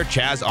engineer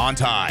Chaz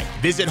Ontai.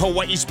 Visit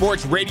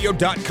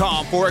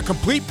HawaiiSportsRadio.com for a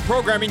complete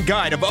programming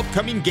guide of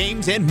upcoming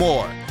games and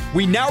more.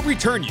 We now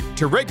return you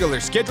to regular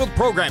scheduled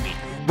programming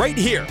right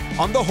here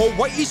on the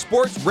Hawaii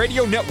Sports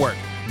Radio Network,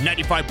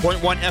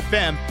 95.1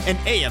 FM and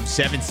AM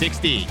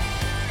 760.